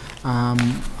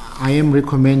 I am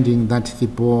recommending that the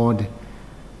board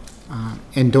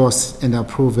endorse and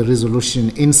approve a resolution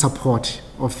in support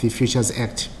of the Futures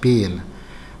Act bill.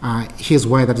 Here's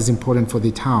why that is important for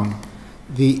the town.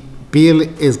 The bill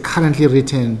is currently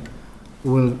written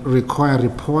will require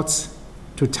reports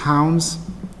to towns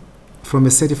from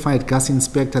a certified gas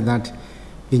inspector that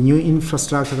the new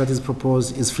infrastructure that is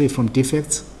proposed is free from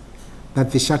defects,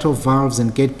 that the shut-off valves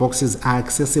and gate boxes are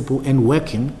accessible and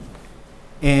working,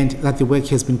 and that the work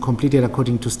has been completed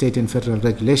according to state and federal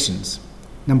regulations.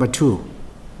 Number two,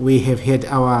 we have had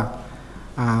our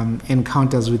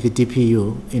encounters with the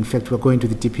DPU. In fact, we're going to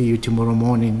the DPU tomorrow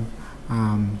morning.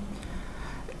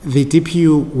 The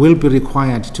DPU will be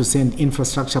required to send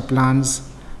infrastructure plans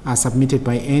submitted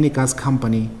by any gas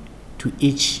company to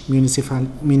each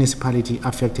municipality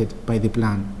affected by the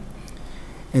plan.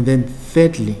 And then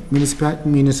thirdly,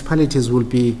 municipalities will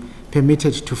be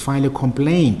permitted to file a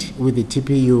complaint with the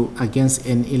DPU against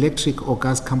an electric or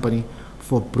gas company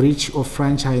for breach of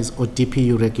franchise or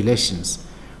DPU regulations,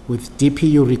 with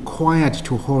DPU required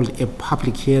to hold a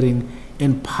public hearing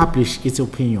and publish its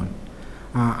opinion.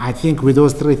 I think with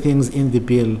those three things in the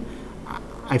bill,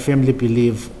 I firmly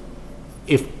believe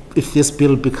if this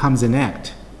bill becomes an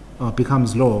act or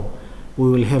becomes law, we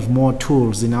will have more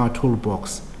tools in our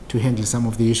toolbox to handle some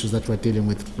of the issues that we're dealing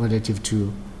with relative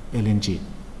to LNG.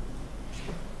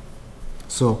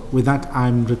 So with that,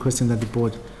 I'm requesting that the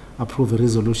board approve a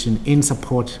resolution in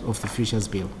support of the Futures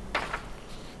Bill.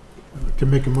 I'd like to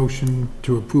make a motion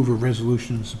to approve a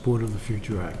resolution in support of the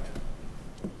Future Act.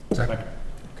 Second.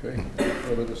 Okay,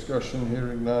 further discussion,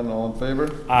 hearing none, all in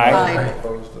favor? Aye. Aye.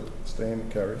 Opposed,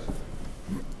 abstained, carries.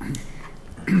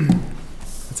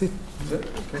 That's it. That's it?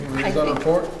 Okay, liaison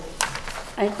report?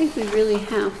 I think we really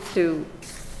have to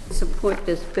support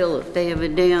this bill if they have a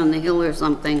day on the Hill or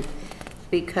something,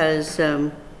 because,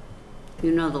 you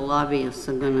know, the lobbyists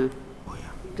are gonna,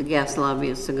 the gas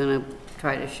lobbyists are gonna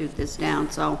try to shoot this down,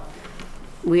 so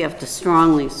we have to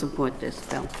strongly support this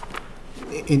bill.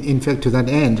 In fact, to that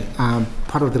end,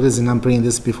 part of the reason I'm bringing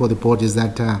this before the board is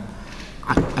that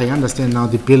I understand now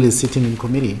the bill is sitting in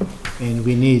committee, and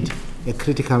we need a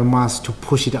critical mass to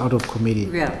push it out of committee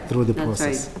through the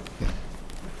process. Right. Yeah.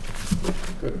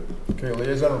 Good. Okay,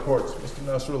 liaison reports. Mr.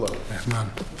 Nasrullah. None.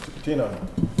 Mr. Patino.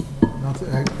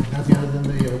 Nothing other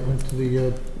than they went to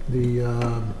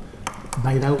the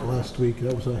night out last week.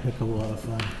 That was a heck of a lot of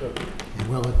fun. And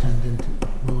well attended.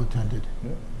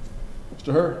 Yeah.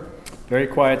 Mr. Hurd. Very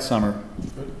quiet summer.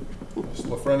 Good. Ms.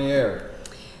 Lafreniere.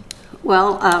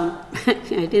 Well,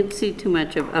 I didn't see too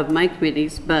much of my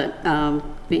committees, but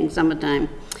being summertime,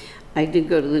 I did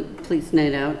go to the police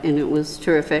night out, and it was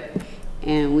terrific.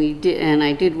 And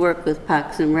I did work with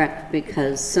Parks and Rec,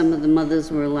 because some of the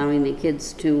mothers were allowing the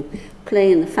kids to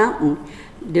play in the fountain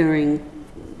during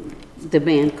the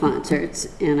band concerts,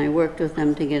 and I worked with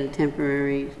them to get a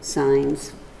temporary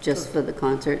signs just for the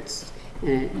concerts, and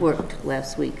it worked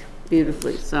last week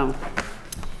beautifully. So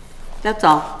that's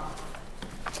all.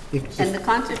 And the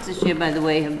concerts this year, by the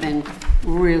way, have been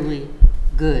really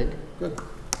good. Good.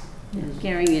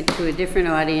 Carrying it to a different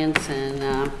audience,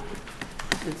 and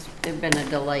they've been a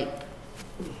delight.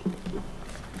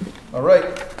 All right.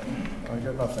 I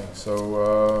got nothing.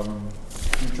 So,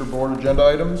 future board agenda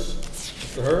items,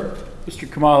 Mr. Hurd? Mr.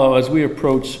 Kamalo, as we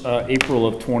approach April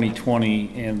of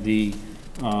 2020 and the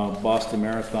Boston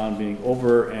Marathon being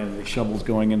over and the shovels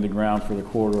going in the ground for the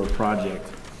corridor project,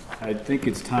 I think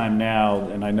it's time now,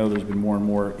 and I know there's been more and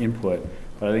more input,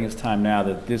 but I think it's time now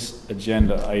that this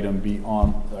agenda item be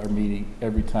on our meeting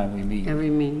every time we meet. Every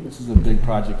meeting. This is a big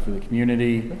project for the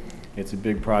community. It's a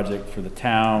big project for the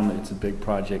town. It's a big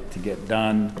project to get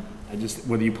done.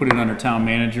 Whether you put it under town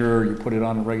manager or you put it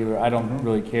on a regular, I don't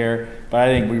really care. But I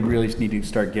think we really need to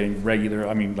start getting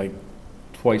regular, like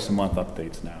twice a month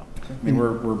updates now. I mean,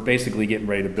 we're basically getting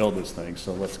ready to build this thing,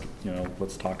 so let's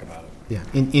talk about it. Yeah,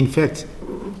 in fact,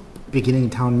 beginning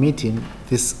town meeting,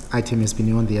 this item has been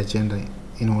on the agenda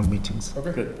in all meetings.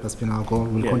 Okay, good. That's been our goal.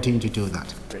 We'll continue to do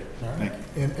that. Great, Thank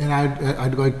you. And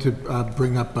I'd like to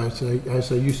bring up, as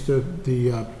I used to,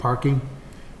 the parking,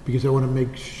 because I want to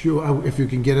make sure, if you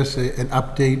can get us an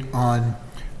update on,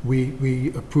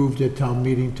 we approved at town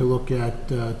meeting to look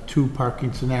at 2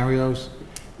 parking scenarios,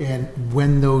 and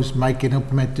when those might get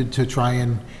implemented to try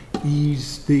and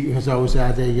ease because I was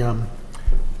at a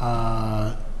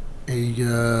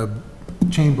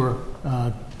chamber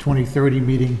 2030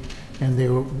 meeting, and they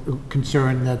were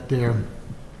concerned that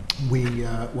we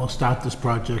will start this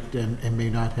project and may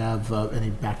not have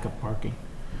any backup parking.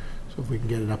 So if we can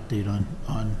get an update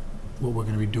on what we're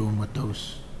going to be doing with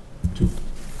those 2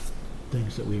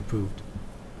 things that we approved.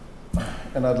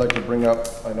 And I'd like to bring up,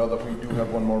 I know that we do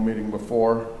have one more meeting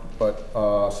before, but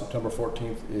September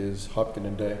 14th is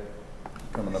Hopkins Day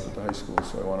coming up at the high school,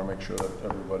 so I want to make sure that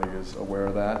everybody is aware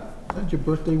of that. Is that your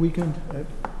birthday weekend?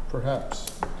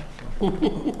 Perhaps.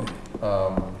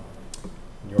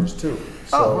 Yours too.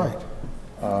 So, right.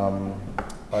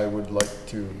 I would like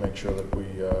to make sure that we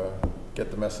get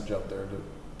the message out there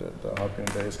that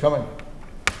Hopkins Day is coming,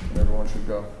 and everyone should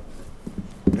go.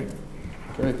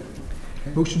 Great.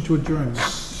 Motion to adjourn.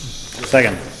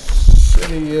 Second.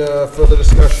 Any further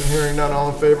discussion? Hearing none,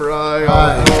 all in favor, aye.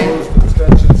 Aye. Opposed,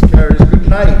 abstentions, carries. Good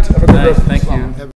night. Have a good rest of the Thank summer. you.